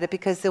talk about it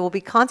because there will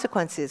be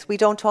consequences. We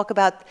don't talk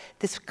about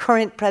this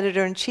current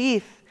predator in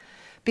chief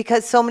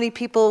because so many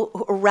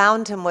people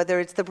around him, whether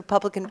it's the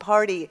Republican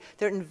Party,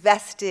 they're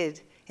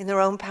invested in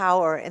their own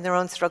power, in their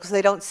own struggles.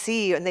 They don't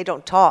see and they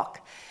don't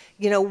talk.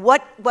 You know,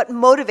 what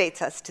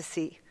motivates us to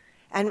see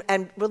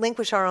and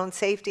relinquish our own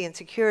safety and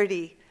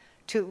security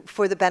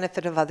for the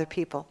benefit of other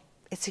people?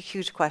 It's a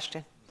huge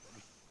question.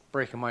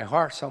 Breaking my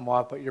heart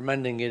somewhat, but you're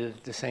mending it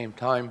at the same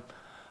time.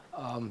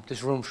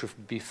 This room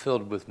should be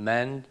filled with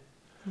men.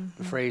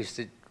 The phrase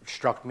that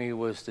struck me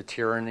was the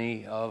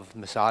tyranny of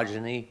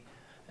misogyny,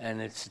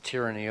 and it's the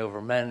tyranny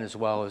over men as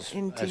well as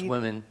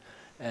women.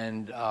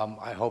 And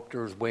I hope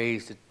there's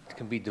ways that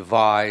can be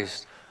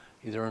devised,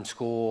 either in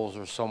schools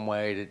or some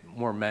way, that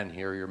more men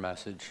hear your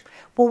message.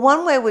 Well,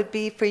 one way would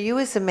be for you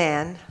as a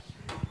man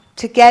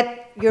to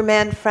get your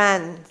man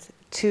friends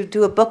to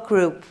do a book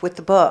group with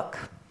the book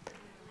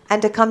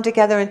and to come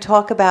together and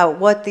talk about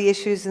what the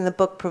issues in the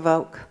book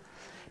provoke.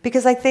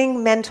 Because I think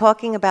men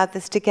talking about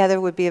this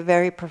together would be a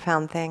very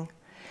profound thing.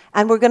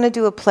 And we're going to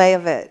do a play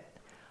of it.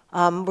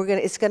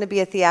 It's going to be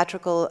a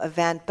theatrical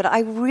event. But I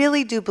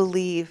really do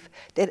believe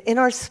that in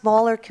our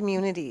smaller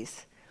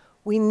communities,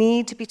 we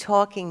need to be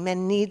talking,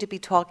 men need to be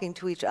talking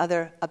to each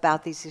other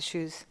about these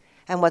issues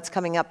and what's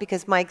coming up.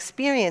 Because my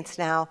experience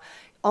now,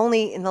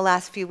 only in the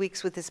last few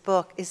weeks with this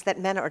book, is that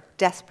men are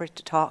desperate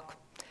to talk.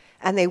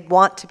 And they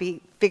want to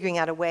be figuring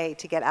out a way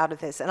to get out of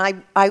this.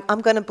 And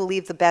I'm going to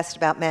believe the best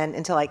about men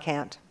until I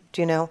can't,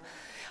 do you know?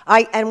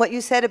 And what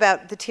you said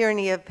about the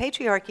tyranny of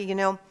patriarchy, you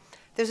know,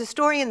 there's a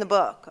story in the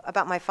book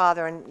about my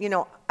father. And, you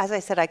know, as I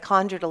said, I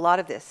conjured a lot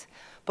of this.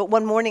 But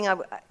one morning,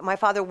 my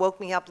father woke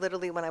me up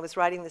literally when I was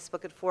writing this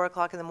book at 4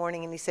 o'clock in the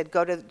morning, and he said,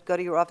 go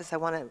to your office, I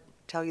want to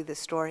tell you this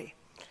story.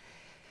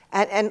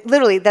 And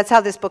literally, that's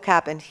how this book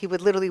happened. He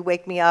would literally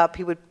wake me up,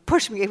 he would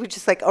push me, he would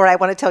just like, all right, I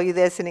want to tell you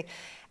this.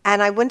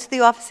 And I went to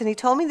the office, and he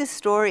told me this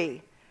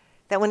story,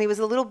 that when he was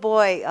a little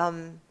boy,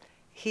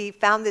 he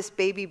found this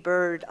baby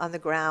bird on the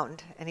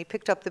ground, and he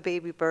picked up the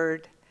baby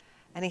bird,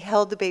 and he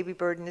held the baby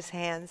bird in his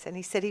hands, and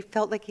he said he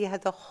felt like he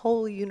had the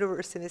whole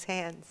universe in his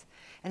hands.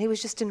 And he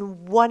was just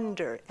in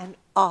wonder and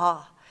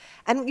awe.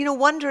 And, you know,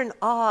 wonder and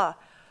awe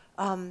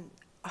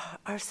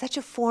are such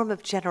a form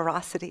of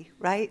generosity,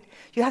 right?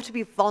 You have to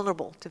be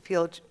vulnerable to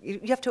feel,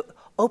 you have to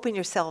open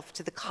yourself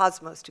to the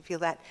cosmos to feel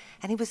that.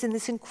 And he was in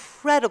this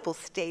incredible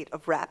state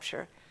of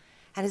rapture.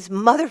 And his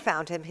mother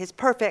found him,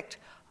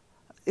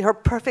 her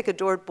perfect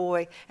adored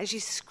boy, and she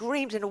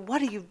screamed, and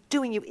what are you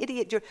doing, you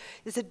idiot?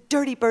 There's a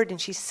dirty bird,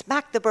 and she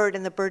smacked the bird,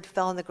 and the bird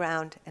fell on the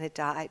ground, and it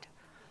died.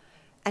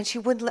 And she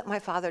wouldn't let my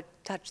father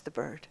touch the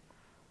bird.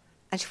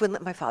 And she wouldn't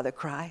let my father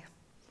cry.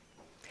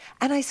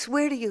 And I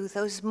swear to you,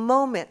 those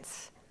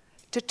moments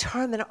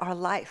determine our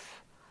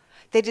life.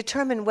 They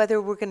determine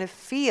whether we're going to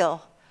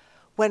feel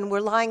when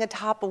we're lying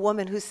atop a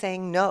woman who's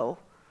saying no,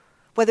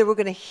 whether we're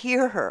going to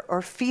hear her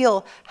or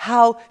feel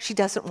how she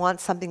doesn't want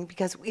something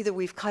because either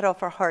we've cut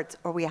off our hearts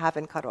or we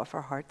haven't cut off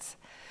our hearts.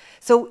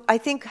 So I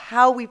think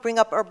how we bring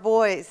up our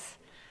boys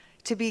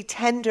to be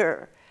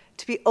tender,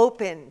 to be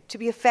open, to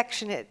be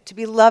affectionate, to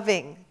be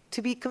loving,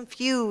 to be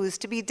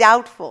confused, to be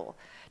doubtful,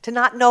 to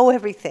not know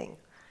everything,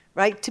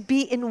 right? To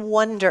be in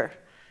wonder.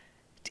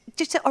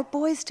 Just our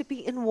boys to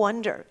be in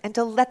wonder and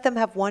to let them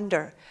have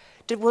wonder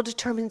will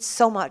determine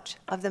so much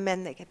of the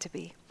men they get to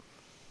be.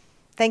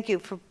 Thank you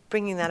for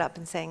bringing that up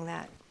and saying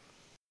that.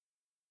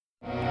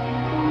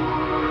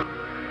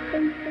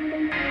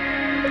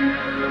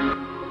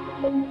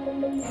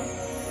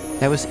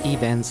 That was Eve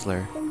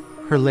Ensler.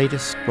 Her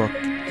latest book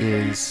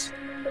is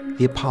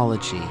The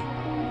Apology.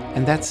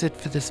 And that's it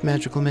for this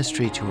Magical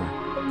Mystery Tour.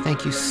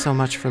 Thank you so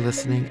much for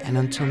listening, and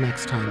until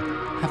next time,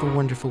 have a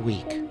wonderful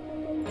week.